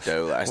thought he was a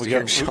doe last year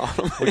and shot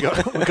him. we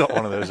got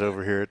one of those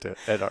over here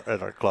at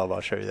our club. I'll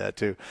show you that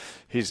too.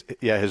 His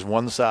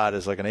one side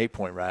is like an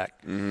 8-point rack,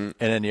 and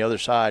then the other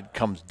side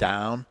comes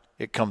down.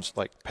 It comes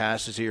like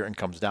passes here and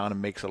comes down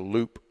and makes a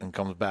loop and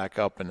comes back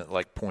up and it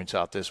like points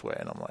out this way.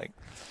 And I'm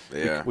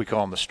like, we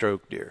call him the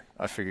stroke deer.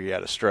 I figure he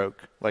had a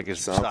stroke, like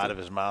his side of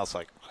his mouth's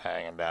like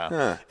hanging down.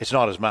 Huh. It's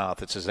not his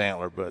mouth, it's his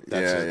antler, but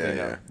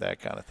that's that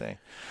kind of thing.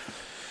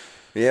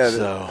 Yeah,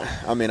 so,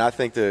 I mean, I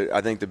think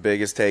the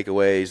biggest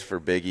takeaways for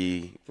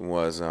Biggie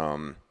was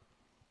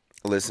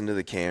listen to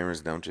the cameras.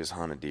 Don't just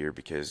hunt a deer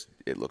because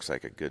it looks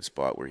like a good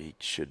spot where he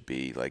should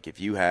be. Like if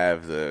you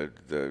have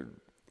the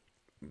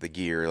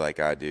gear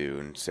like I do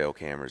and cell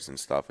cameras and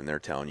stuff, and they're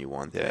telling you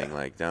one thing,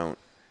 like I'm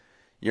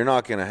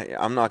not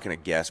gonna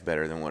guess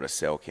better than what a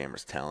cell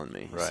camera's telling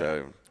me.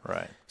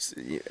 Right. So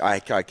I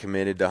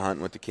committed to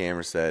hunting what the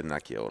camera said, and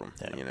I killed him.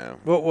 Yeah. You know.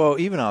 Well,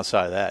 even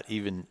outside of that,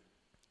 even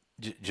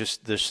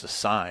just this the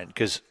sign,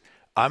 because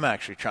I'm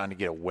actually trying to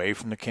get away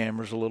from the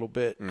cameras a little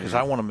bit because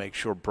I want to make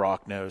sure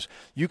Brock knows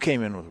you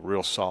came in with a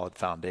real solid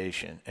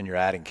foundation and you're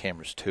adding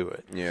cameras to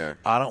it. Yeah.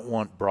 I don't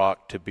want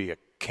Brock to be a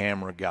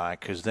camera guy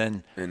because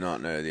then and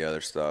not know the other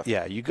stuff.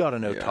 Yeah, you got to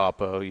know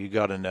topo, you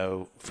got to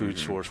know food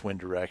source, wind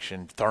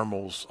direction,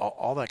 thermals,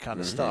 all that kind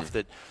of stuff.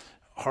 That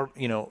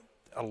you know,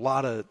 a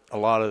lot of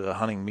the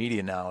hunting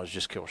media now is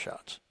just kill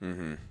shots,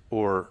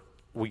 or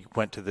we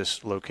went to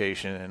this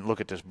location and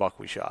look at this buck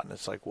we shot, and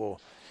it's like, well,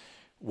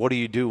 what do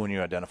you do when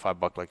you identify a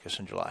buck like this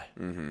in July?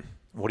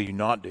 What do you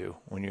not do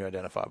when you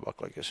identify a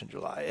buck like this in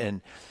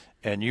July?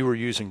 And you were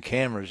using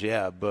cameras,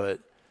 but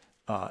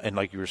and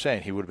like you were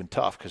saying, he would have been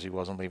tough because he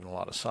wasn't leaving a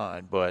lot of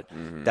sign, but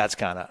that's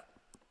kind of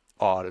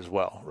odd as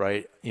well,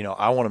 right? You know,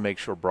 I want to make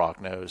sure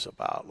Brock knows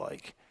about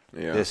like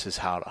this is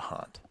how to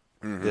hunt,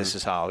 this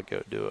is how to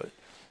go do it.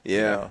 Yeah.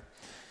 You know?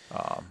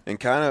 And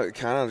kind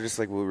of just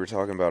like what we were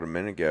talking about a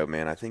minute ago,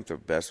 man. I think the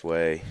best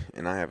way,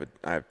 and I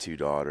have 2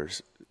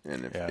 daughters,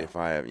 and if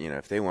I have,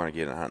 if they want to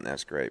get into hunting,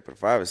 that's great. But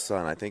if I have a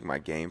son, I think my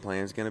game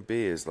plan is going to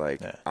be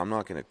I'm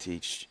not going to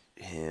teach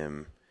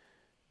him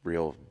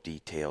real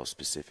detail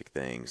specific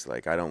things.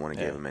 Like I don't want to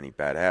give him any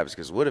bad habits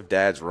because what if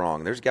dad's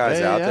wrong? There's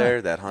guys out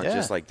there that hunt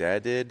just like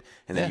dad did,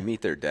 and then you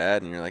meet their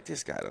dad and you're like,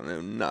 this guy don't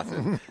know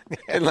nothing.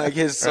 And like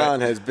his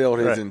son has built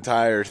his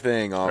entire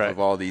thing off of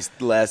all these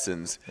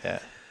lessons.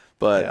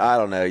 But I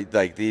don't know,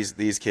 like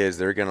these kids,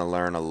 they're gonna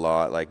learn a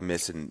lot, like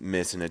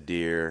missing a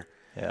deer.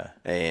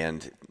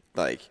 And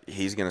like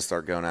he's gonna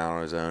start going out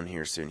on his own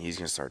here soon. He's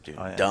gonna start doing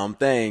dumb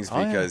things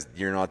because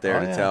you're not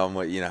there to tell him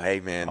what hey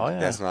man,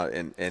 that's not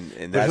and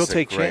that's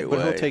a great way.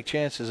 But he'll take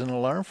chances and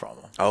he'll learn from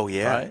them. Oh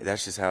yeah, right?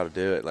 That's just how to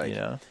do it. Like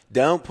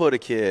don't put a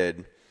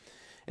kid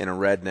in a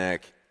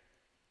redneck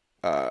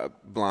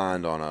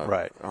blind on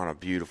a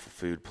beautiful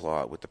food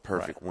plot with the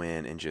perfect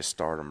wind and just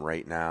start him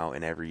right now.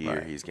 And every year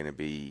he's gonna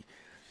be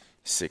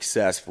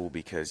successful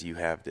because you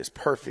have this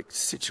perfect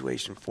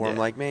situation for him.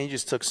 Like, man, you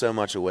just took so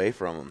much away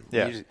from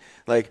him.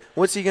 Like,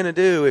 what's he going to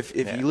do if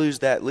you lose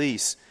that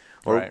lease?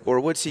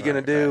 Or what's he going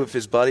to do if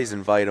his buddies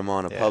invite him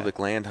on a public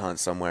land hunt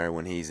somewhere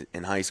when he's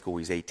in high school,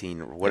 he's 18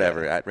 or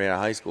whatever, right out of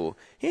high school?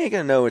 He ain't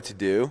going to know what to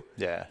do.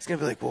 He's going to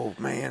be like, well,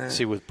 man.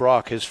 See, with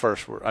Brock, his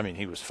first were,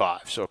 he was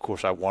 5, so of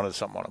course I wanted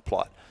something on a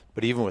plot.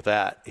 But even with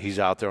that, he's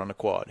out there on the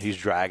quad. He's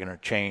dragging a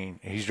chain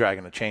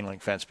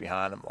link fence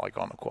behind him, like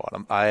on the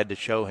quad. I had to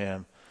show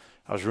him.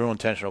 I was real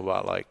intentional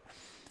about, like,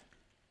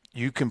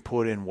 you can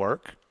put in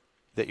work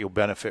that you'll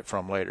benefit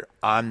from later.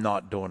 I'm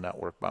not doing that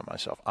work by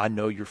myself. I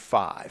know you're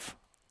 5.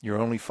 You're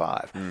only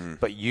 5,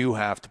 but you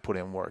have to put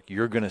in work.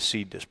 You're going to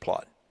seed this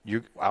plot.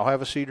 I'll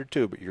have a seeder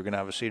too, but you're going to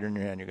have a seeder in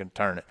your hand. You're going to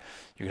turn it.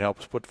 You're going to help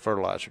us put the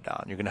fertilizer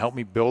down. You're going to help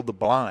me build the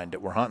blind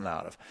that we're hunting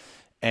out of.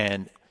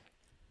 And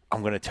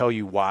I'm going to tell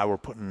you why we're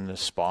putting in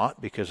this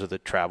spot, because of the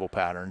travel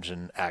patterns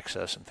and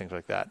access and things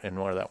like that,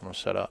 and where that one was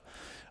set up.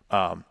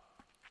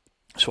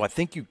 So I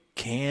think you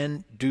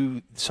can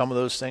do some of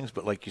those things,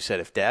 but like you said,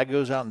 if Dad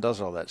goes out and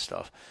does all that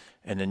stuff,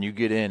 and then you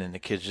get in and the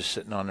kid's just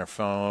sitting on their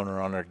phone or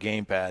on their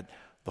gamepad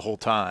the whole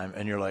time,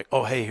 and you're like,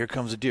 oh, hey, here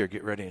comes a deer,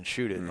 get ready and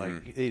shoot it.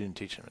 Like, he didn't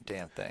teach them a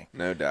damn thing.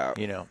 No doubt.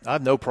 You know, I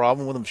have no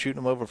problem with them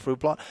shooting them over a food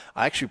plot.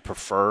 I actually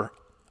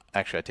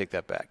I take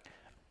that back.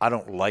 I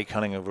don't like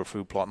hunting over a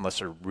food plot unless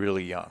they're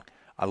really young.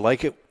 I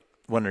like it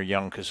when they're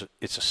young because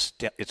it's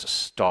a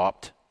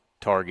stopped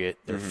target.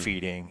 They're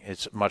feeding.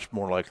 It's much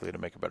more likely to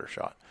make a better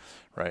shot,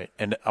 right?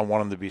 And I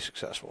want them to be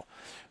successful.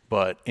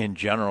 But in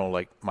general,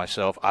 like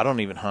myself, I don't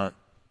even hunt,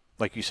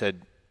 like you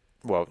said.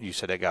 Well, you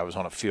said that guy was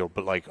on a field,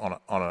 but like on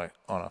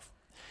a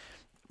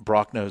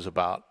Brock knows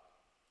about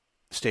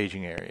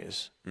staging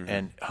areas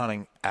and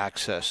hunting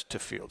access to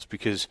fields,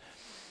 because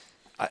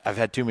I've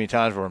had too many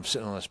times where I'm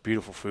sitting on this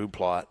beautiful food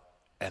plot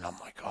and I'm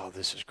like, oh,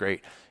 this is great.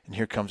 And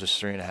here comes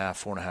this 3.5,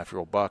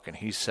 4.5-year-old buck, and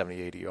he's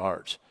 70, 80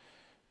 yards,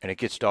 and it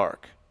gets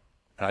dark,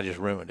 and I just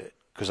ruined it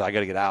because I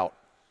got to get out,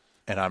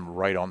 and I'm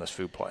right on this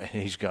food plot, and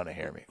he's going to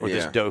hear me. Or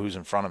this doe who's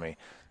in front of me,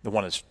 the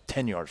one that's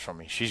 10 yards from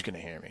me, she's going to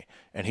hear me,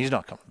 and he's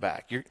not coming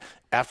back.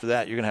 After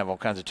that, you're going to have all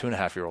kinds of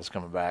 2.5-year-olds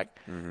coming back.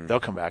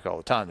 They'll come back all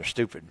the time. They're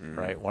stupid,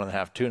 right? 1.5,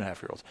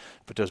 2.5-year-olds.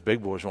 But those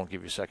big boys won't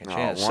give you a second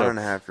chance.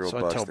 1.5-year-old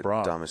buck's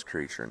the dumbest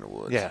creature in the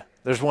woods. Yeah.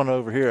 There's one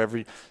over here.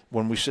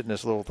 When we sit in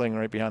this little thing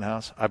right behind the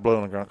house, I blow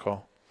on the grunt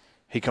call.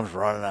 He comes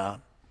running out.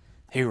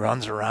 He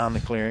runs around the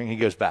clearing. He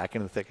goes back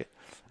in the thicket.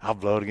 I'll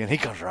blow it again. He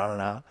comes running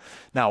out.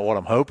 Now, what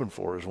I'm hoping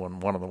for is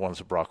when one of the ones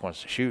that Brock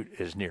wants to shoot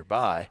is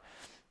nearby,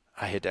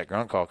 I hit that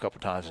grunt call a couple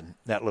times, and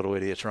that little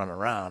idiot's running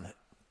around.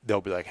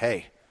 They'll be like,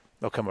 hey,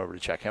 they'll come over to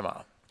check him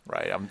out,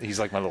 right? He's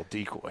like my little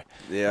decoy.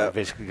 Yeah. I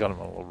basically got him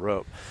on a little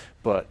rope.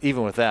 But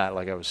even with that,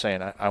 like I was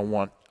saying, I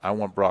want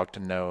Brock to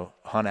know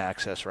hunt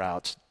access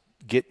routes,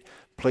 get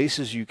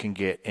places you can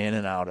get in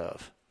and out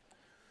of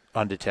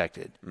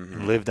undetected,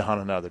 live to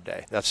hunt another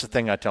day. That's the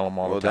thing I tell them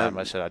all the time.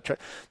 I said,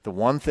 the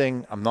one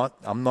thing, I'm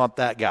not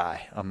that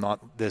guy. I'm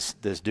not this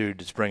dude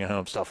that's bringing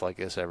home stuff like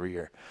this every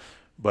year.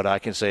 But I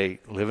can say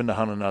living to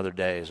hunt another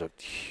day is a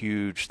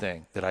huge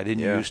thing that I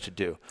didn't used to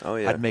do. Oh,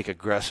 yeah. I'd make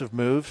aggressive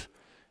moves,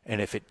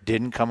 and if it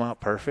didn't come out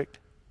perfect,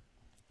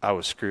 I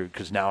was screwed,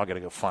 because now I got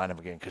to go find him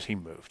again because he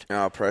moved.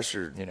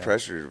 Pressure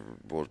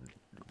will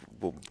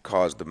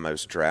cause the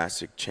most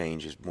drastic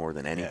changes more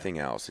than anything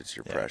else. It's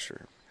your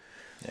pressure.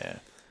 Yeah.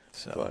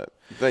 So.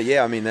 But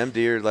yeah, I mean, them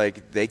deer,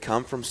 like, they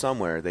come from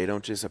somewhere. They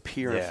don't just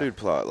appear in a food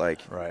plot.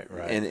 Like, right.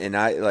 And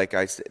I, like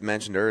I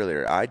mentioned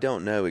earlier, I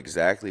don't know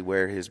exactly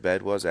where his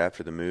bed was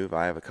after the move.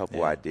 I have a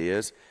couple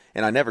ideas,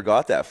 and I never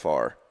got that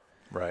far.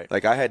 Right.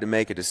 Like, I had to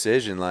make a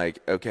decision, like,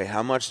 okay,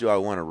 how much do I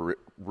want to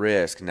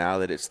risk now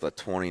that it's the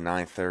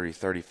 29th,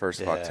 30th,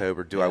 31st of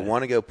October? Do I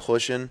want to go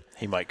pushing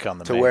he might come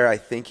to where I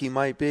think he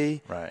might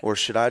be? Right. Or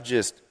should I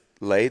just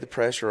lay the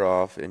pressure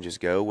off and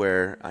just go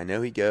where I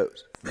know he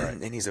goes? Right.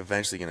 And he's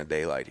eventually going to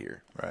daylight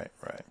here. Right.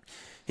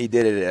 He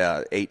did it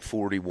at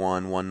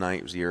 8:41 one night.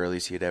 It was the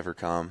earliest he had ever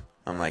come.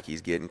 I'm like, he's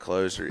getting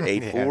closer.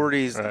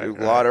 8:40's a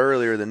lot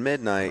earlier than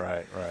midnight.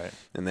 Right.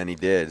 And then he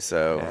did.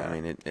 So, I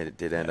mean, it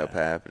did end up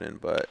happening.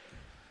 But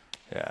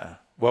yeah.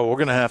 Well, we're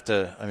going to have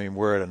to. I mean,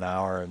 we're at an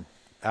hour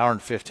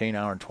and 15,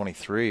 hour and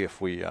 23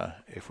 if we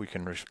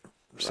can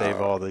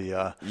save all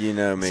the. You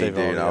know me,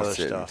 dude. I'll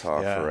sit and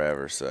talk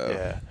forever. So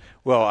yeah.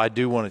 Well, I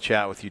do want to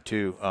chat with you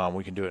too.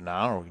 We can do it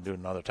now, or we can do it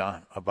another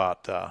time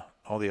about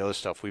all the other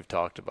stuff we've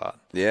talked about.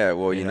 Yeah.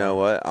 Well, you know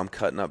what? I'm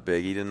cutting up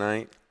Biggie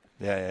tonight.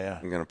 Yeah.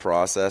 I'm going to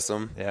process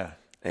them. Yeah.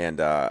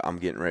 And I'm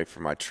getting ready for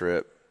my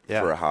trip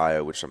for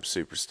Ohio, which I'm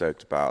super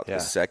stoked about. Yeah.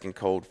 The second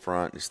cold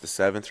front. It's the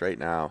 7th right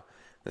now.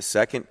 The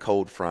second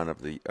cold front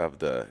of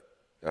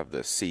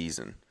the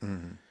season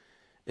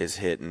is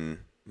hitting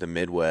the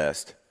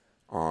Midwest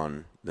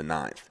on the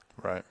 9th.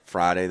 Right.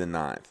 Friday the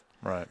 9th.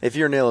 Right. If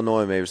you're in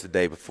Illinois, maybe it's the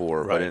day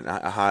before, but in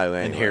Ohio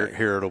anyway. And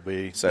here it'll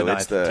be so the 9th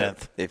it's and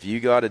 10th. If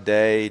you got a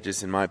day,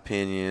 just in my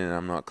opinion, and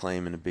I'm not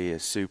claiming to be a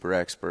super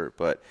expert,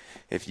 but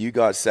if you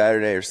got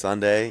Saturday or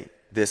Sunday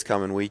this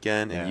coming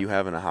weekend and you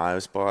have an Ohio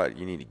spot,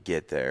 you need to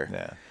get there.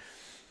 Yeah.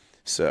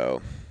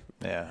 So.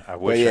 Yeah, I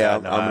wish I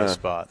had an Ohio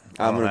spot.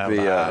 I'm going to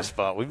be a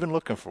spot. We've been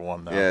looking for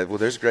one, though. Yeah, well,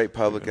 there's great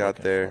public out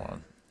there.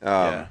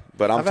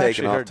 But I'm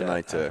taking off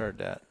tonight, too. I've heard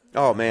that.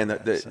 Oh, man,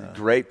 the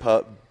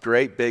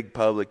great big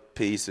public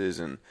pieces.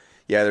 And,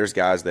 there's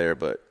guys there,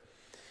 but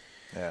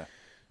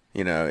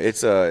you know,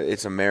 it's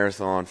a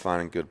marathon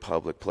finding good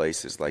public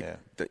places. Like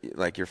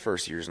like your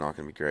first year's not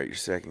going to be great. Your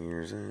second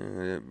year's,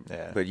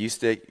 but you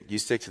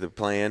stick to the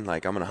plan.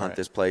 Like, I'm going to hunt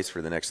this place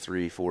for the next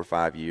 3, 4,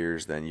 5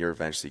 years. Then you're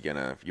eventually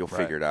you'll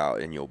figure it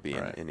out, and you'll be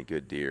in a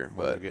good deer.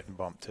 But you're getting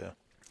bumped too.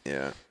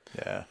 Yeah.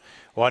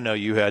 Well, I know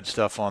you had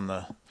stuff on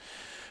the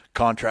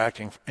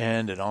contracting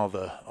end and all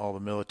the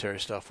military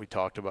stuff we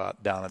talked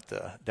about down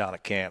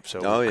at camp.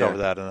 So we'll cover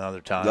that another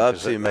time. Love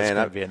to, man. That's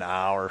going to be an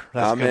hour.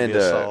 I'm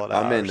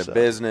into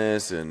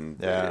business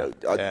and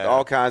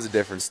all kinds of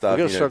different stuff. We're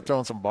going to start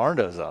throwing some barn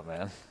doors up,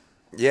 man.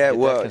 Yeah,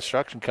 that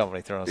construction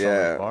company throwing some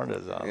of the barn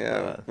doors up.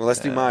 Yeah. Well, let's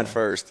do mine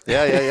first.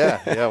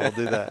 Yeah, we'll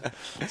do that.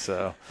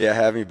 So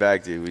have me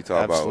back, dude. We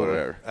talk about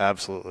whatever.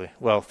 Absolutely.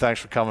 Well, thanks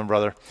for coming,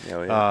 brother.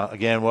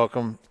 Again,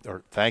 welcome,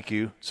 or thank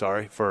you,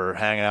 for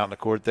hanging out in the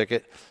cord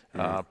thicket.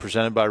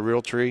 Presented by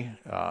Realtree.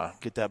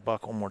 Get that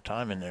buck one more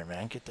time in there,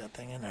 man. Get that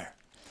thing in there.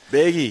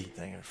 Biggie.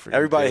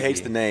 Everybody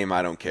hates the name.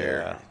 I don't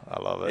care. Yeah, I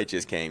love it. It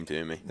just came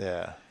to me.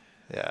 Yeah.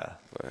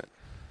 But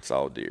it's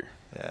all deer.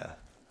 Yeah.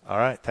 All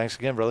right. Thanks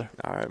again, brother.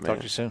 All right, man. Talk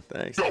to you soon.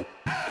 Thanks.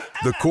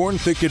 The Corn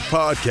Thicket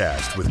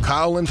Podcast with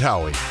Kyle and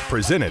Howie,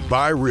 presented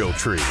by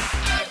Realtree.